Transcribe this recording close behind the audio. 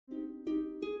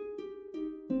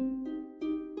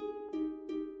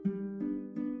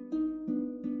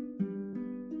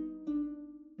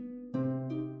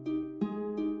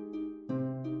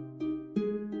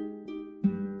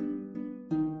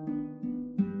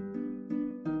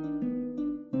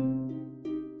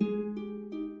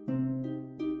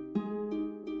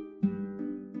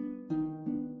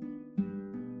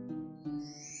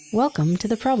Welcome to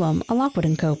The Problem, a Lockwood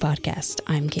 & Co. podcast.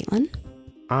 I'm Caitlin.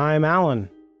 I'm Alan.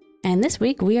 And this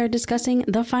week we are discussing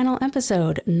the final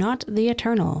episode, Not the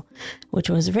Eternal, which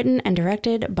was written and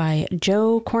directed by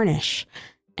Joe Cornish.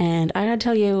 And I gotta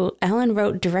tell you, Alan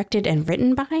wrote directed and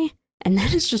written by, and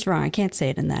that is just wrong. I can't say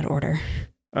it in that order.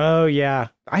 Oh, yeah.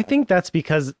 I think that's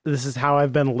because this is how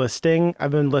I've been listing.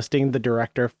 I've been listing the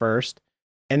director first.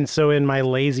 And so in my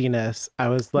laziness, I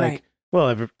was like, Right.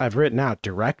 well, I've written out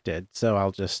directed, so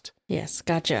I'll just Yes,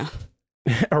 gotcha.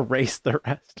 erase the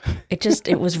rest.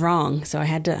 It was wrong, so I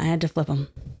had to flip them.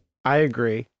 I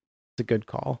agree. It's a good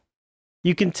call.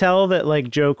 You can tell that like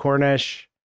Joe Cornish,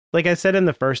 like I said in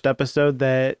the first episode,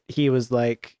 that he was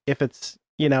like, if it's,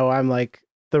 I'm like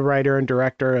the writer and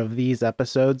director of these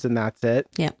episodes and that's it.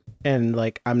 Yeah. And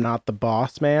like, I'm not the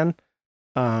boss man.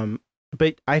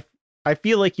 But I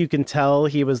feel like you can tell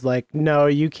he was like, no,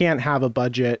 you can't have a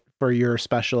budget for your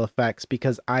special effects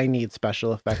because I need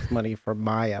special effects money for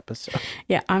my episode.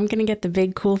 Yeah, I'm going to get the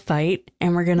big cool fight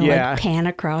and we're going to like pan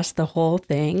across the whole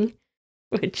thing,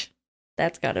 which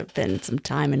that's got to have been some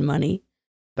time and money.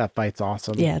 That fight's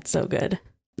awesome. Yeah, it's so good.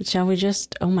 Shall we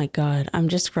just, oh my God, I'm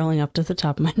just scrolling up to the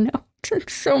top of my notes.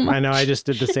 It's so much. I know, I just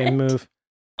did the same move.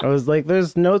 I was like,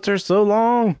 those notes are so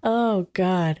long. Oh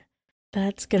God,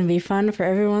 that's going to be fun for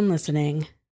everyone listening.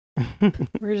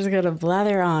 We're just going to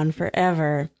blather on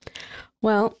forever.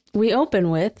 Well, we open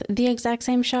with the exact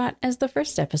same shot as the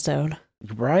first episode.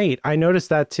 Right. I noticed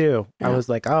that too. Yeah. I was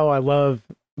like, oh, I love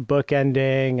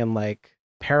bookending and like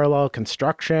parallel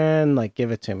construction. Like, give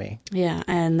it to me. Yeah.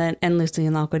 And Lucy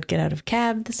and Lockwood get out of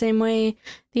cab the same way.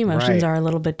 The emotions are a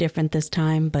little bit different this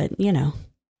time, but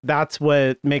That's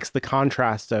what makes the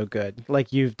contrast so good.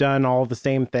 Like you've done all the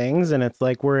same things and it's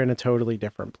like we're in a totally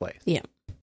different place. Yeah.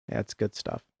 Yeah, it's good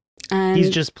stuff. And he's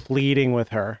just pleading with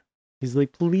her. He's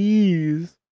like,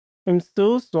 please, I'm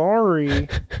so sorry.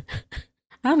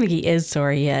 I don't think he is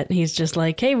sorry yet. He's just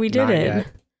like, hey, we did Not it.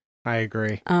 yet. I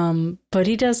agree. But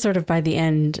he does sort of by the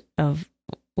end of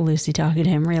Lucy talking to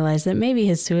him realize that maybe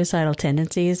his suicidal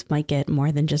tendencies might get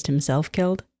more than just himself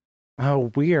killed.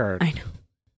 Oh, weird. I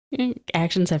know.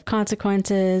 Actions have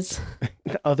consequences.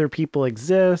 Other people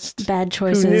exist. Bad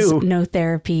choices, no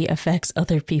therapy affects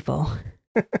other people.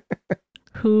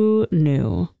 Who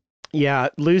knew? Yeah,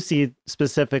 Lucy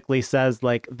specifically says,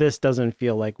 like, this doesn't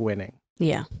feel like winning.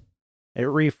 Yeah. It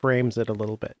reframes it a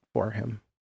little bit for him.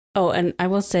 Oh, and I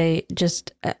will say,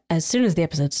 just as soon as the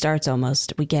episode starts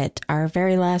almost, we get our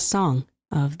very last song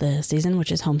of the season,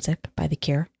 which is Homesick by The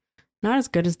Cure. Not as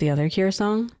good as the other Cure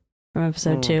song from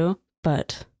episode 2,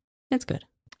 but it's good.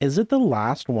 Is it the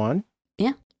last one?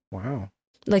 Yeah. Wow.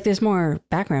 Like, there's more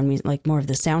background music, like more of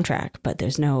the soundtrack, but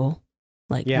there's no,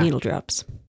 needle drops.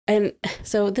 And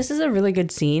so this is a really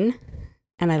good scene,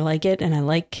 and I like it, and I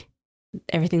like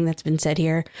everything that's been said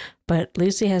here. But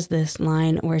Lucy has this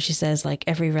line where she says, like,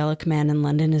 every relic man in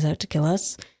London is out to kill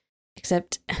us.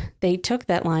 Except they took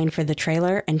that line for the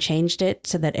trailer and changed it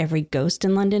so that every ghost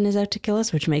in London is out to kill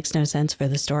us, which makes no sense for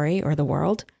the story or the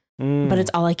world. But it's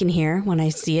all I can hear when I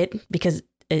see it because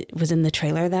it was in the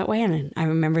trailer that way. And I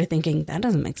remember thinking, that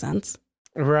doesn't make sense.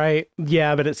 Right.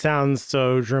 Yeah, but it sounds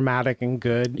so dramatic and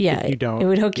good. Yeah, if you don't. It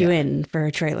would hook you in for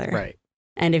a trailer. Right.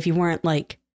 And if you weren't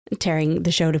like tearing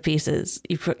the show to pieces,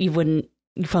 you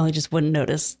probably just wouldn't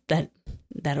notice that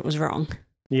it was wrong.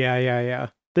 Yeah.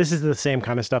 This is the same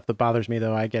kind of stuff that bothers me,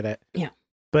 though. I get it. Yeah.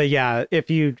 But yeah, if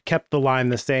you kept the line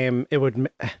the same, it would,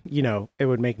 it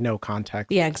would make no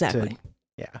context. Yeah, exactly.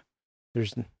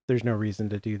 There's no reason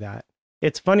to do that.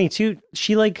 It's funny too.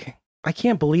 She I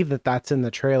can't believe that that's in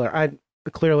the trailer. I've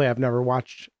never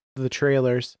watched the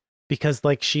trailers because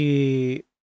they're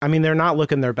not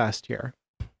looking their best here.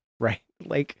 Right.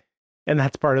 And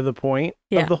that's part of the point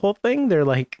of the whole thing.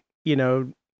 They're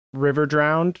river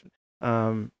drowned.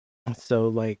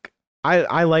 So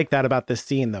I like that about this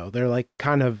scene though. They're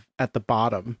kind of at the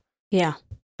bottom. Yeah.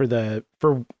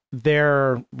 For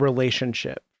their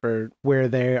relationship, for where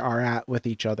they are at with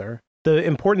each other. The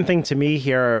important thing to me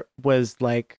here was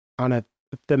on a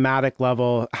thematic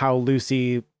level, how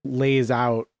Lucy lays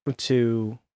out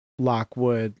to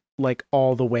Lockwood,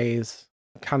 all the ways,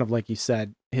 kind of like you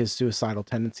said, his suicidal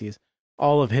tendencies,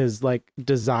 all of his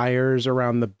desires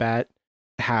around the bet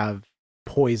have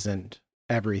poisoned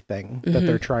everything that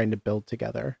they're trying to build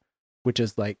together, which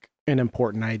is an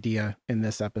important idea in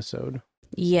this episode.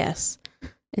 Yes.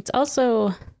 It's also,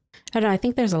 I don't know, I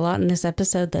think there's a lot in this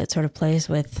episode that sort of plays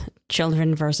with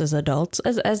children versus adults,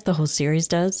 as the whole series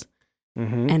does.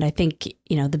 Mm-hmm. And I think,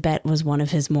 the bet was one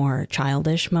of his more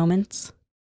childish moments.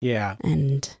 Yeah.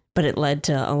 But it led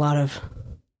to a lot of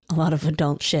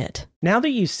adult shit. Now that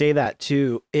you say that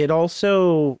too, it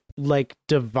also like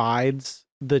divides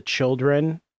the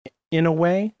children in a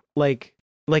way, like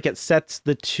it sets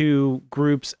the two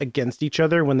groups against each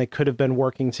other when they could have been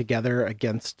working together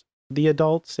against the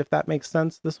adults, if that makes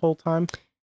sense, this whole time.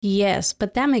 Yes,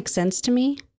 but that makes sense to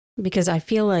me because I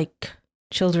feel like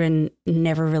children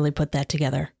never really put that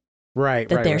together. Right.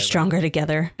 That they're stronger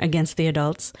together against the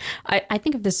adults. I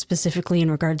think of this specifically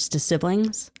in regards to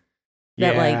siblings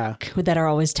that that are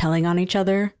always telling on each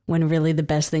other when really the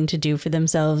best thing to do for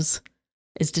themselves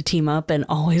is to team up and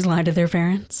always lie to their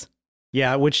parents.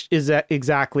 Yeah, which is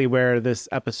exactly where this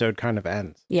episode kind of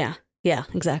ends. Yeah,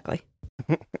 exactly.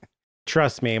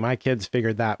 Trust me, my kids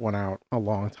figured that one out a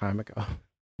long time ago.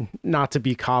 Not to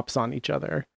be cops on each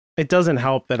other. It doesn't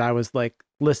help that I was like,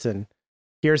 listen,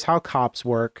 here's how cops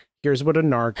work. Here's what a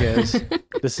narc is.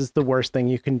 This is the worst thing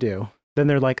you can do. Then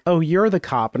they're like, oh, you're the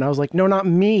cop. And I was like, no, not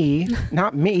me.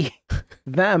 Not me.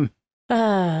 Them.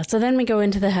 So then we go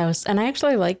into the house. And I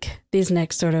actually like these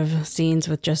next sort of scenes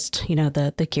with just,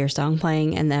 the Cure song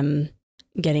playing and them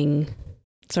getting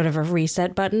sort of a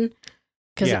reset button.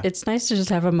 Because it's nice to just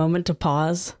have a moment to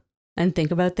pause and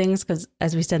think about things. Because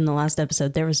as we said in the last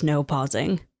episode, there was no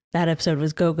pausing. That episode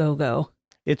was go, go, go.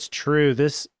 It's true.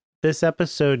 This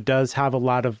episode does have a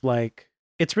lot of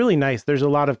it's really nice. There's a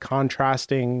lot of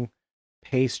contrasting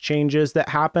pace changes that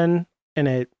happen. And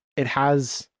it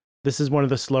has, this is one of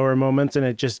the slower moments and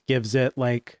it just gives it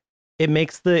it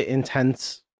makes the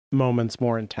intense moments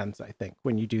more intense, I think,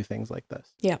 when you do things like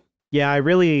this. Yeah. Yeah. I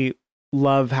really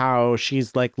love how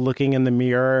she's looking in the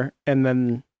mirror and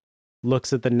then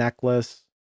looks at the necklace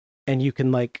and you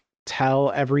can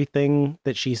tell everything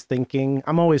that she's thinking.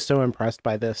 I'm always so impressed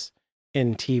by this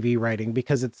in TV writing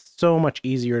because it's so much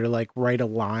easier to write a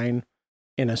line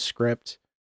in a script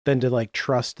than to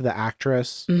trust the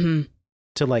actress to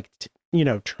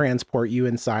transport you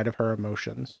inside of her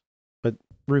emotions. But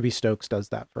Ruby Stokes does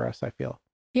that for us, I feel.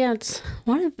 Yeah, it's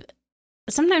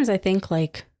sometimes I think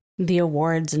the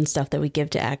awards and stuff that we give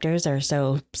to actors are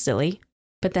so silly.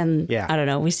 But then, I don't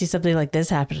know, we see something like this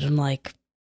happen and I'm like,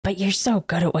 but you're so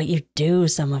good at what you do,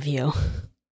 some of you.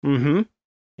 Mm-hmm.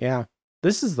 Yeah.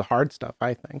 This is the hard stuff,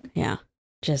 I think. Yeah.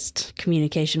 Just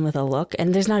communication with a look.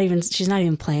 And she's not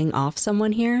even playing off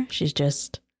someone here. She's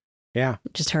just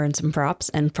her and some props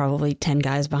and probably 10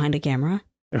 guys behind a camera.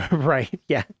 Right.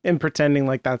 Yeah. And pretending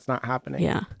like that's not happening.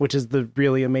 Yeah. Which is the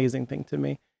really amazing thing to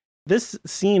me. This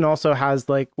scene also has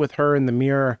with her in the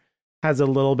mirror has a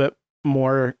little bit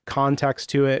more context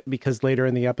to it because later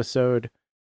in the episode,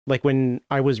 when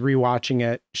I was rewatching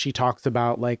it, she talks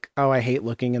about oh, I hate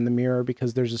looking in the mirror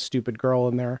because there's a stupid girl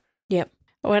in there. Yep.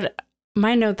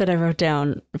 My note that I wrote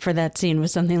down for that scene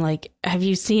was something like, have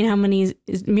you seen how many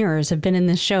mirrors have been in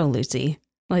this show, Lucy?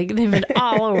 They've been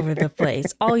all over the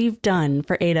place. All you've done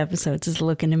for 8 episodes is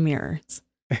look into mirrors.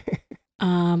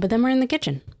 But then we're in the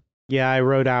kitchen. Yeah, I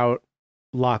wrote out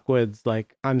Lockwood's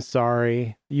I'm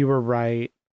sorry. You were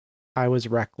right. I was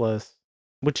reckless.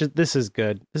 This is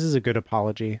good. This is a good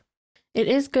apology. It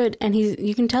is good. And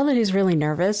you can tell that he's really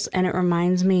nervous. And it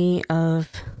reminds me of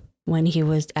when he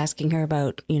was asking her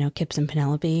about, Kipps and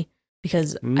Penelope,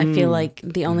 because I feel like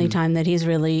the only time that he's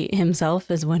really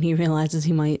himself is when he realizes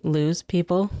he might lose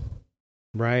people.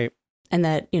 Right. And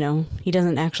that, he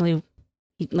doesn't actually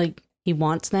he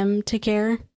wants them to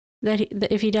care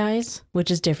that if he dies,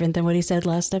 which is different than what he said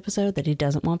last episode, that he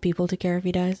doesn't want people to care if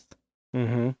he dies.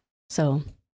 Mm-hmm. So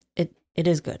it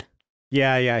is good.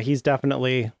 Yeah. He's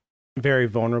definitely very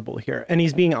vulnerable here. And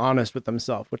he's being honest with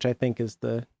himself, which I think is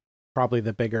probably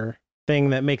the bigger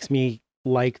thing that makes me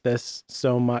like this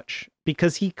so much.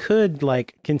 Because he could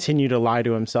continue to lie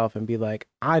to himself and be like,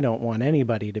 I don't want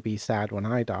anybody to be sad when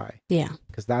I die. Yeah.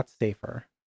 Because that's safer.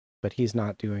 But he's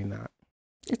not doing that.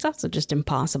 It's also just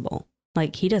impossible.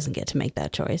 He doesn't get to make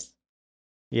that choice.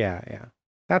 Yeah.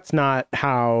 That's not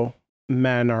how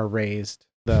men are raised,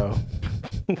 though.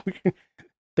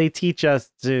 They teach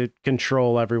us to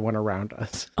control everyone around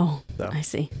us. Oh, so. I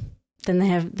see. Then they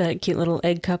have the cute little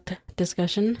egg cup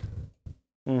discussion.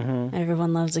 Mm-hmm.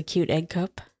 Everyone loves a cute egg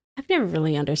cup. I've never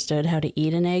really understood how to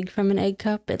eat an egg from an egg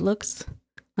cup. It looks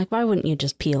why wouldn't you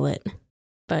just peel it?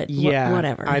 But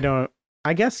whatever.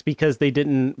 I guess because they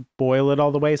didn't boil it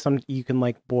all the way. You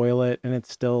can boil it and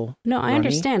it's still runny. I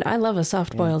understand. I love a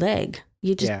soft boiled egg.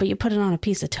 But you put it on a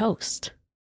piece of toast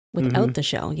without the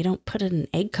shell. You don't put it in an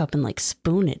egg cup and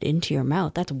spoon it into your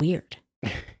mouth. That's weird.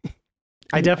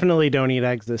 I definitely don't eat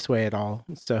eggs this way at all.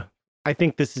 So I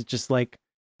think this is just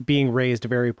being raised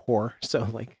very poor. So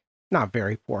not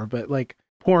very poor, but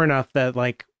poor enough that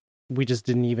we just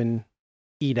didn't even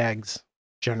eat eggs,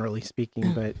 generally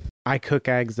speaking. But I cook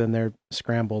eggs and they're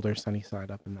scrambled or sunny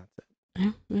side up and that's it.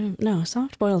 No,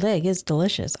 soft boiled egg is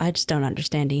delicious. I just don't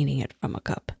understand eating it from a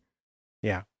cup.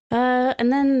 Yeah.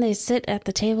 And then they sit at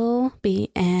the table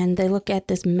and they look at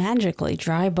this magically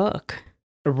dry book.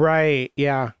 Right.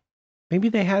 Yeah. Maybe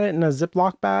they had it in a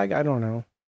Ziploc bag. I don't know.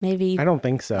 Maybe I don't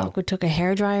think so. Lockwood took a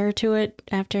hairdryer to it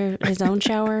after his own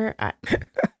shower.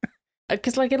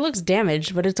 Because like it looks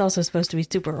damaged, but it's also supposed to be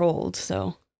super old.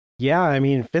 So yeah, I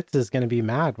mean Fitz is going to be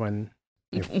mad when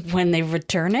they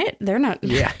return it. They're not.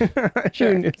 Yeah.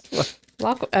 Sure.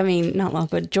 Not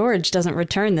Lockwood. George doesn't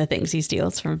return the things he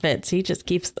steals from Fitz. He just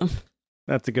keeps them.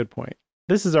 That's a good point.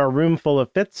 This is our room full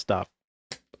of Fitz stuff.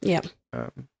 Yeah.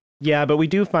 Yeah, but we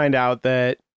do find out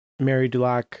that Mary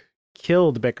Dulac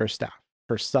killed Bickerstaff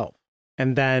herself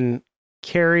and then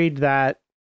carried that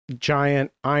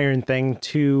giant iron thing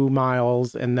 2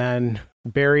 miles and then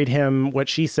buried him, what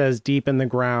she says, deep in the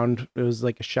ground. It was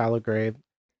like a shallow grave.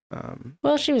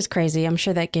 Well, she was crazy. I'm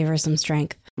sure that gave her some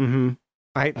strength.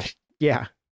 Yeah.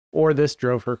 Or this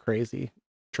drove her crazy,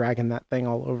 dragging that thing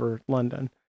all over London.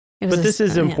 But this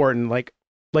is important. Like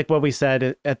what we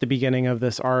said at the beginning of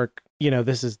this arc,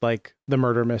 this is like the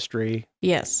murder mystery.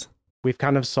 Yes. We've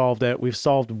kind of solved it. We've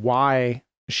solved why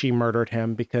she murdered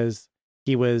him, because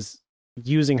he was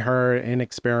using her in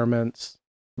experiments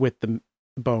with the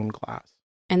bone glass.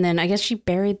 And then I guess she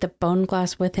buried the bone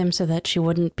glass with him so that she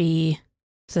wouldn't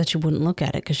look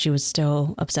at it because she was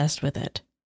still obsessed with it.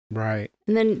 Right.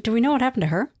 And then do we know what happened to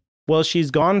her? Well, she's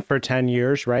gone for 10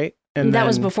 years, right? And that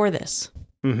was before this.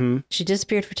 Mm-hmm. She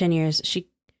disappeared for 10 years.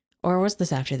 Or was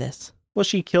this after this? Well,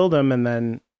 she killed him and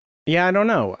then, I don't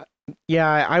know.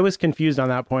 Yeah, I was confused on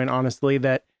that point, honestly,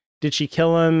 that did she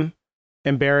kill him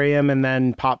and bury him and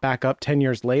then pop back up 10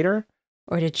 years later?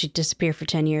 Or did she disappear for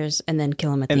 10 years and then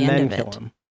kill him at the end of it? And then kill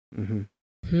him.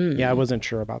 Mm-hmm. Yeah, I wasn't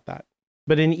sure about that.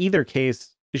 But in either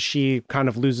case, she kind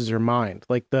of loses her mind.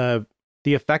 Like the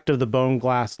effect of the bone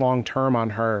glass long term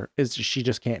on her is she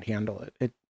just can't handle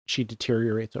it. She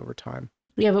deteriorates over time.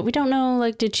 Yeah, but we don't know,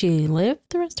 like, did she live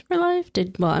the rest of her life?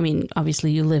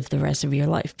 Obviously you live the rest of your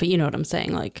life, but you know what I'm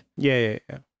saying? Like, yeah.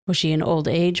 Was she an old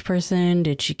age person?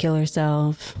 Did she kill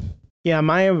herself? Yeah,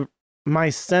 my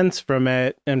sense from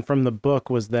it and from the book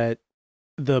was that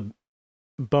the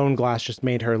bone glass just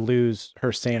made her lose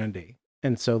her sanity.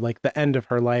 And so like the end of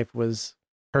her life was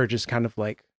her just kind of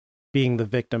like being the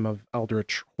victim of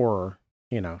eldritch horror.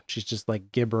 She's just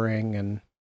like gibbering and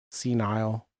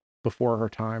senile before her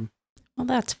time. Well,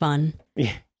 that's fun.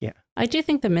 Yeah. I do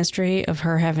think the mystery of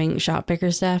her having shot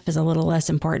Bickerstaff is a little less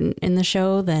important in the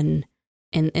show than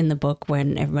in the book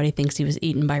when everybody thinks he was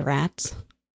eaten by rats.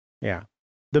 Yeah.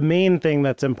 The main thing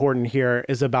that's important here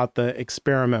is about the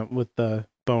experiment with the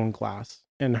bone glass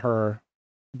and her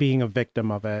being a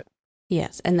victim of it.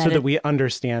 Yes. And that we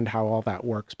understand how all that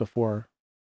works before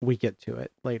we get to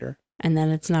it later. And then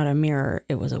it's not a mirror,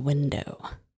 it was a window.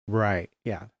 Right.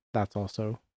 Yeah. That's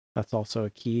also a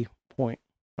key point.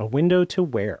 A window to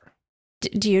where?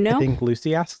 Do you know? I think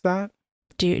Lucy asks that.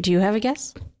 Do you have a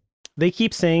guess? They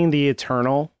keep saying the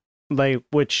eternal, like,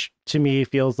 which to me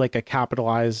feels like a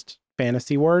capitalized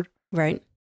fantasy word. Right.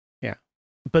 Yeah.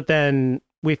 But then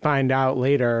we find out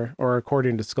later, or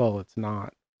according to Skull, it's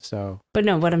not. So. But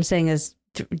no, what I'm saying is,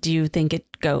 do you think it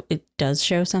does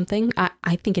show something?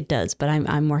 I think it does, but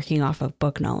I'm working off of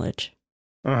book knowledge.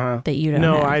 That you don't.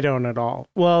 No, have. I don't at all.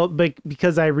 Well, but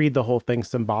because I read the whole thing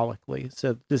symbolically,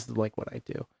 so this is like what I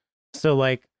do. So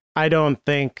like, I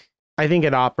think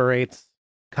it operates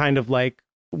kind of like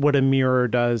what a mirror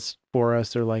does for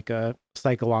us, or like a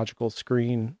psychological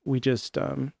screen. We just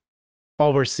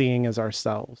all we're seeing is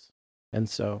ourselves, and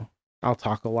so I'll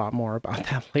talk a lot more about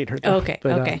that later. Though. Okay.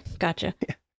 Okay. Gotcha.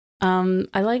 Yeah.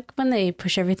 I like when they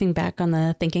push everything back on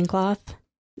the thinking cloth.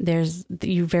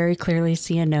 You very clearly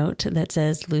see a note that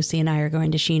says Lucy and I are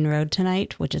going to Sheen Road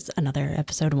tonight, which is another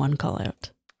episode 1 call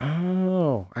out.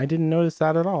 Oh, I didn't notice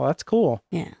that at all. That's cool.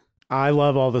 Yeah. I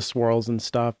love all the swirls and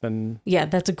stuff. And yeah,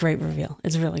 that's a great reveal.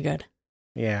 It's really good.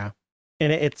 Yeah.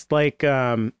 And it's like,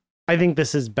 I think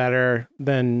this is better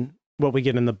than what we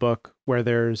get in the book, where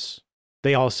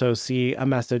they also see a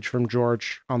message from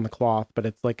George on the cloth, but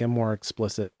it's like a more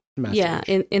explicit message. Yeah,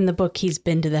 in the book, he's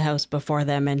been to the house before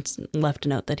them and left a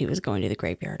note that he was going to the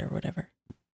graveyard or whatever.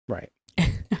 Right.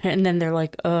 And then they're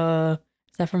like, is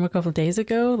that from a couple of days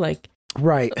ago? Like,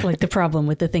 right. Like the problem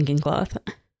with the thinking cloth.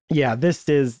 Yeah, this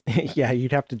is,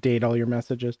 you'd have to date all your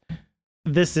messages.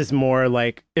 This is more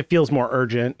like, it feels more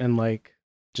urgent and like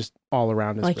just all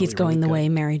around. Is like really, he's going really the way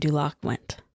Mary Dulac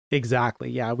went. Exactly.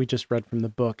 Yeah, we just read from the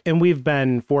book. And we've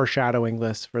been foreshadowing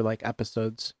this for like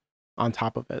episodes on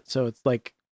top of it. So it's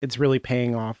like, it's really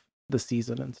paying off the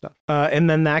season and stuff. And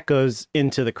then that goes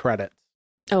into the credits,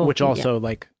 which also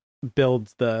like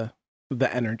builds the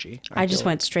energy. I just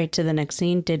went straight to the next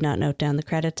scene, did not note down the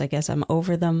credits. I guess I'm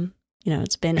over them. You know,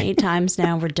 it's been 8 times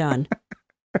now. We're done.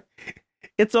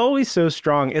 It's always so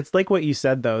strong. It's like what you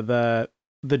said, though.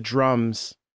 The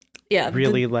drums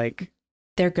really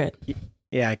they're good.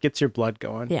 Yeah, it gets your blood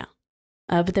going. Yeah.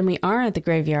 But then we are at the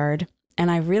graveyard,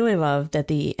 and I really love that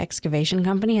the excavation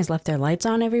company has left their lights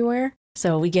on everywhere.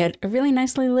 So we get a really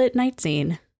nicely lit night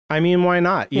scene. I mean, why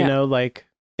not? You know, like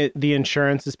the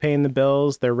insurance is paying the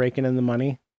bills. They're raking in the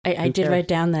money. I did write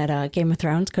down that Game of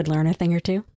Thrones could learn a thing or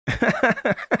two.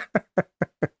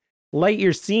 Light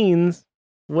your scenes.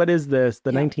 What is this?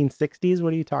 The 1960s?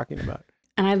 What are you talking about?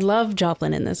 And I love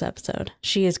Joplin in this episode.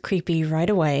 She is creepy right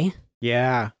away.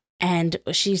 Yeah. And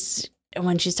when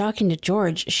she's talking to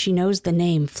George, she knows the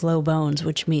name Flo Bones,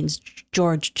 which means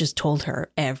George just told her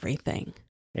everything.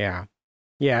 Yeah.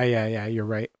 Yeah. You're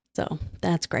right. So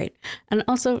that's great. And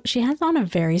also, she has on a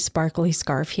very sparkly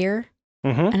scarf here.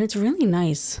 Mm-hmm. And it's really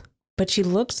nice. But she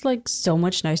looks like so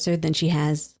much nicer than she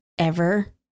has ever.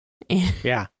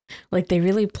 Yeah. Like they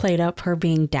really played up her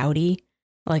being dowdy,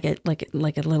 like a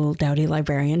little dowdy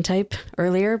librarian type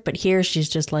earlier. But here she's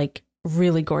just like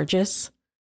really gorgeous.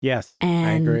 Yes,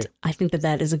 and I agree. I think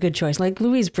that is a good choice. Like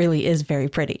Louise really is very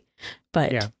pretty,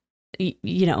 but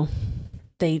you know,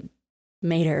 they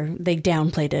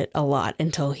downplayed it a lot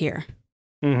until here.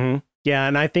 Mm-hmm. Yeah,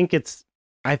 and I think it's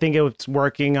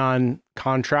working on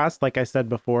contrast. Like I said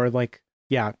before,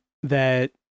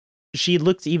 that she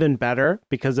looks even better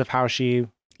because of how she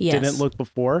didn't look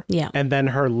before. Yeah, and then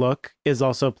her look is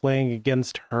also playing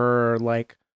against her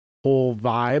like whole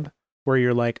vibe, where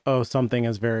you're like, oh, something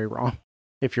is very wrong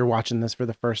if you're watching this for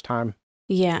the first time.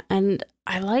 Yeah, and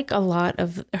I like a lot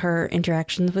of her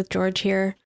interactions with George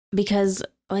here because,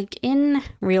 like, in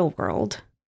real world,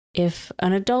 if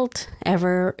an adult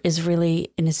ever is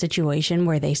really in a situation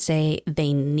where they say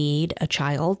they need a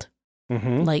child,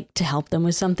 like, to help them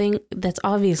with something, that's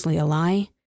obviously a lie.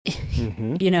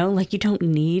 You know, like, you don't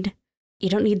need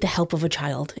the help of a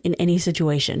child in any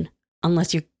situation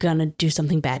unless you're gonna do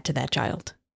something bad to that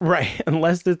child. Right,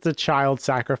 unless it's a child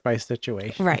sacrifice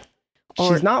situation. Right.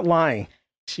 She's not lying.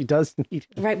 She does need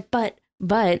it. Right, but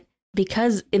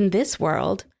because in this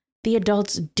world, the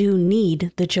adults do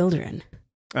need the children.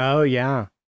 Oh, yeah.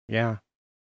 Yeah.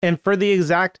 And for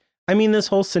this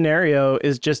whole scenario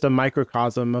is just a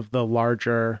microcosm of the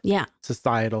larger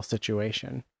societal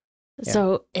situation. Yeah.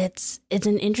 So it's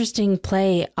an interesting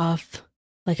play off,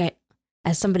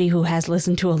 as somebody who has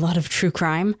listened to a lot of true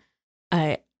crime,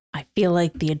 I feel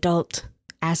like the adult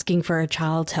asking for a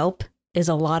child's help is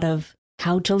a lot of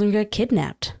how children get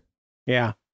kidnapped.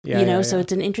 Yeah. So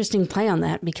it's an interesting play on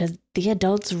that because the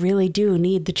adults really do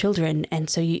need the children. And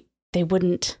so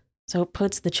so it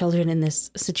puts the children in this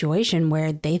situation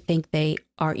where they think they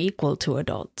are equal to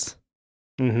adults.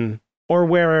 Mm-hmm. Or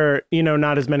where,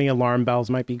 not as many alarm bells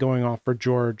might be going off for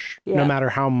George, no matter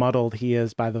how muddled he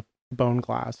is by the bone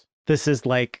glass. This is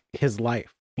like his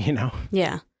life,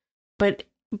 Yeah. But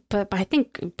I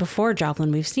think before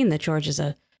Joplin, we've seen that George is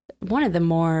one of the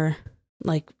more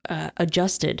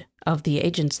adjusted of the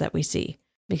agents that we see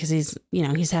because he's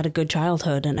had a good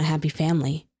childhood and a happy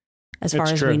family as far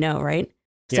as we know, right?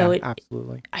 Yeah,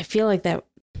 absolutely. I feel like that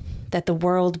the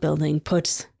world building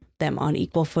puts them on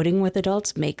equal footing with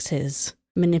adults makes his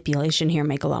manipulation here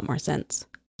make a lot more sense.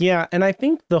 Yeah, and I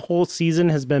think the whole season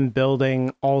has been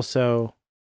building also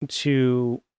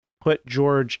to put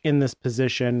George in this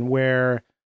position where,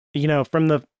 from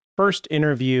the first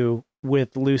interview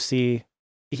with Lucy,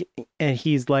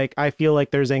 he's like, I feel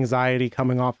like there's anxiety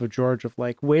coming off of George of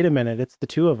like, wait a minute, it's the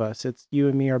two of us. It's you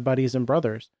and me are buddies and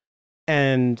brothers.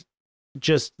 And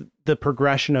just the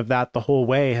progression of that the whole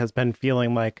way has been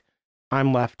feeling like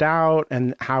I'm left out,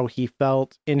 and how he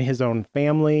felt in his own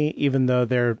family, even though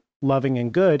they're loving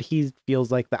and good, he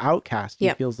feels like the outcast. He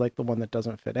feels like the one that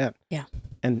doesn't fit in. Yeah.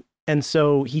 And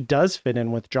so he does fit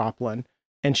in with Joplin,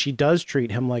 and she does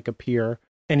treat him like a peer,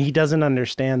 and he doesn't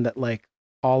understand that like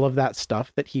all of that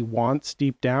stuff that he wants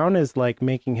deep down is like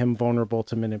making him vulnerable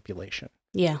to manipulation.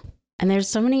 Yeah. And there's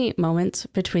so many moments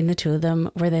between the two of them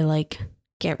where they like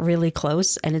get really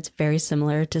close, and it's very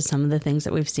similar to some of the things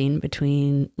that we've seen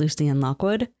between Lucy and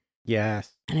Lockwood.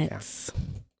 Yes. And it's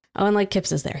and like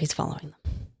Kipps is there, he's following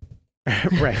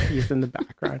them. Right, he's in the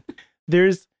background.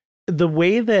 There's the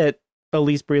way that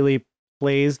Elise Brealey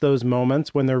plays those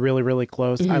moments when they're really, really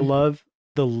close. I love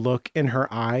the look in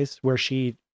her eyes where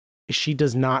she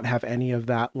does not have any of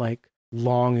that like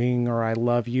longing or I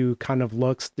love you kind of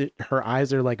looks. Her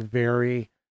eyes are like very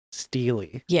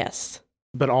steely. Yes.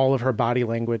 But all of her body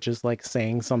language is like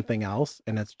saying something else.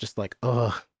 And it's just like,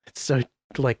 oh, it's so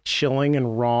like chilling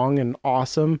and wrong and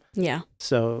awesome. Yeah.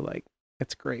 So like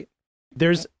it's great.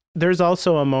 There's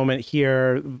also a moment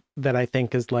here that I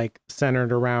think is like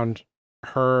centered around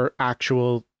her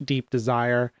actual deep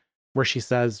desire where she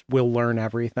says we'll learn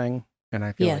everything, and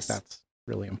I feel like that's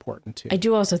really important too. I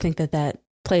do also think that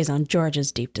plays on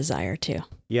George's deep desire too.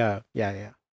 Yeah.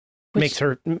 Which,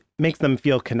 makes them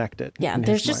feel connected. Yeah,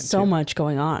 there's just so much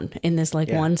going on in this like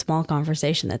one small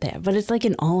conversation that they have, but it's like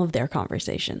in all of their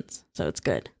conversations, so it's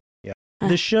good. Yeah,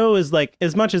 the show is like,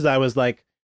 as much as I was like,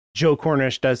 Joe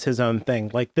Cornish does his own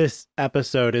thing, like this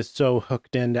episode is so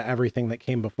hooked into everything that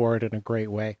came before it in a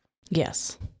great way.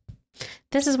 Yes.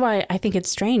 This is why I think it's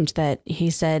strange that he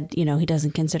said, you know, he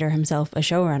doesn't consider himself a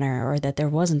showrunner, or that there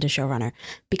wasn't a showrunner,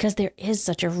 because there is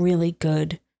such a really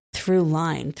good through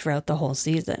line throughout the whole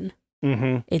season.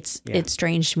 Mm-hmm. It's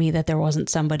strange to me that there wasn't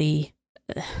somebody.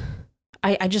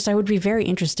 I would be very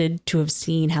interested to have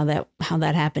seen how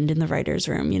that happened in the writer's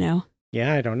room, you know?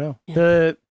 Yeah, I don't know.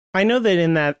 Yeah. I know that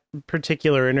in that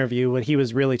particular interview, what he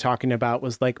was really talking about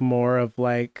was like more of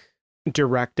like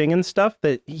directing and stuff,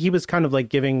 that he was kind of like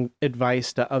giving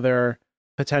advice to other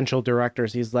potential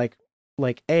directors. He's like,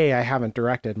 I haven't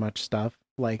directed much stuff.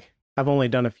 Like I've only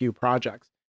done a few projects,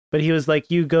 but he was like,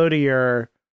 you go to your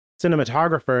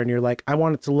cinematographer and you're like, I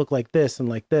want it to look like this and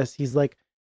like this. He's like,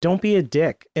 don't be a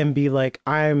dick and be like,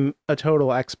 I'm a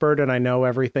total expert and I know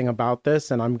everything about this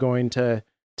and I'm going to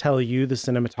tell you, the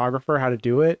cinematographer, how to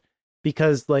do it,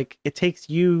 because like it takes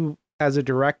you as a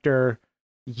director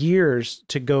years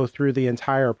to go through the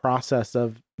entire process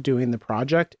of doing the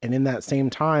project, and in that same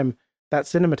time that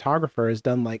cinematographer has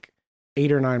done like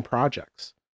 8 or 9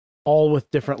 projects, all with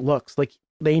different looks. Like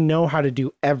they know how to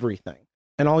do everything,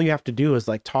 and all you have to do is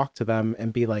like talk to them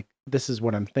and be like, this is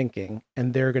what I'm thinking,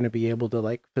 and they're going to be able to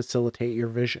like facilitate your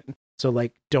vision. So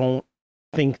like don't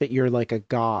think that you're like a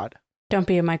god. Don't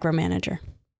be a micromanager.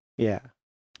 Yeah.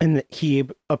 And he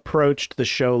approached the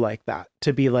show like that,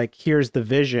 to be like, here's the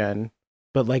vision,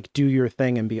 but like do your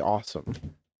thing and be awesome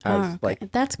as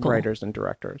like that's cool. Writers and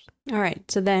directors. All right.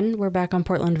 So then we're back on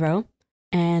Portland Row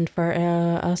and for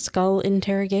a Skull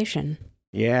interrogation.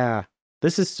 Yeah.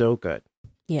 This is so good.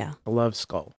 Yeah. I love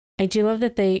Skull. I do love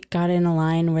that they got in a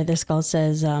line where the Skull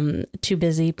says, too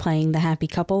busy playing the happy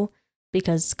couple,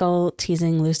 because Skull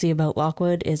teasing Lucy about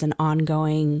Lockwood is an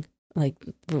ongoing, like,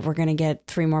 we're going to get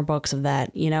 3 more books of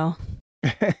that, you know?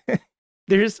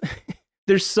 There's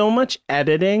so much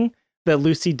editing that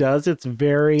Lucy does. It's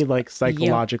very like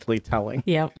psychologically telling.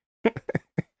 Yep.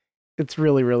 It's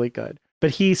really, really good.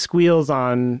 But he squeals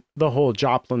on the whole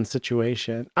Joplin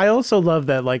situation. I also love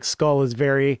that like Skull is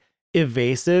very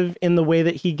evasive in the way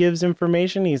that he gives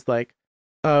information. He's like,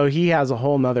 oh, he has a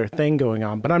whole nother thing going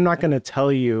on, but I'm not going to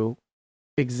tell you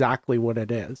exactly what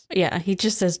it is. Yeah, he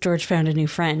just says George found a new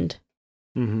friend.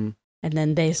 Mm-hmm. And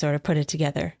then they sort of put it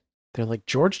together. They're like,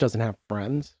 George doesn't have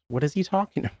friends. What is he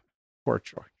talking about? Poor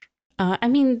George. I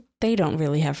mean, they don't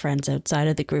really have friends outside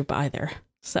of the group either.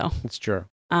 So it's true.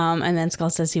 And then Skull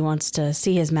says he wants to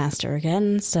see his master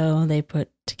again. So they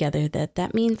put together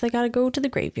that means they got to go to the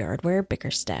graveyard where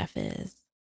Bickerstaff is.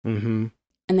 Mm-hmm.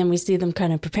 And then we see them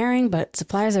kind of preparing, but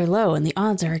supplies are low and the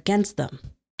odds are against them.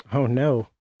 Oh, no.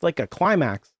 It's like a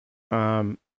climax.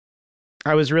 I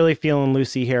was really feeling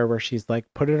Lucy here where she's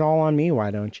like, put it all on me.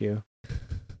 Why don't you?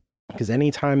 Because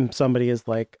anytime somebody is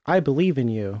like, I believe in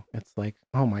you, it's like,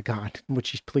 oh my God,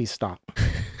 would you please stop?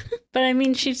 But I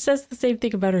mean, she says the same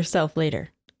thing about herself later,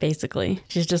 basically.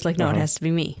 She's just like, no, It has to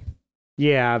be me.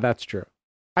 Yeah, that's true.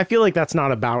 I feel like that's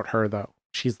not about her, though.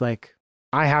 She's like,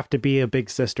 I have to be a big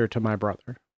sister to my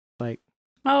brother. Like,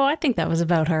 oh, I think that was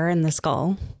about her and the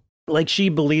Skull. Like, she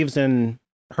believes in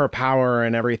her power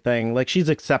and everything. Like, she's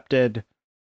accepted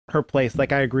her place.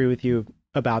 Like, I agree with you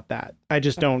about that. I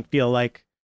just don't feel like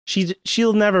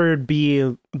she'll never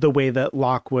be the way that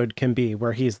Lockwood can be,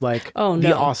 where he's like, oh, no,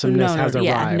 the awesomeness has arrived.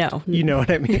 Yeah, no. You know what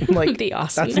I mean? Like, the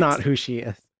awesomeness. That's not who she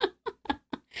is.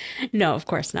 No, of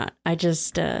course not. I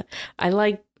just, I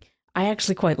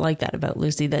actually quite like that about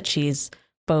Lucy, that she's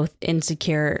both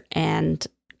insecure and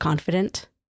confident.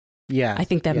 Yeah. I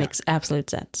think that makes absolute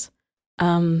sense.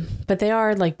 But they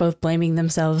are like both blaming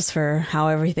themselves for how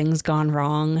everything's gone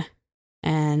wrong.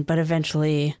 But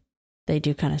eventually they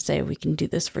do kind of say, we can do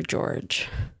this for George.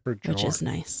 Which is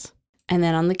nice. And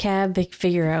then on the cab, they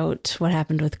figure out what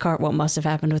happened with what must have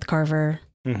happened with Carver.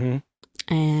 Mm-hmm.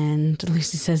 And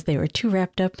Lucy says they were too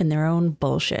wrapped up in their own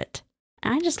bullshit.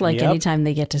 I just like anytime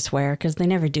they get to swear, because they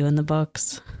never do in the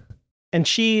books. And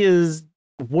she is,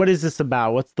 what is this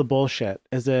about? What's the bullshit?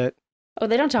 Is it? Oh,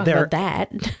 they don't talk about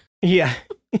that. Yeah.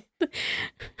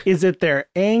 Is it their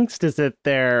angst? Is it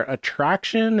their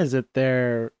attraction? Is it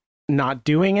their not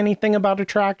doing anything about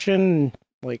attraction.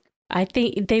 Like, I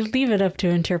think they leave it up to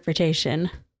interpretation.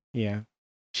 Yeah.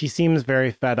 She seems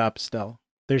very fed up still.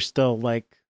 There's still like,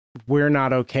 we're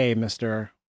not okay,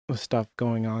 mister, with stuff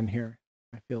going on here,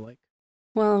 I feel like.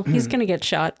 Well, he's going to get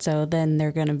shot, so then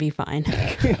they're going to be fine.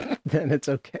 Then it's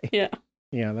okay. Yeah.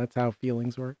 Yeah, that's how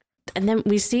feelings work. And then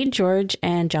we see George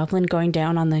and Joplin going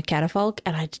down on the catafalque,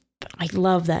 and I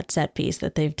love that set piece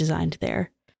that they've designed there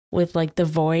with like the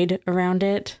void around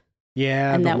it.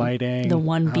 Yeah, and the that, lighting. The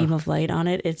one beam of light on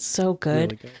it. It's so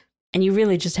good. Really good. And you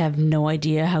really just have no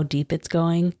idea how deep it's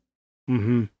going.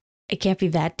 Mm-hmm. It can't be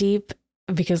that deep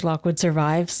because Lockwood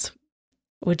survives,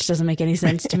 which doesn't make any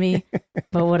sense to me,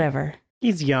 but whatever.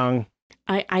 He's young.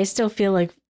 I still feel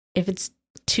like if it's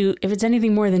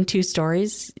anything more than 2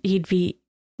 stories, he'd be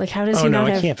like, how does he not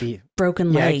have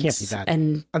broken legs? It can't be that.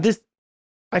 And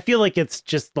I feel like it's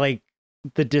just like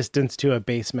the distance to a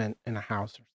basement in a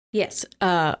house. Yes.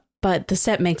 But the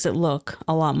set makes it look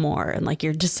a lot more and like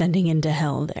you're descending into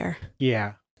hell there.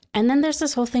 Yeah. And then there's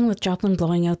this whole thing with Joplin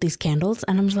blowing out these candles.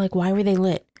 And I'm just like, why were they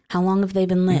lit? How long have they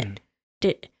been lit?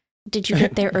 Did you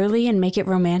get there early and make it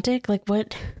romantic? Like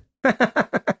what?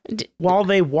 While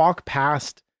they walk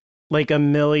past like a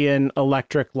million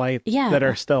electric lights that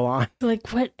are still on. Like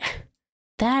what?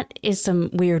 That is some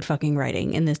weird fucking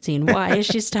writing in this scene. Why is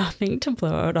she stopping to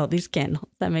blow out all these candles?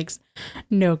 That makes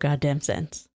no goddamn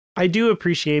sense. I do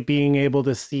appreciate being able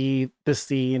to see the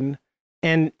scene,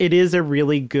 and it is a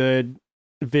really good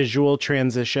visual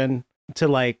transition to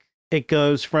like, it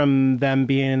goes from them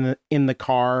being in the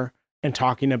car and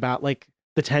talking about like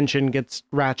the tension gets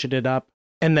ratcheted up,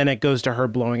 and then it goes to her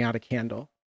blowing out a candle.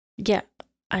 Yeah,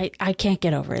 I can't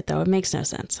get over it though. It makes no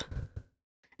sense.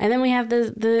 And then we have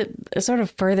the sort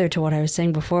of further to what I was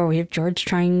saying before, we have George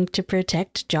trying to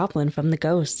protect Joplin from the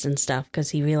ghosts and stuff because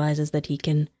he realizes that he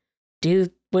can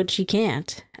do what she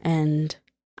can't. And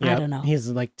I don't know. He's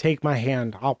like, take my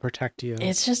hand, I'll protect you.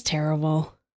 It's just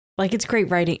terrible. Like, it's great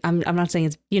writing. I'm not saying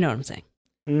it's, you know what I'm saying.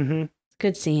 Mm-hmm. It's a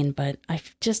good scene, but I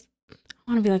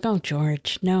want to be like, oh,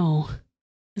 George, no,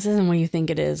 this isn't what you think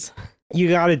it is. You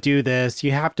got to do this.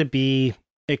 You have to be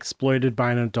exploited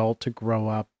by an adult to grow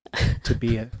up to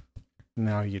be it.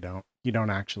 No, you don't. You don't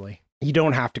actually. You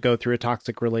don't have to go through a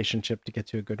toxic relationship to get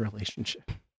to a good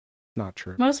relationship. Not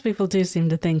true. Most people do seem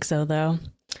to think so, though.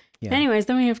 Yeah. Anyways,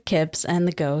 then we have Kipps and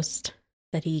the ghost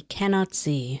that he cannot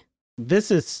see. This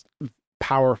is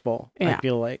powerful, I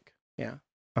feel like. Yeah.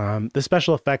 The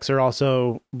special effects are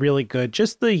also really good.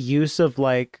 Just the use of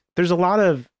like, there's a lot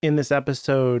of, in this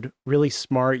episode, really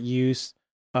smart use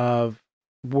of,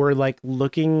 we're like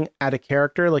looking at a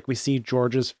character, like we see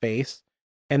George's face,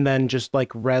 and then just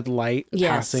like red light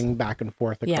passing back and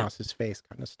forth across his face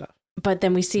kind of stuff. But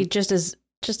then we see just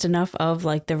enough of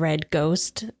like the red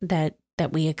ghost that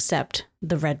we accept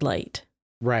the red light.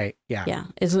 Right. Yeah. Yeah.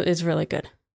 It's really good.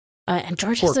 And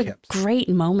George has a great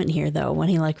moment here, though, when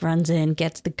he like runs in,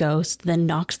 gets the ghost, then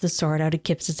knocks the sword out of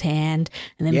Kipps's hand,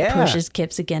 and then pushes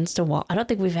Kipps against a wall. I don't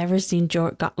think we've ever seen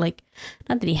George not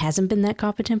that he hasn't been that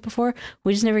competent before.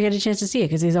 We just never get a chance to see it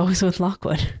because he's always with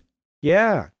Lockwood.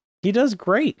 Yeah, he does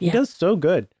great. He does so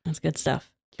good. That's good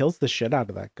stuff. Kills the shit out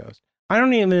of that ghost. I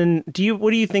don't even.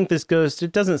 What do you think this ghost?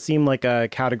 It doesn't seem like a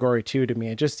category 2 to me.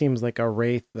 It just seems like a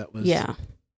wraith that was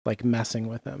like messing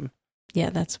with him. Yeah,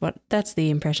 that's the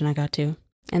impression I got too.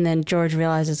 And then George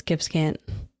realizes Kipps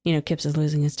is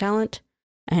losing his talent.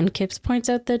 And Kipps points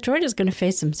out that George is going to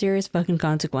face some serious fucking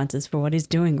consequences for what he's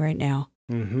doing right now.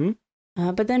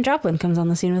 Mm-hmm. But then Joplin comes on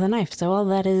the scene with a knife. So all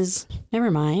that is,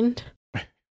 never mind.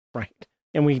 Right.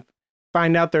 And we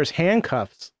find out there's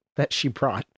handcuffs that she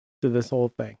brought to this whole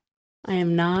thing. I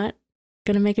am not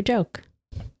going to make a joke.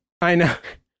 I know.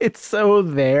 It's so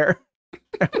there.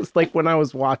 I was like, when I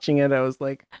was watching it, I was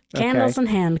like, candles and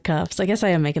handcuffs. I guess I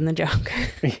am making the joke.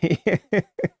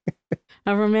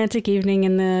 A romantic evening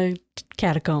in the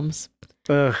catacombs.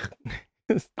 Ugh.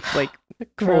 Like,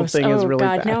 gross. Thing is really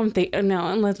God. bad.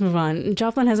 No, let's move on.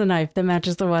 Joplin has a knife that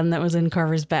matches the one that was in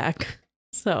Carver's back.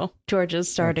 So George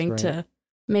is starting to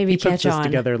maybe catch on. He puts this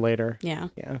together later. Yeah.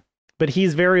 Yeah. But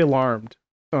he's very alarmed.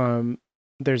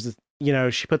 There's,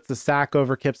 she puts the sack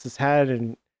over Kipps's head,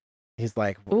 and he's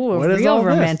like, "Ooh, what a real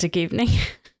romantic evening."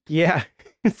 Yeah,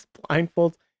 it's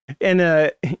blindfold,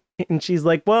 and she's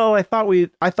like, "Well, I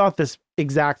thought this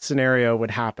exact scenario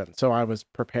would happen, so I was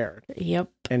prepared." Yep.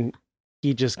 And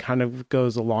he just kind of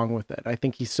goes along with it. I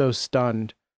think he's so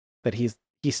stunned that he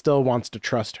still wants to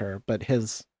trust her, but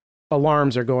his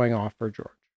alarms are going off for George.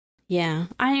 Yeah,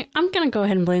 I'm gonna go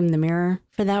ahead and blame the mirror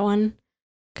for that one,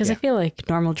 because I feel like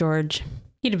normal George,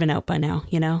 he'd have been out by now,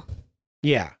 you know?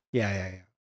 Yeah.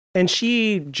 And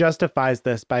she justifies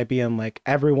this by being like,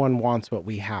 everyone wants what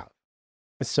we have.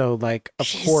 So like, of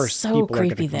She's course, so people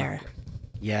creepy are going there.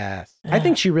 Yes. Ugh. I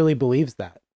think she really believes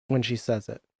that when she says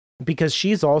it, because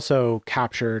she's also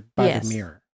captured by the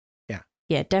mirror.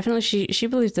 Yeah, definitely. She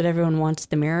believes that everyone wants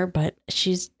the mirror, but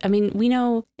we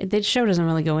know the show doesn't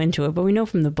really go into it, but we know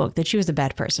from the book that she was a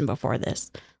bad person before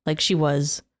this. Like, she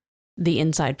was the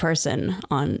inside person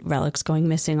on Relics going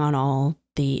missing on all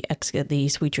the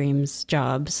Sweet Dreams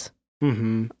jobs.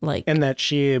 Mm-hmm. Like, and that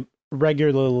she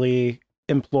regularly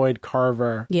employed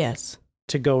Carver. Yes.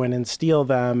 To go in and steal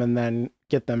them and then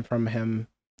get them from him.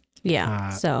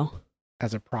 Yeah.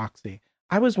 As a proxy.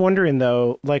 I was wondering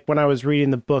though, like when I was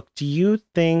reading the book, do you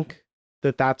think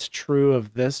that that's true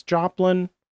of this Joplin,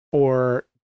 or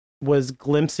was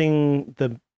glimpsing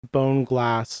the bone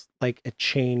glass like it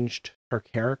changed her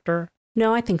character?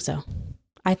 No, I think so.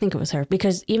 I think it was her,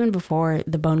 because even before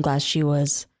the bone glass, she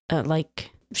was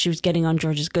she was getting on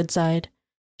George's good side.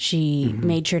 She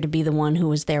made sure to be the one who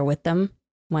was there with them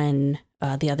when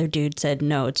the other dude said,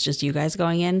 no, it's just you guys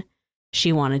going in.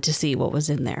 She wanted to see what was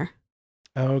in there.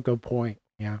 Oh, good point.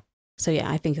 Yeah. So yeah,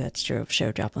 I think that's true of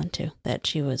Show Joplin too, that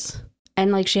she was,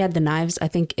 and like she had the knives. I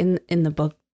think in the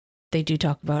book, they do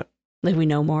talk about, like, we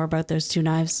know more about those two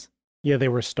knives. Yeah, they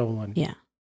were stolen. Yeah.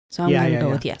 So I'm going to go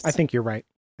with yes. I think you're right.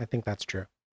 I think that's true.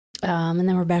 And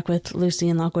then we're back with Lucy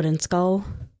and Lockwood and Skull.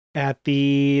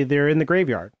 They're in the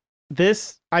graveyard.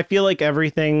 This, I feel like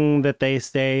everything that they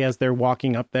say as they're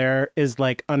walking up there is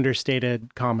like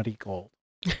understated comedy gold.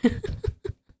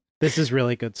 This is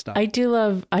really good stuff. I do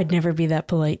love I'd Never Be That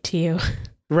Polite to You.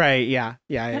 Right. Yeah.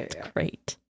 That's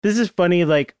great. This is funny.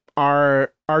 Like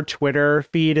our Twitter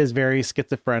feed is very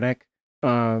schizophrenic.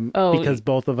 Because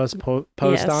both of us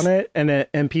post on it,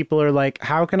 and people are like,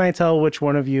 how can I tell which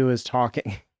one of you is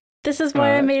talking? This is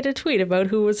why I made a tweet about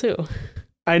who was who.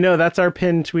 I know, that's our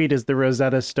pinned tweet, is the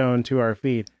Rosetta Stone to our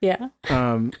feed. Yeah.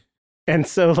 And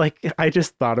so like, I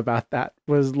just thought about that,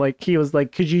 was like, he was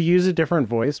like, could you use a different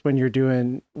voice when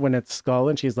it's Skull?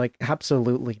 And she's like,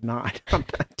 absolutely not. I'm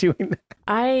not doing that.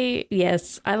 I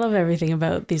love everything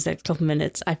about these next couple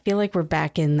minutes. I feel like we're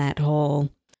back in that whole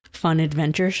fun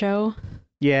adventure show.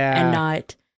 Yeah. And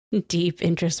not deep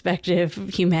introspective,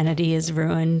 humanity is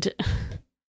ruined.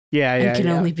 Yeah. And can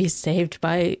only be saved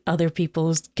by other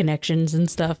people's connections and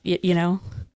stuff, you know?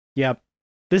 Yep.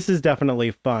 This is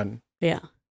definitely fun. Yeah.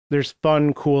 There's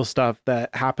fun, cool stuff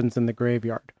that happens in the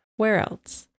graveyard. Where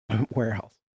else? Where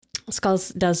else? Skull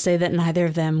does say that neither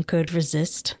of them could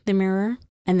resist the mirror.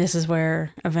 And this is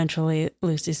where eventually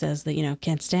Lucy says that,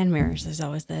 can't stand mirrors. There's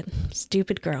always that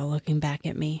stupid girl looking back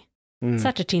at me.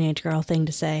 Such a teenage girl thing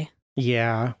to say.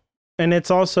 Yeah. And it's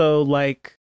also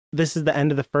like, this is the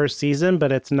end of the first season,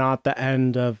 but it's not the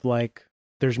end of like,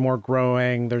 there's more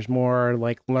growing, there's more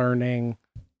like learning.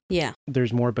 Yeah.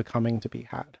 There's more becoming to be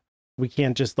had. We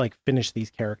can't just like finish these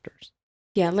characters.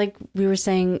 Yeah, like we were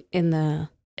saying in the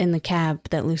cab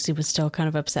that Lucy was still kind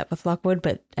of upset with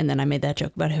Lockwood, and then I made that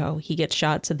joke about how he gets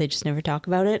shot, so they just never talk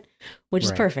about it, which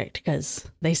is perfect because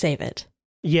they save it.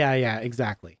 Yeah,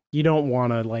 exactly. You don't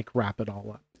want to like wrap it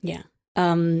all up. Yeah.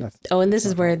 And this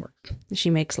is where she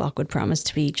makes Lockwood promise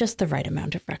to be just the right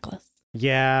amount of reckless.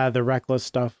 Yeah, the reckless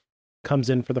stuff comes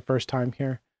in for the first time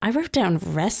here. I wrote down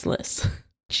restless.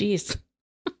 Jeez.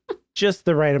 Just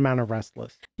the right amount of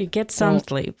restless. You get some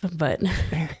sleep, but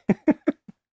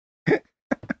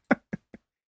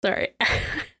sorry.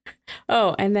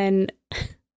 And then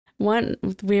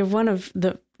we have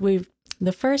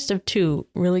the first of two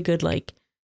really good like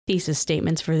thesis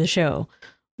statements for the show,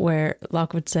 where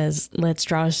Lockwood says, "Let's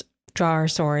draw our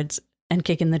swords and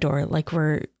kick in the door like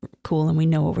we're cool and we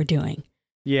know what we're doing."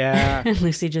 Yeah. And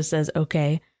Lucy just says,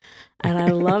 "Okay," and I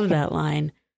love that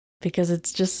line. Because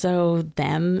it's just so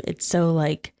them. It's so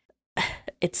like,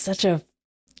 it's such a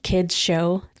kids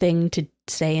show thing to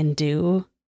say and do.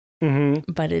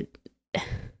 Mm-hmm. But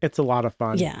it's a lot of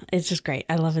fun. Yeah, it's just great.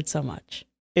 I love it so much.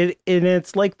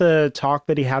 It's like the talk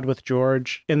that he had with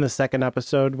George in the second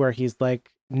episode where he's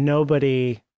like,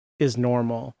 nobody is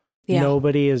normal. Yeah.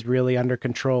 Nobody is really under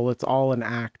control. It's all an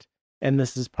act. And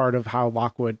this is part of how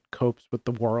Lockwood copes with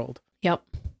the world. Yep.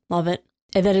 Love it.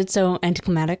 And that it's so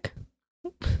anticlimactic.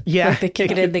 Yeah. Like they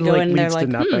kick it in, they go in, they're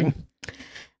like,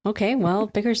 okay, well,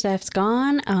 Bickerstaff's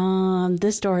gone.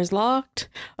 This door is locked.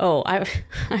 Oh, I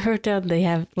wrote down they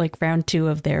have like round 2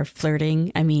 of their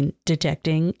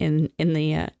detecting in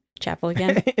the chapel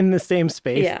again. In the same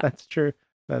space. Yeah. That's true.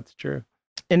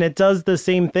 And it does the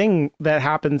same thing that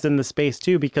happens in the space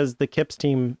too, because the Kipps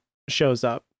team shows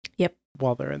up. Yep.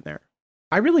 While they're in there.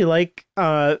 I really like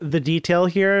the detail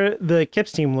here. The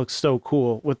Kipps team looks so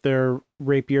cool with their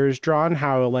rapiers drawn,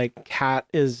 how like Kat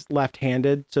is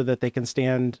left-handed so that they can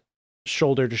stand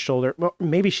shoulder to shoulder. Well,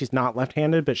 maybe she's not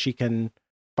left-handed, but she can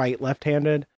fight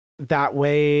left-handed. That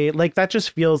way, like that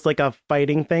just feels like a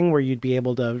fighting thing where you'd be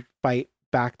able to fight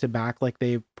back to back like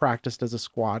they practiced as a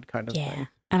squad kind of thing.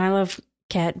 And I love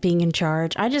Kat being in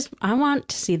charge. I want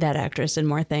to see that actress in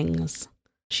more things.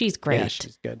 She's great. Yeah,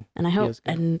 she's good. And I hope,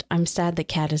 and I'm sad that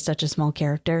Kat is such a small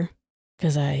character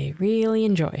because I really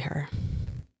enjoy her.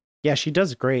 Yeah, she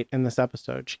does great in this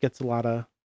episode. She gets a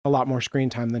lot more screen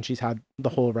time than she's had the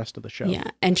whole rest of the show.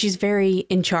 Yeah, and she's very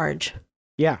in charge.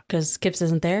 Yeah. Because Kipps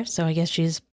isn't there, so I guess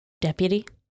she's deputy.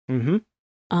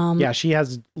 Mm-hmm. Yeah, she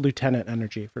has lieutenant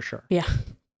energy for sure. Yeah.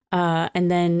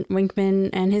 And then Winkman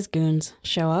and his goons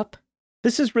show up.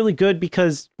 This is really good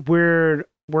because we're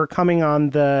coming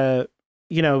on the,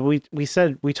 you know, we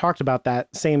talked about that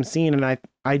same scene, and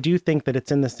I do think that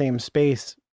it's in the same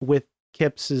space with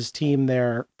Kipps's team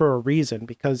there for a reason,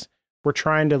 because we're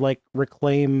trying to like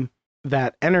reclaim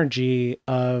that energy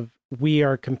of we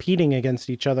are competing against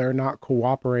each other, not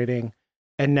cooperating.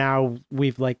 And now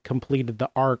we've like completed the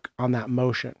arc on that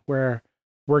motion where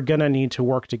we're going to need to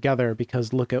work together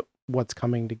because look at what's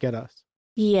coming to get us.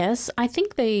 Yes, I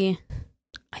think they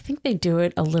do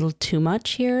it a little too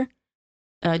much here.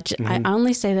 I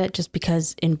only say that just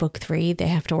because in book 3, they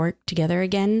have to work together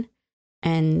again.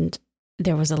 And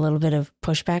there was a little bit of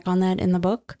pushback on that in the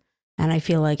book. And I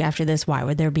feel like after this, why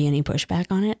would there be any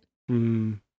pushback on it?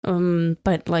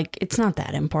 But like, it's not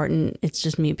that important. It's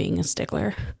just me being a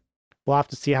stickler. We'll have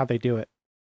to see how they do it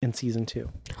in season 2.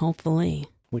 Hopefully.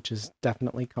 Which is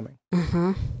definitely coming.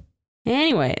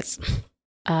 Anyways,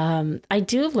 I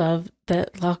do love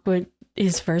that Lockwood,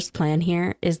 his first plan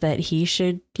here is that he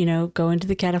should, you know, go into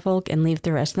the catafalque and leave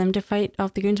the rest of them to fight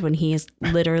off the goons when he is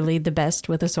literally the best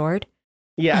with a sword.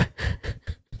 Yeah.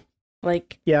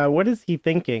 Like. Yeah, what is he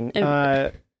thinking?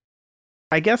 I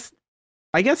guess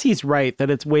he's right that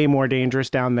it's way more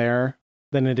dangerous down there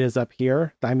than it is up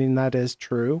here. I mean, that is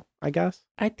true, I guess.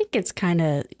 I think it's kind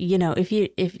of, you know, if you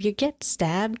get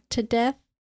stabbed to death,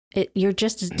 you're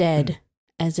just as dead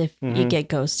as if you get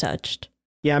ghost touched.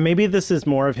 Yeah, maybe this is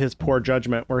more of his poor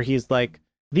judgment where he's like,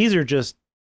 these are just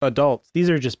adults. These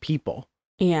are just people.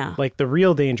 Yeah. Like the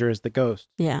real danger is the ghost.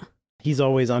 Yeah. He's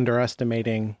always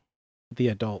underestimating the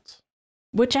adults.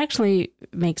 Which actually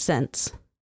makes sense,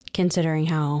 considering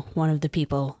how one of the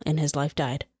people in his life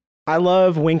died. I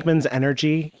love Winkman's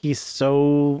energy. He's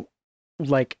so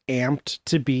like amped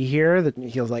to be here that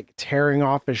he was like tearing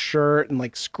off his shirt and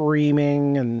like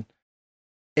screaming, and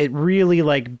it really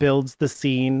like builds the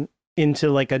scene into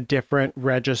like a different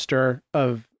register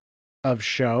of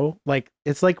show. Like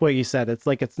it's like what you said. It's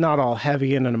like it's not all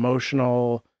heavy and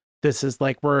emotional. This is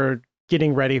like we're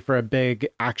getting ready for a big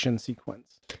action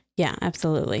sequence. Yeah,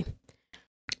 absolutely.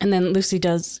 And then Lucy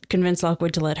does convince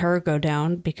Lockwood to let her go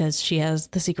down because she has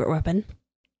the secret weapon.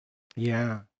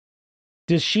 Yeah.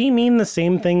 Does she mean the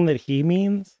same thing that he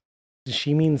means? Does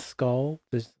she mean Skull?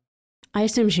 I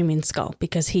assume she means Skull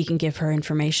because he can give her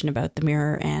information about the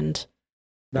mirror and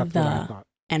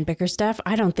and Bickerstaff.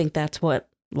 I don't think that's what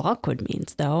Lockwood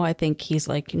means, though. I think he's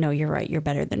like, no, you're right. You're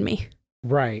better than me.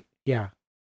 Right. Yeah.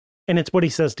 And it's what he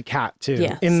says to Kat, too.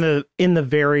 Yes. In the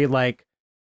very like,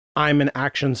 I'm an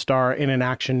action star in an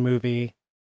action movie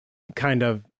kind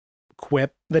of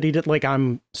quip that he did. Like,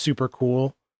 I'm super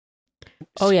cool.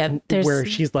 Oh, yeah. Where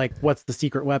she's like, what's the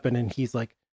secret weapon? And he's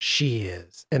like, she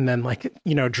is. And then like,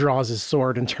 you know, draws his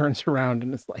sword and turns around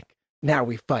and is like, now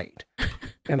we fight.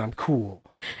 And I'm cool.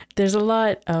 There's a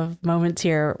lot of moments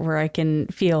here where I can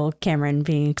feel Cameron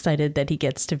being excited that he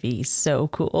gets to be so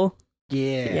cool.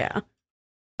 Yeah. Yeah.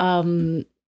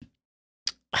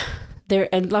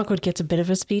 And Lockwood gets a bit of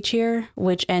a speech here,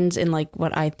 which ends in like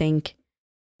what I think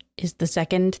is the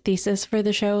second thesis for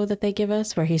the show that they give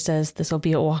us, where he says, this will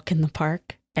be a walk in the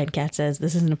park. And Kat says,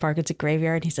 this isn't a park, it's a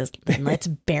graveyard. He says, then let's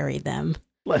bury them.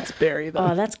 Let's bury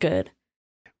them. Oh, that's good.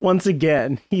 Once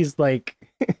again, he's like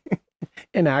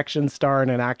an action star in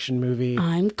an action movie.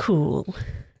 I'm cool.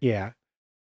 Yeah.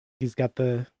 He's got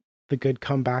the good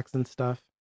comebacks and stuff.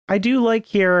 I do like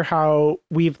here how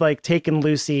we've like taken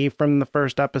Lucy from the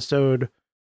first episode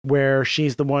where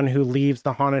she's the one who leaves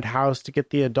the haunted house to get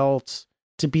the adults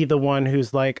to be the one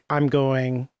who's like, I'm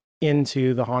going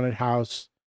into the haunted house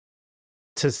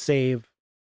to save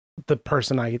the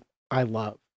person I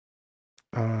love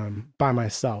by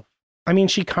myself. I mean,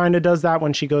 she kind of does that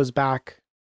when she goes back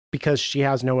because she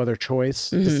has no other choice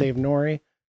to save Nori.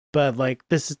 But like,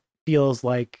 this feels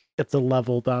like it's a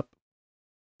leveled up,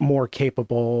 more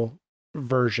capable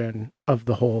version of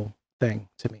the whole thing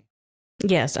to me.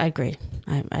 Yes, I agree.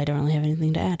 I don't really have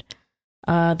anything to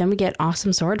add. Then we get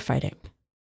awesome sword fighting.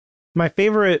 My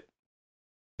favorite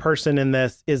person in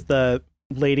this is the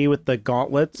lady with the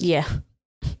gauntlets. Yeah.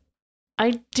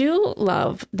 I do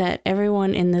love that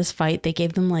everyone in this fight, they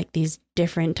gave them like these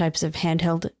different types of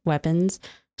handheld weapons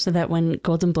so that when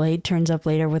Golden Blade turns up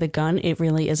later with a gun, it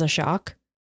really is a shock.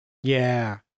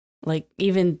 Yeah. Like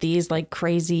even these like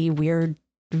crazy weird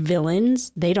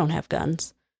villains, they don't have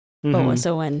guns. But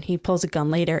so when he pulls a gun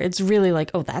later, it's really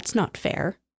like, oh, that's not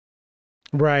fair.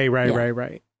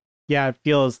 Right. Yeah, it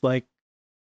feels like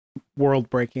world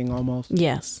breaking almost.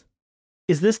 Yes.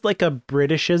 Is this like a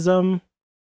Britishism?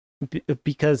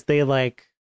 Because they like,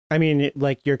 I mean,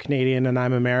 like you're Canadian and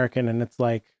I'm American, and it's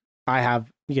like I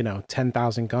have,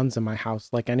 10,000 guns in my house,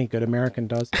 like any good American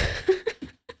does.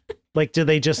 Like, do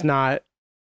they just not,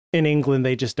 in England,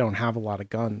 they just don't have a lot of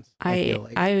guns? I feel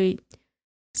like. I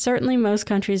certainly most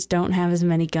countries don't have as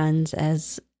many guns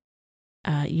as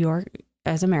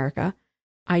as America.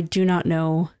 I do not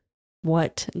know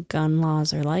what gun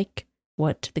laws are like,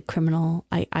 what the criminal,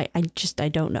 I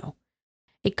don't know.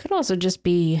 It could also just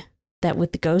be that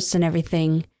with the ghosts and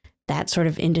everything, that sort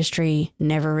of industry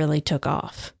never really took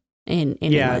off in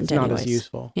England. It's not as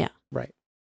useful. Yeah. Right.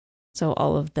 So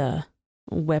all of the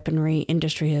weaponry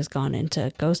industry has gone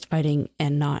into ghost fighting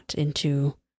and not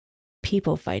into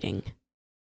people fighting.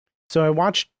 So I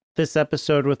watched this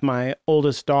episode with my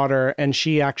oldest daughter, and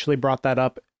she actually brought that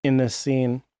up in this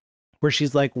scene where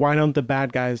she's like, why don't the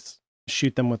bad guys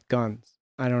shoot them with guns?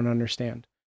 I don't understand.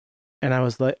 And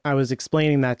I was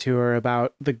explaining that to her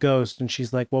about the ghost, and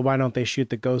she's like, well, why don't they shoot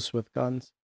the ghosts with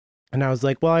guns? And I was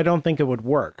like, well, I don't think it would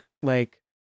work. Like,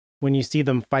 when you see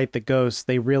them fight the ghosts,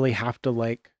 they really have to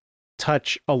like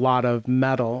touch a lot of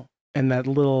metal, and that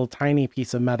little tiny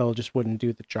piece of metal just wouldn't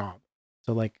do the job.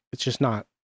 So like, it's just not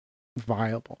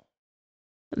viable.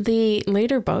 The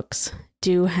later books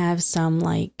do have some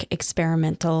like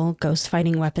experimental ghost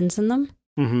fighting weapons in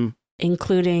them,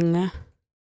 including,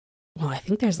 well, I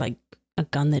think there's like a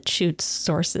gun that shoots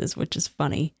sources, which is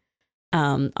funny.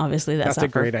 Obviously that's not a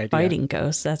great idea. Fighting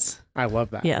ghosts. I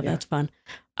love that. Yeah, that's fun.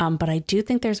 But I do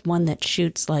think there's one that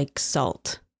shoots like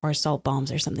salt or salt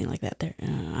bombs or something like that. There,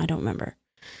 I don't remember.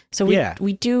 So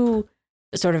we do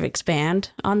sort of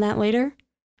expand on that later.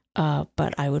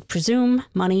 But I would presume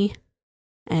money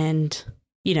and,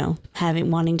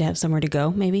 wanting to have somewhere to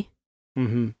go, maybe.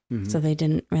 So they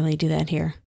didn't really do that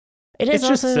here. It's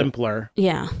also just simpler.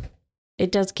 Yeah.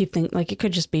 It does keep things, like it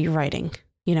could just be writing.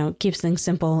 It keeps things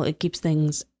simple. It keeps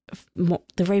things,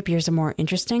 the rapiers are more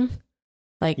interesting.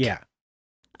 Like, yeah.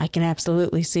 I can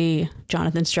absolutely see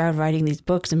Jonathan Stroud writing these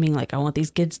books and being like, I want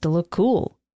these kids to look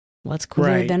cool. What's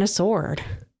cooler than a sword?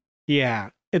 Yeah.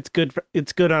 It's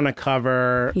good on a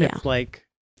cover. Yeah. It's like,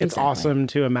 it's awesome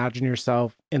to imagine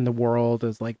yourself in the world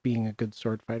as like being a good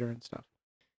sword fighter and stuff.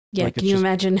 Yeah. Like, can you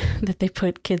imagine that they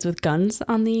put kids with guns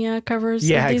on the covers?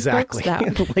 Yeah, of these exactly.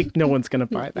 Books? Like no one's going to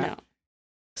buy that. No.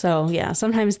 So yeah,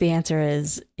 sometimes the answer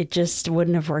is it just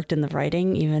wouldn't have worked in the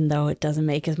writing, even though it doesn't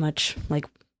make as much like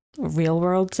real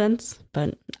world sense,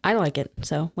 but I like it.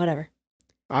 So whatever.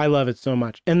 I love it so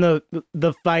much. And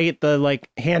the fight, the like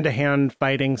hand-to-hand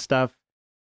fighting stuff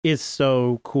is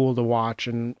so cool to watch,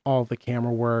 and all the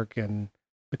camera work and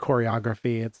the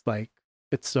choreography. It's like,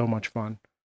 it's so much fun.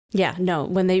 Yeah, no,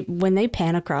 when they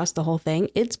pan across the whole thing,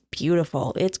 it's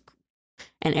beautiful.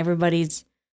 And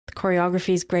the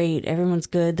choreography is great. Everyone's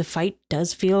good. The fight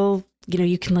does feel,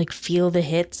 you can like feel the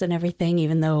hits and everything,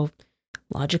 even though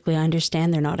logically I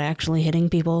understand they're not actually hitting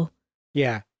people.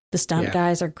 Yeah. The stunt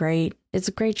guys are great. It's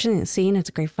a great scene. It's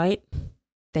a great fight.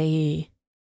 They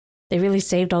really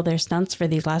saved all their stunts for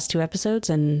these last 2 episodes,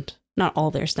 and not all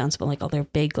their stunts, but like all their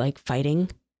big like fighting.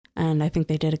 And I think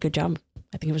they did a good job.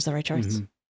 I think it was the right choice. Mm-hmm.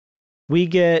 We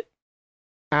get,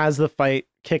 as the fight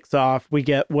kicks off, we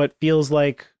get what feels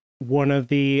like one of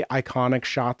the iconic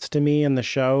shots to me in the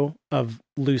show of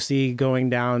Lucy going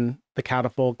down the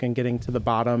catafalque and getting to the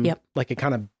bottom. Yep. Like it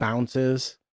kind of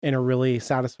bounces in a really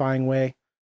satisfying way.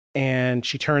 And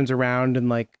she turns around and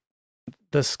like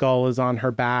the skull is on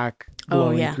her back,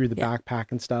 blowing through the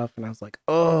backpack and stuff. And I was like,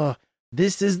 oh,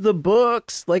 this is the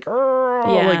books. Like,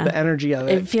 like the energy of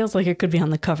it. It feels like it could be on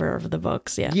the cover of the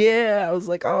books. Yeah. Yeah. I was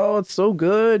like, oh, it's so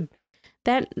good.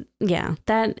 That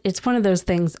it's one of those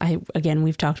things.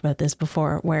 We've talked about this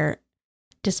before, where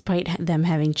despite them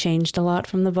having changed a lot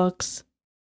from the books,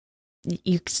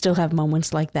 you still have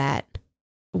moments like that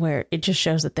where it just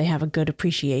shows that they have a good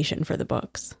appreciation for the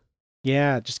books.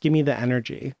 Yeah, just give me the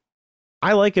energy.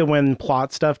 I like it when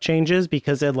plot stuff changes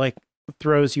because it like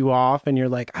throws you off and you're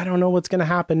like, I don't know what's going to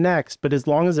happen next. But as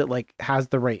long as it like has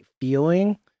the right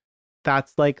feeling,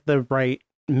 that's like the right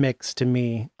mix to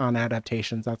me on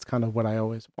adaptations. That's kind of what I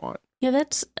always want. Yeah,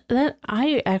 that.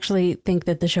 I actually think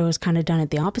that the show has kind of done it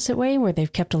the opposite way, where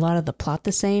they've kept a lot of the plot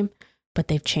the same, but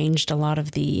they've changed a lot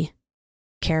of the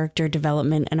character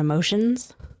development and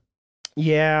emotions.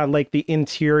 Yeah, like the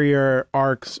interior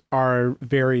arcs are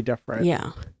very different.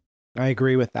 Yeah. I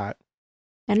agree with that.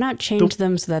 And not change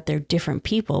them so that they're different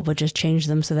people, but just change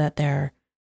them so that they're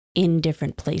in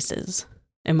different places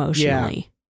emotionally.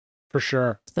 Yeah, for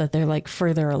sure. So that they're like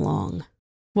further along.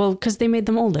 Well, because they made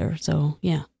them older. So,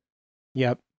 yeah.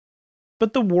 Yep.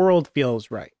 But the world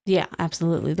feels right. Yeah,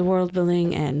 absolutely. The world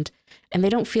building and they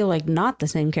don't feel like not the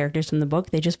same characters from the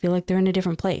book. They just feel like they're in a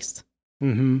different place.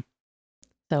 Mm-hmm.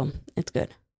 So it's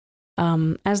good.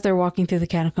 As they're walking through the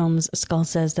catacombs, Skull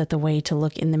says that the way to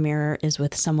look in the mirror is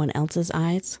with someone else's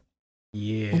eyes.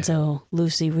 Yeah. And so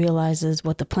Lucy realizes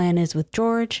what the plan is with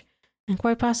George and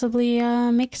quite possibly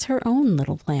makes her own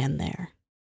little plan there.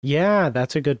 Yeah,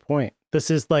 that's a good point. This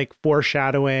is like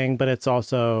foreshadowing, but it's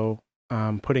also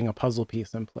putting a puzzle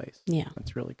piece in place. Yeah.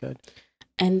 That's really good.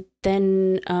 And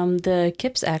then the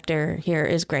Kipps actor here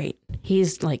is great.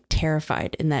 He's like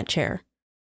terrified in that chair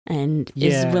and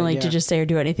is willing to just say or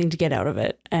do anything to get out of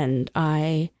it. And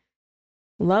I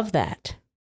love that.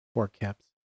 Poor Kipps.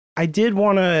 I did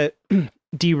want to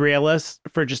derail us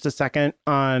for just a second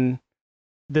on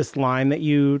this line that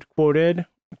you quoted,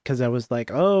 because I was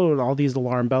like, oh, all these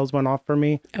alarm bells went off for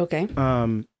me. Okay.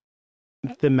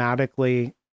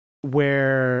 Thematically,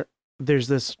 where there's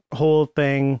this whole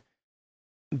thing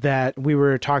that we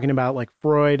were talking about, like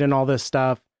Freud and all this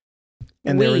stuff.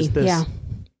 And there was this.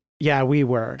 Yeah, we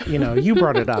were. You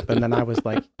brought it up, and then I was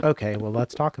like, okay, well,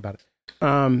 let's talk about it.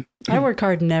 I work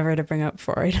hard never to bring up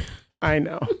Freud. I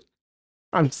know.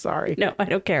 I'm sorry. No, I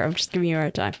don't care. I'm just giving you a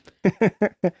hard time.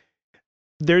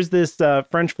 There's this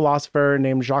French philosopher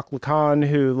named Jacques Lacan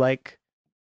who like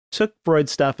took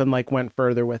Freud's stuff and like went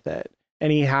further with it.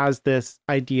 And he has this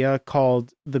idea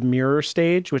called the mirror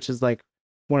stage, which is like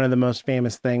one of the most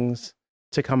famous things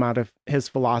to come out of his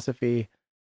philosophy.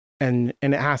 And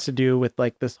it has to do with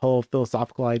like this whole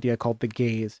philosophical idea called the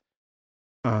gaze.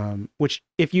 Which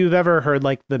if you've ever heard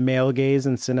like the male gaze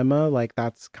in cinema, like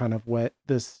that's kind of what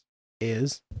this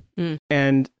is.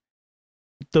 And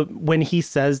when he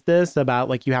says this about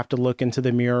like you have to look into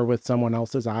the mirror with someone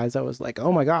else's eyes, I was like,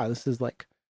 oh my God, this is like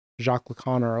Jacques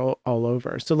Lacan all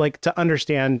over. So like to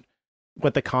understand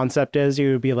what the concept is,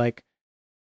 you would be like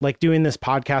doing this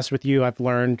podcast with you, I've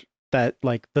learned that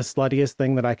like the sluttiest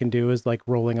thing that I can do is like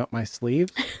rolling up my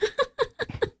sleeves.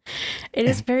 It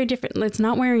is very different. It's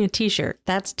not wearing a t-shirt.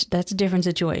 That's a different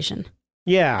situation.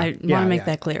 Yeah. I want to make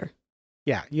that clear.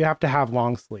 Yeah. You have to have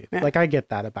long sleeves. Yeah. Like I get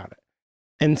that about it.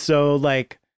 And so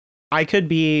like I could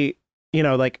be,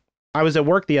 like I was at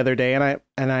work the other day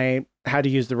and I had to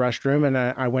use the restroom and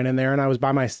I went in there and I was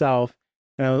by myself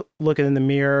and I look in the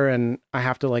mirror and I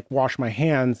have to like wash my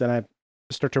hands and I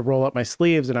start to roll up my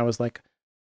sleeves and I was like,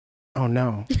 oh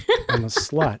no, I'm a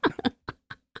slut.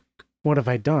 What have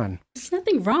I done? There's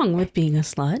nothing wrong with being a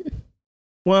slut.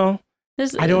 Well,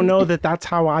 I don't know that that's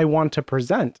how I want to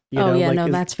present.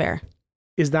 That's fair.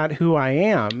 Is that who I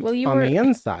am the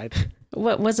inside?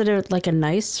 What was it? Like a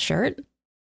nice shirt?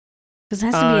 Because it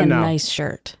has to be a nice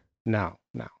shirt. No.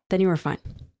 Then you were fine.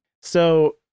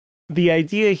 So the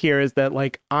idea here is that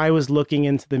like I was looking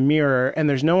into the mirror and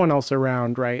there's no one else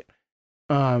around, right?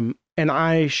 And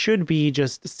I should be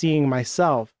just seeing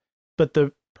myself, but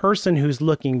the person who's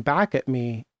looking back at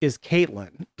me is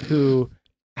Caitlin, who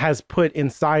has put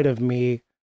inside of me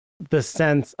the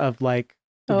sense of like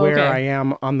where I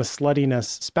am on the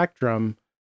sluttiness spectrum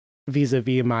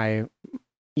vis-a-vis my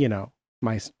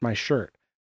my shirt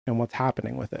and what's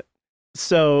happening with it.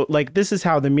 So like this is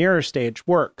how the mirror stage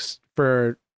works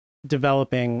for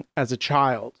developing as a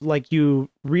child. Like you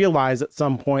realize at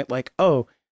some point like, oh,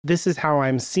 this is how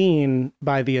I'm seen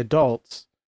by the adults.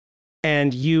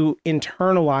 And you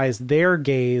internalize their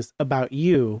gaze about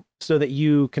you so that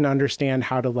you can understand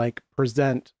how to like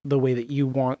present the way that you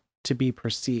want to be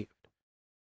perceived,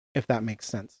 if that makes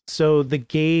sense. So the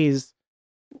gaze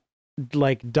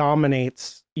like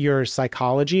dominates your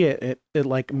psychology. It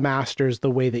like masters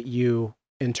the way that you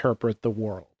interpret the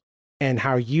world and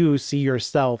how you see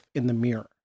yourself in the mirror.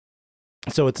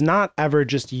 So it's not ever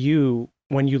just you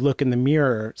when you look in the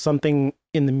mirror. Something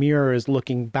in the mirror is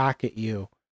looking back at you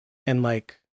and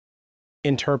like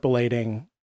interpolating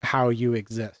how you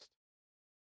exist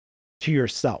to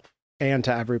yourself and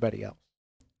to everybody else.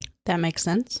 That makes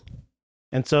sense.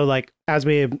 And so like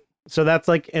so that's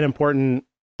like an important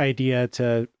idea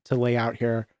to lay out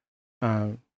here.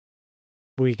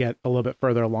 We get a little bit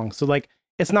further along. So like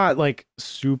it's not like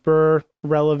super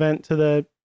relevant to the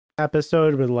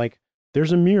episode, but like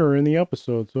there's a mirror in the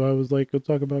episode. So I was like, let's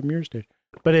talk about Mirror Stage.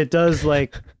 But it does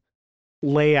like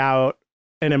lay out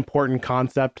an important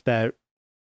concept that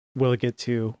we'll get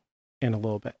to in a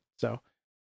little bit. So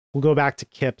we'll go back to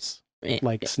Kip's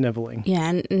like sniveling.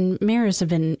 Yeah, and mirrors have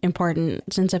been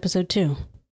important since episode 2,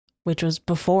 which was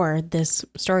before this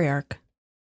story arc.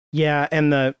 Yeah,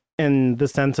 and the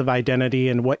sense of identity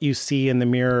and what you see in the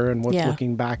mirror and what's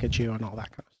looking back at you and all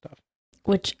that kind of stuff.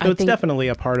 Which so it's definitely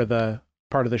a part of the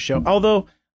show. Although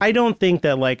I don't think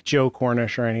that like Joe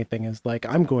Cornish or anything is like,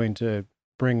 I'm going to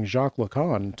bring Jacques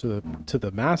Lacan to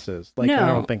the masses. Like, no. I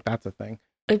don't think that's a thing.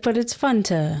 But it's fun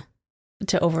to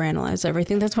overanalyze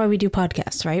everything. That's why we do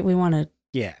podcasts, right? We want to.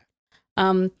 Yeah.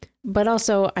 But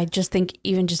also, I just think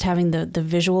even just having the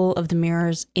visual of the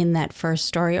mirrors in that first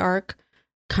story arc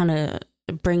kind of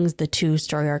brings the two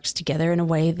story arcs together in a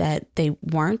way that they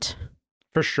weren't.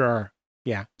 For sure.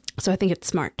 Yeah. So I think it's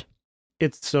smart.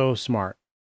 It's so smart.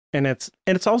 And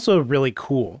it's also really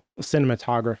cool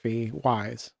cinematography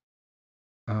wise.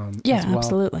 Yeah, well.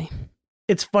 Absolutely.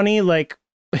 It's funny, like,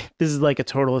 this is like a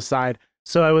total aside.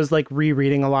 So I was like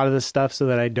rereading a lot of this stuff so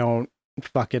that I don't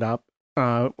fuck it up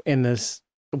in this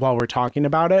while we're talking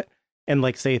about it and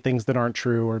like say things that aren't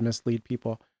true or mislead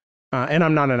people. And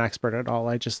I'm not an expert at all.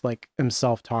 I just like am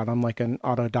self-taught. I'm like an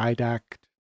autodidact,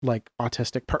 like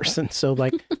autistic person. So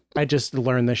like I just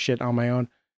learned this shit on my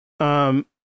own.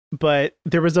 But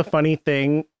there was a funny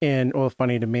thing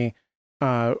funny to me,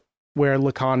 where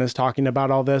Lacan is talking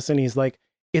about all this and he's like,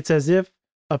 it's as if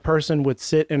a person would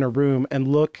sit in a room and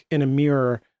look in a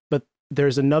mirror, but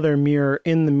there's another mirror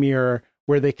in the mirror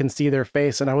where they can see their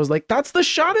face. And I was like, that's the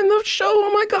shot in the show.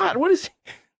 Oh my God. What is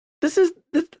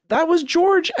that was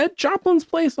George at Joplin's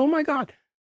place. Oh my God.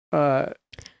 I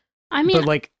mean, but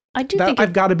like, I do think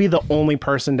I've got to be the only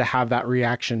person to have that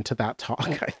reaction to that talk,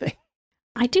 I think.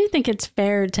 I do think it's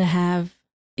fair to have,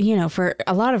 for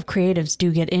a lot of creatives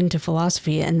do get into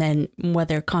philosophy and then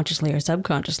whether consciously or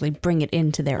subconsciously bring it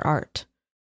into their art.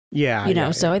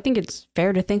 Yeah. So I think it's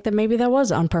fair to think that maybe that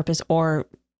was on purpose or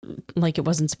like it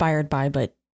was inspired by,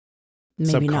 but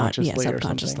maybe not. Yeah,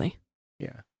 subconsciously.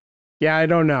 Yeah. Yeah, I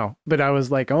don't know. But I was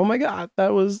like, oh my God,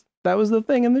 that was the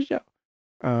thing in the show.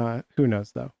 Who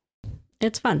knows though?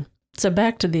 It's fun. So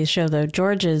back to the show though,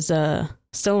 George is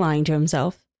still lying to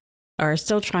himself or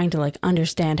still trying to like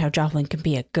understand how Joplin can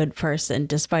be a good person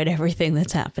despite everything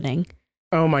that's happening.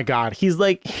 Oh my God. He's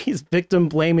victim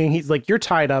blaming. He's like, you're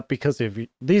tied up because of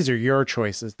these are your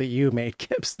choices that you made,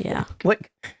 Kip's. Yeah.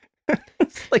 Like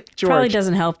George. Probably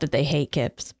doesn't help that they hate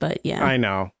Kip's, but yeah. I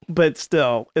know. But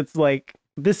still, it's like,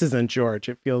 this isn't George.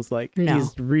 It feels like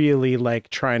he's really like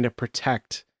trying to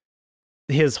protect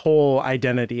his whole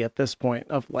identity at this point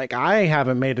of like, I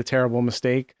haven't made a terrible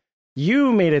mistake.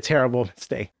 You made a terrible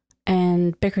mistake.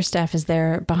 And Bickerstaff is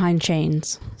there behind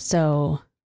chains. So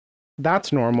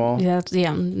that's normal. Yeah.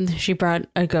 She brought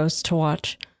a ghost to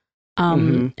watch.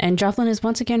 And Joplin is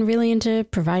once again really into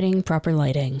providing proper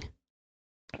lighting.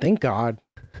 Thank God.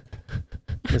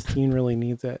 This scene really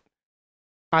needs it.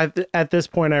 At this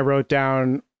point, I wrote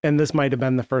down, and this might have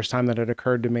been the first time that it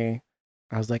occurred to me.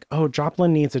 I was like, oh,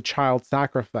 Joplin needs a child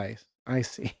sacrifice. I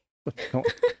see.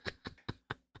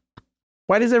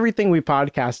 Why does everything we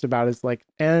podcast about is like,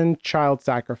 and child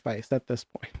sacrifice at this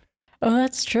point? Oh,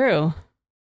 that's true.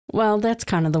 Well, that's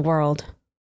kind of the world.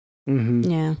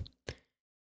 Mm-hmm.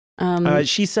 Yeah.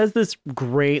 She says this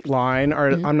great line,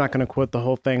 or I'm not going to quote the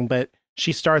whole thing, but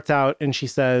she starts out and she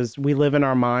says, we live in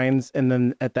our minds. And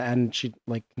then at the end, she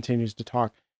like continues to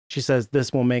talk. She says,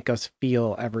 this will make us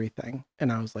feel everything.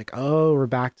 And I was like, oh, we're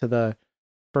back to the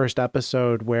first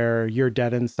episode where you're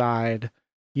dead inside.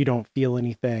 You don't feel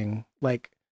anything.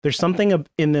 Like there's something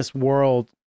in this world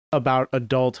about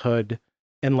adulthood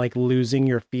and like losing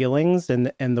your feelings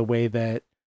and the way that,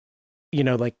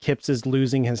 like Kip's is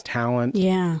losing his talent.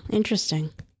 Yeah.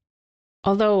 Interesting.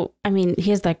 Although, I mean,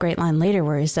 he has that great line later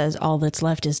where he says, all that's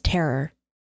left is terror,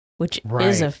 which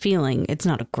is a feeling. It's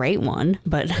not a great one,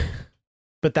 but.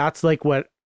 But that's like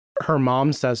what her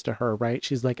mom says to her, right?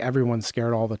 She's like, everyone's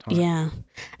scared all the time. Yeah.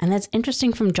 And that's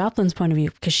interesting from Joplin's point of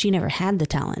view because she never had the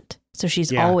talent. So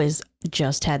she's always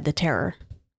just had the terror.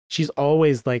 She's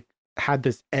always like had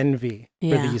this envy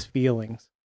for these feelings.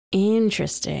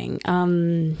 Interesting.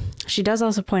 She does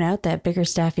also point out that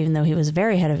Bickerstaff, even though he was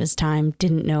very ahead of his time,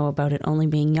 didn't know about it only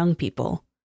being young people.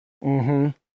 Mm-hmm.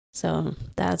 So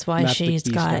that's why she's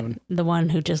got the one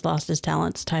who just lost his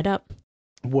talents tied up.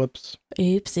 Whoops.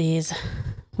 Oopsies.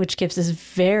 Which Kip's is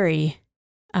very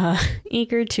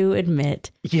eager to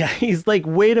admit. Yeah, he's like,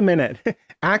 wait a minute.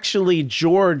 Actually,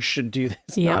 George should do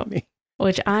this, not me.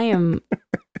 Which I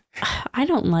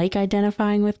don't like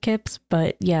identifying with Kip's,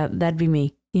 but yeah, that'd be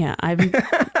me. Yeah,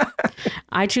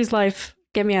 I choose life.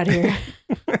 Get me out of here.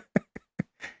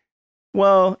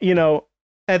 Well,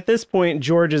 at this point,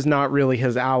 George is not really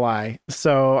his ally,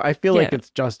 so I feel like it's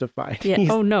justified. Yeah.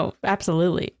 Oh no,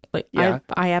 absolutely. Like, yeah.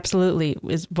 I absolutely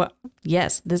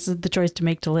yes, this is the choice to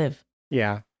make to live.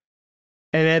 Yeah.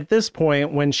 And at this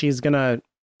point, when she's gonna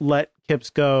let Kipps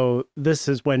go, this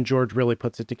is when George really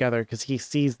puts it together because he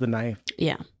sees the knife.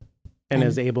 Yeah. And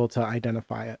is able to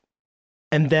identify it.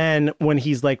 And then when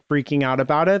he's like freaking out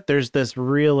about it, there's this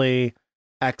really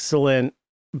excellent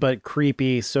but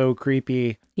creepy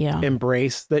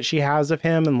embrace that she has of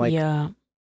him, and like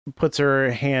puts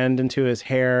her hand into his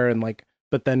hair and like,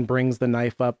 but then brings the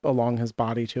knife up along his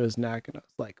body to his neck. And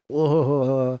it's like,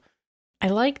 whoa. I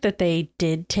like that they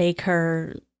did take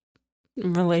her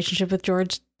relationship with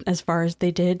George as far as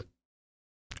they did,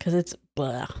 because it's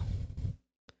blah.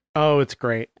 Oh, it's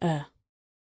great.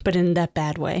 But in that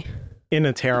bad way. In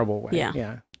a terrible way.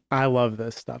 Yeah. I love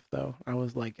this stuff though. I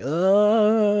was like,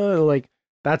 like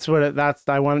that's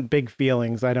I want big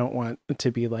feelings. I don't want to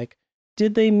be like,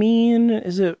 did they mean,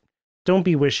 don't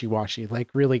be wishy-washy, like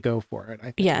really go for it.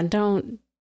 I think. Yeah. Don't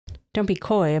be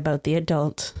coy about the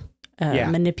adult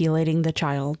manipulating the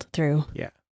child through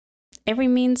every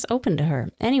means open to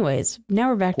her. Anyways, now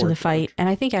we're back to the fight. And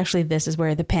I think actually this is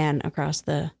where the pan across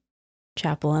the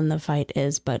chapel and the fight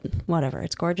is, but whatever.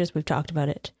 It's gorgeous. We've talked about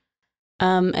it.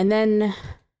 And then,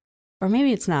 or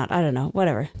maybe it's not. I don't know.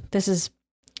 Whatever.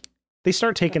 They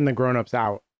start taking the grown-ups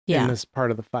out in this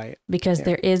part of the fight. Because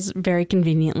there is very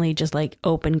conveniently just like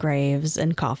open graves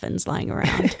and coffins lying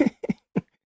around.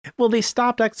 Well, they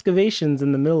stopped excavations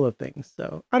in the middle of things.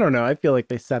 So I don't know. I feel like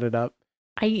they set it up.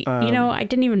 I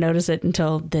didn't even notice it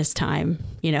until this time,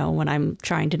 when I'm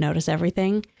trying to notice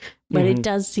everything. But it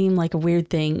does seem like a weird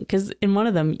thing because in one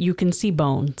of them, you can see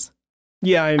bones.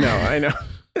 Yeah, I know.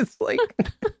 It's like,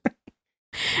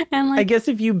 and like, I guess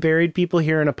if you buried people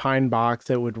here in a pine box,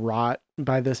 it would rot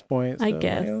by this point. So, I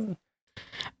guess.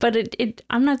 But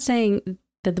I'm not saying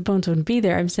that the bones wouldn't be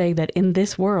there. I'm saying that in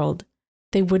this world,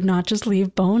 they would not just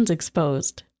leave bones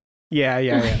exposed. Yeah.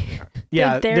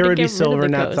 Yeah, there would be silver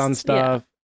nets on stuff.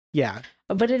 Yeah.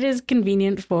 But it is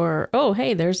convenient for, oh,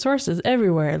 hey, there's sources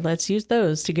everywhere. Let's use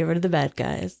those to get rid of the bad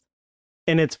guys.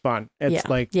 And it's fun. It's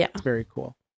it's very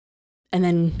cool. And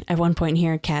then at one point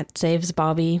here, Kat saves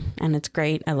Bobby, and it's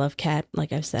great. I love Kat,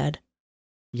 like I've said.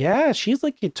 Yeah, she's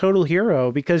like a total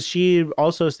hero because she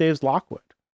also saves Lockwood.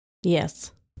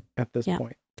 Yes. At this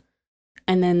point.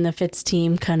 And then the Fitz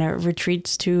team kind of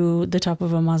retreats to the top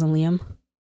of a mausoleum.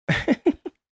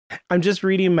 I'm just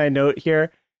reading my note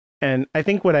here, and I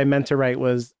think what I meant to write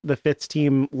was the Fitz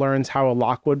team learns how a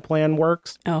Lockwood plan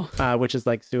works. Which is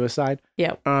like suicide.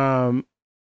 Yeah.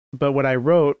 But what I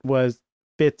wrote was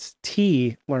Fitz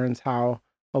T learns how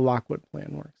a Lockwood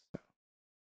plan works. So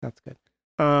that's good.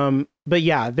 But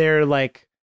yeah, they're like,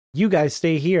 you guys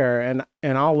stay here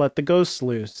and I'll let the ghosts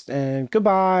loose and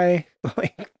goodbye.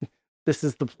 Like, this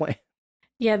is the plan.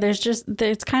 Yeah,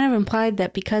 it's kind of implied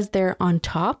that because they're on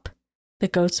top, the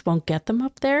ghosts won't get them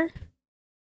up there.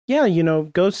 Yeah,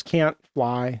 ghosts can't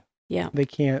fly. Yeah. They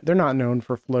can't. They're not known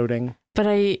for floating. But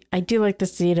I do like the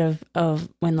scene of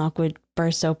when Lockwood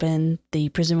bursts open the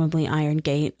presumably iron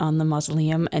gate on the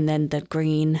mausoleum, and then the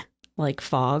green like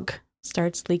fog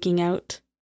starts leaking out.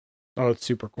 Oh, it's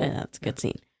super cool. Yeah, that's a good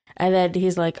scene. And then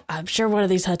he's like, I'm sure one of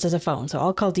these huts has a phone, so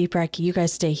I'll call Deepak. You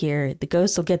guys stay here. The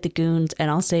ghosts will get the goons, and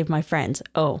I'll save my friends.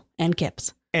 Oh, and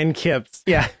Kipps. And Kipps,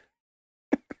 yeah.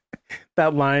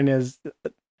 That line is,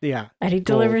 yeah. And he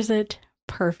delivers it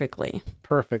perfectly.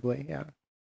 Perfectly, yeah.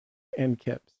 And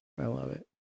Kipps. I love it.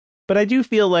 But I do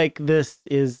feel like this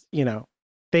is,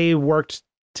 they worked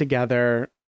together.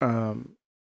 I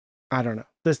don't know.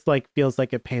 This like feels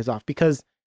like it pays off because,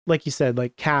 like you said,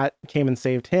 like Kat came and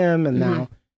saved him, and now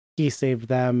he saved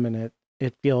them, and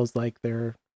it feels like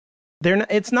they're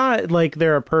not, it's not like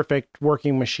they're a perfect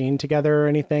working machine together or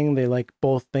anything. They like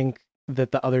both think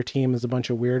that the other team is a bunch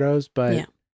of weirdos, but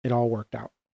it all worked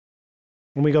out.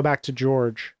 When we go back to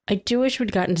George, I do wish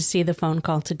we'd gotten to see the phone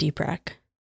call to Deepak.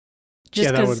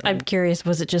 Just because I'm curious,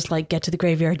 was it just like, get to the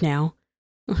graveyard now?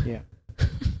 Yeah.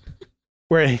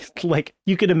 Where he's like,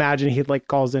 you could imagine he like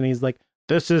calls in, he's like,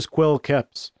 this is Quill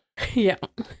Kipps. Yeah.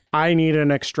 I need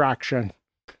an extraction.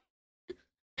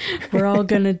 We're all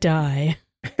gonna die.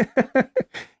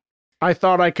 I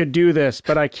thought I could do this,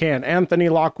 but I can't. Anthony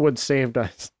Lockwood saved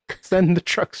us. Send the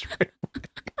trucks right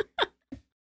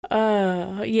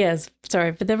away. Yes,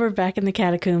 sorry, but then we're back in the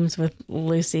catacombs with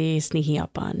Lucy sneaking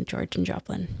up on George and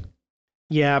Joplin.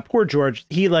 Yeah, poor George.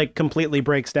 He like completely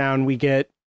breaks down. We get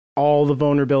all the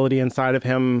vulnerability inside of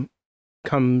him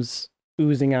comes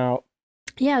oozing out.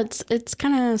 Yeah, it's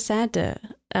kind of sad to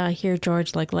hear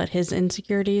George like let his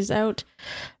insecurities out,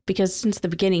 because since the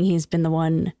beginning he's been the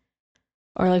one,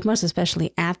 or like most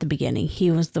especially at the beginning,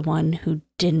 he was the one who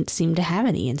didn't seem to have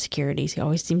any insecurities. He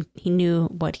always seemed he knew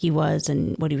what he was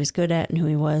and what he was good at and who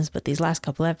he was. But these last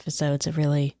couple episodes have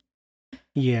really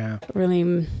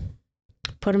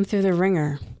put him through the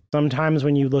ringer. Sometimes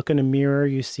when you look in a mirror,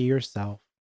 you see yourself.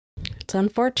 It's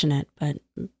unfortunate,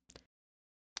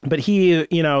 but he,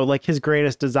 you know, like his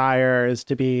greatest desire is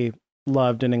to be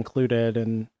loved and included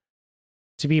and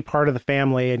to be part of the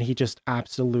family. And he just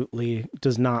absolutely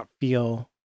does not feel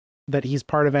that he's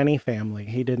part of any family.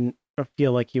 He didn't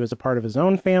feel like he was a part of his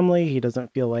own family. He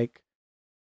doesn't feel like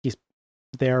he's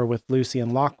there with Lucy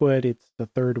and Lockwood. It's the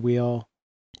third wheel.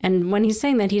 And when he's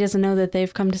saying that, he doesn't know that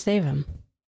they've come to save him.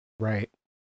 Right.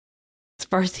 As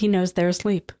far as he knows, they're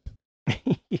asleep.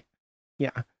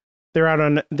 Yeah.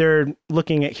 They're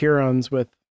looking at Hurons with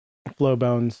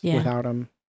Flowbones without him.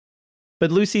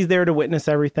 But Lucy's there to witness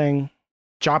everything.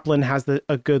 Joplin has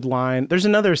a good line. There's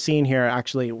another scene here,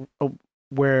 actually,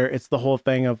 where it's the whole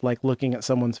thing of like looking at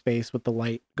someone's face with the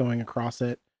light going across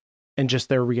it. And just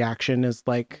their reaction is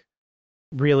like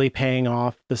really paying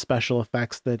off the special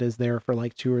effects that is there for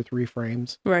like 2 or 3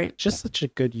 frames. Right. It's just such a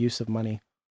good use of money.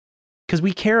 Because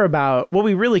what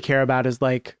we really care about is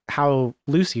like how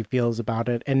Lucy feels about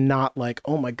it, and not like,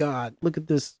 oh my God, look at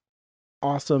this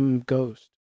awesome ghost,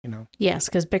 you know? Yes,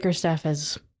 because Bickerstaff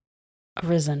has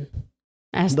arisen,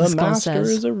 as the the skull master says.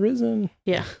 is arisen.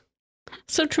 Yeah.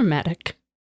 So dramatic.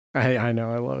 I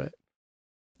know, I love it.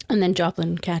 And then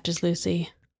Joplin catches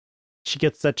Lucy. She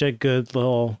gets such a good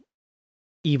little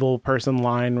evil person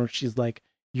line where she's like,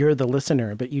 you're the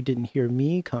listener, but you didn't hear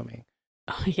me coming.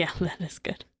 Oh, yeah, that is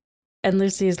good. And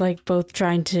Lucy is like both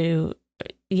trying to,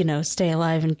 you know, stay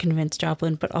alive and convince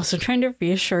Joplin, but also trying to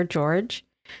reassure George.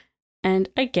 And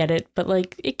I get it, but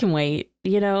like, it can wait.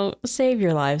 You know, save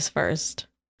your lives first.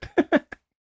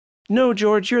 No,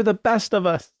 George, you're the best of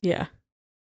us. Yeah.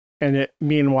 And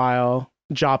meanwhile,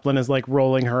 Joplin is like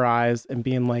rolling her eyes and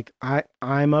being like,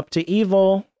 I'm up to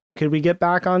evil. Could we get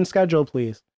back on schedule,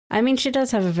 please? I mean, she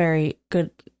does have a very good,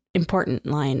 important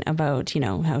line about, you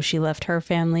know, how she left her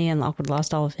family and Lockwood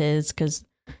lost all of his because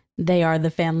they are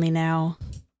the family now.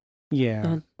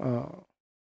 Yeah.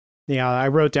 Yeah, I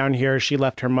wrote down here, she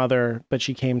left her mother, but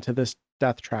she came to this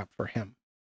death trap for him.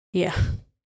 Yeah.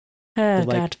 Oh,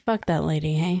 God, fuck that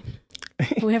lady, hey?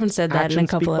 We haven't said that in a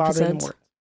couple episodes.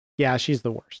 Yeah, she's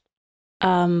the worst.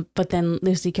 But then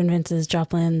Lucy convinces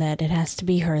Joplin that it has to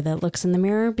be her that looks in the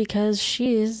mirror because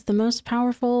she is the most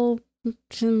powerful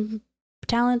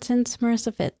talent since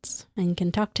Marissa Fitz and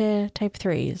can talk to type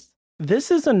 3s.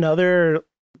 This is another,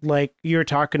 like, you're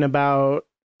talking about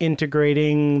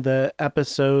integrating the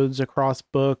episodes across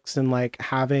books and like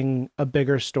having a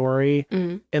bigger story.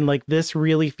 Mm-hmm. And like this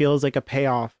really feels like a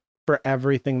payoff for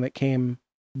everything that came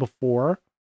before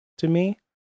to me,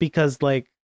 because like,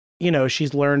 you know,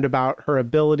 she's learned about her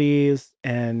abilities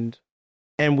and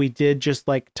we did just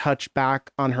like touch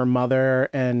back on her mother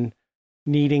and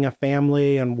needing a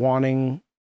family and wanting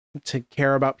to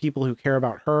care about people who care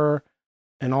about her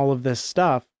and all of this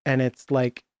stuff. And it's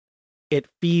like, it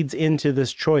feeds into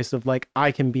this choice of like,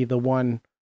 I'm the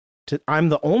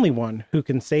only one who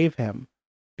can save him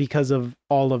because of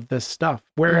all of this stuff.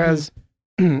 Whereas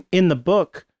in the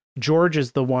book, George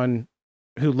is the one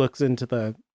who looks into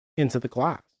the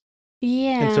glass.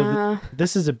 Yeah. And so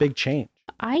this is a big change.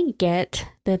 I get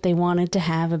that they wanted to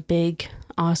have a big,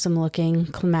 awesome looking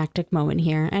climactic moment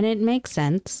here, and it makes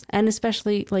sense. And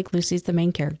especially like Lucy's the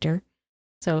main character.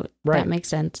 So that makes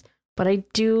sense. But I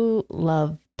do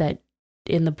love that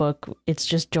in the book, it's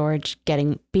just George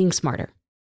being smarter.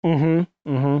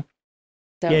 Mm-hmm. Mm-hmm.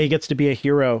 So, yeah, he gets to be a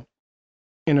hero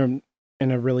in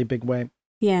a really big way.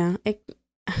 Yeah. It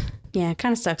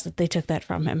kind of sucks that they took that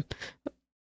from him.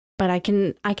 But I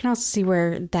can also see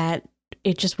where that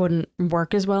it just wouldn't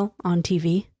work as well on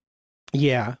TV.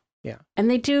 Yeah. Yeah. And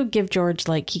they do give George,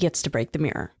 like, he gets to break the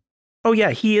mirror. Oh,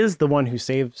 yeah. He is the one who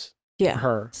saves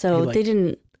her. So they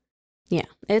didn't. Yeah.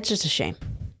 It's just a shame.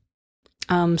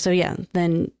 So yeah,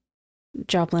 then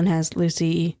Joplin has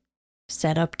Lucy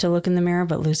set up to look in the mirror,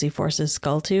 but Lucy forces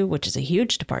Skull to, which is a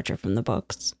huge departure from the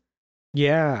books.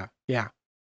 Yeah. Yeah.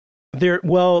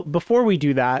 Well, before we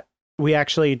do that, we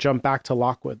actually jump back to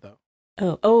Lockwood, though.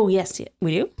 Oh, yes,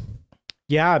 we do.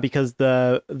 Yeah, because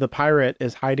the pirate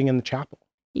is hiding in the chapel.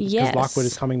 Yes, because Lockwood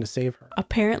is coming to save her.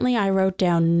 Apparently, I wrote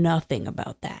down nothing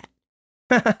about that,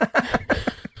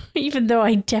 even though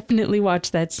I definitely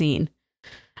watched that scene.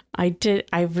 I did.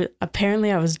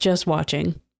 Apparently, I was just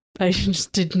watching. I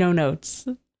just did no notes.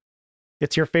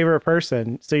 It's your favorite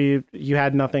person. So you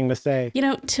had nothing to say. You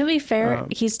know, to be fair,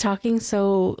 he's talking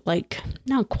so like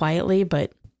not quietly,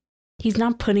 but he's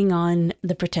not putting on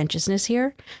the pretentiousness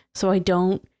here. So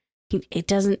the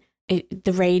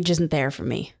rage isn't there for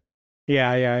me.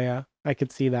 Yeah. I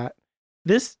could see that.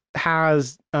 This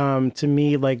has, to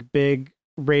me, like big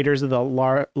Raiders of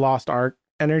the Lost Ark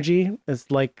energy. It's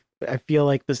like, I feel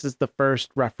like this is the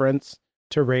first reference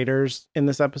to Raiders in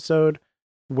this episode,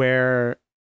 where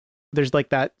there's like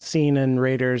that scene in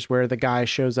Raiders where the guy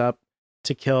shows up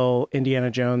to kill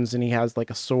Indiana Jones and he has like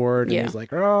a sword and he's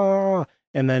like, oh,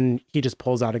 and then he just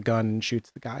pulls out a gun and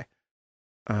shoots the guy.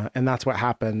 And that's what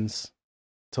happens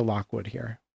to Lockwood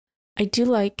here. I do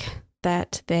like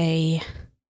that they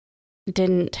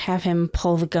didn't have him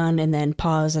pull the gun and then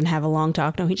pause and have a long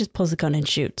talk. No, he just pulls the gun and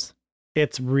shoots.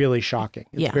 It's really shocking.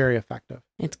 It's very effective.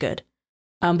 It's good.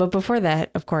 But before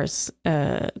that, of course,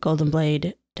 Golden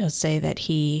Blade does say that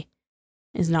he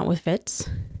is not with Fitz.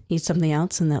 He's something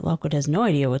else, and that Lockwood has no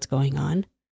idea what's going on.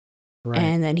 Right.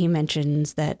 And then he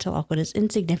mentions that Lockwood is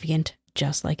insignificant,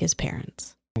 just like his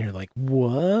parents. And you're like,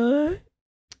 what?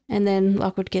 And then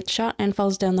Lockwood gets shot and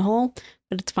falls down the hole,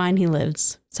 but it's fine. He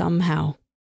lives somehow.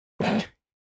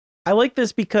 I like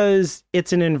this because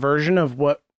it's an inversion of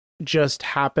what just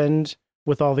happened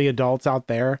with all the adults out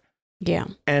there. Yeah.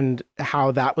 And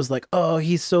how that was like, oh,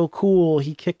 he's so cool.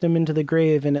 He kicked him into the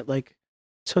grave and it like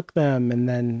took them. And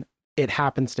then it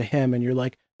happens to him and you're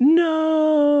like,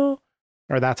 no.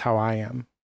 Or that's how I am.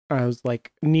 I was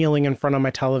like kneeling in front of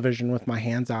my television with my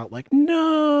hands out like,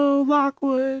 no,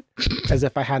 Lockwood, as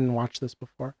if I hadn't watched this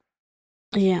before.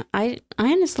 Yeah, I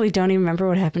honestly don't even remember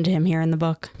what happened to him here in the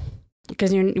book.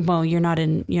 Because you're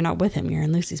not with him. You're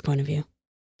in Lucy's point of view.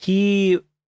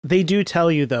 They do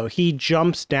tell you though, he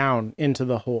jumps down into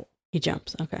the hole. He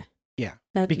jumps. Okay. Yeah.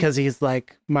 Because he's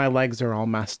like, my legs are all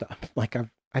messed up. Like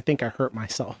I think I hurt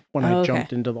myself when I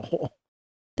jumped into the hole.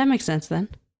 That makes sense then.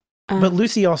 But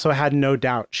Lucy also had no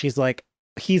doubt. She's like,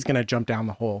 he's going to jump down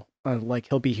the hole. Like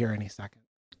he'll be here any second.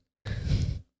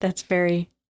 That's very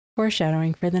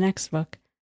foreshadowing for the next book.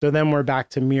 So then we're back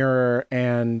to Mirror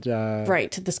and...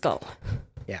 right, to the skull.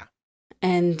 Yeah.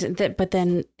 But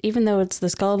then, even though it's the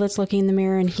skull that's looking in the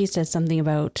mirror, and he says something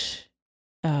about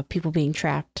people being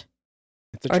trapped.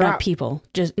 It's a trap. Or not people.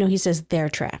 He says they're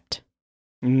trapped.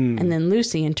 And then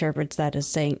Lucy interprets that as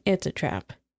saying it's a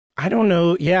trap. I don't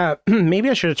know. Yeah, maybe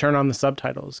I should have turned on the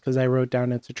subtitles because I wrote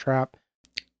down it's a trap.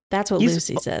 That's what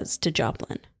Lucy says to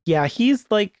Joplin. Yeah, he's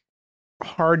like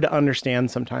hard to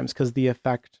understand sometimes because the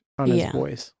effect on his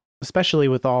voice, especially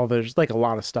with there's like a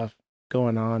lot of stuff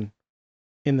going on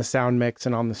in the sound mix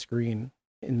and on the screen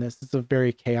in this. It's a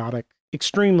very chaotic,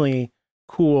 extremely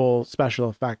cool special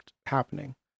effect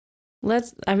happening.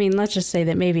 Let's just say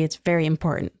that maybe it's very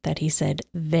important that he said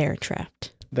they're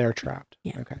trapped. They're trapped.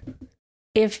 Yeah. Okay.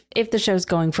 If the show's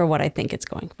going for what I think it's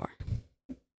going for.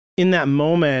 In that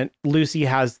moment, Lucy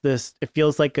has this, it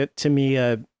feels like to me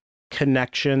a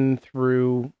connection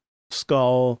through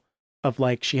Skull of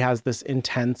like she has this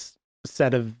intense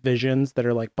set of visions that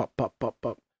are like bup, bup, bup,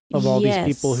 bup, of all these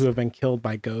people who have been killed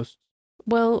by ghosts.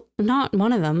 Well, not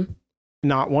one of them.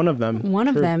 Not one of them. One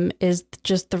of them is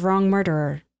just the wrong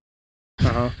murderer.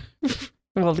 Uh-huh.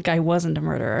 Well, the guy wasn't a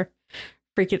murderer.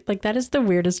 Freaking, like, that is the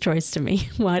weirdest choice to me.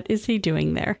 What is he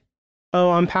doing there?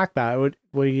 Oh, unpack that. What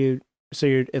do you...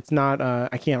 So it's not...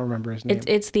 I can't remember his name.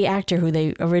 It's the actor who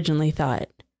they originally thought.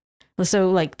 So,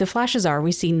 like, the flashes are,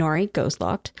 we see Nori ghost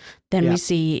locked. Then we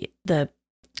see the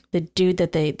dude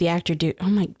that the actor dude... Oh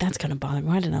my... That's going to bother me.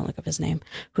 Why didn't I look up his name?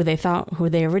 Who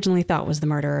they originally thought was the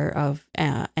murderer of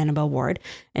Annabelle Ward.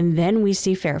 And then we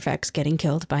see Fairfax getting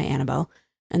killed by Annabelle.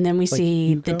 And then we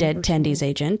see the dead Tendy's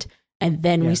agent. And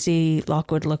then we see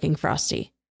Lockwood looking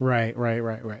frosty. Right.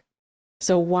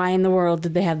 So why in the world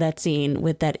did they have that scene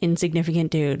with that insignificant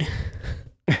dude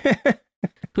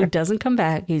who doesn't come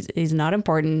back? He's not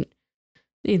important.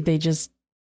 He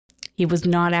was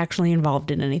not actually involved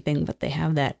in anything, but they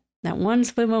have that one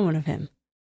split moment of him.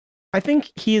 I think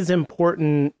he is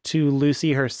important to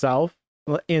Lucy herself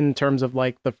in terms of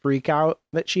like the freak out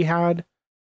that she had.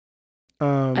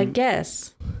 I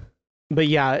guess. But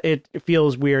yeah, it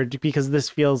feels weird because this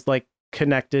feels like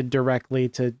connected directly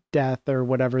to death or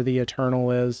whatever the eternal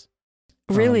is.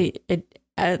 Really,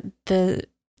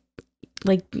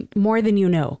 more than you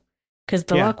know, because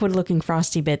the Lockwood looking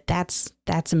frosty bit, that's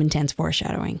some intense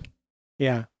foreshadowing.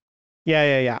 Yeah.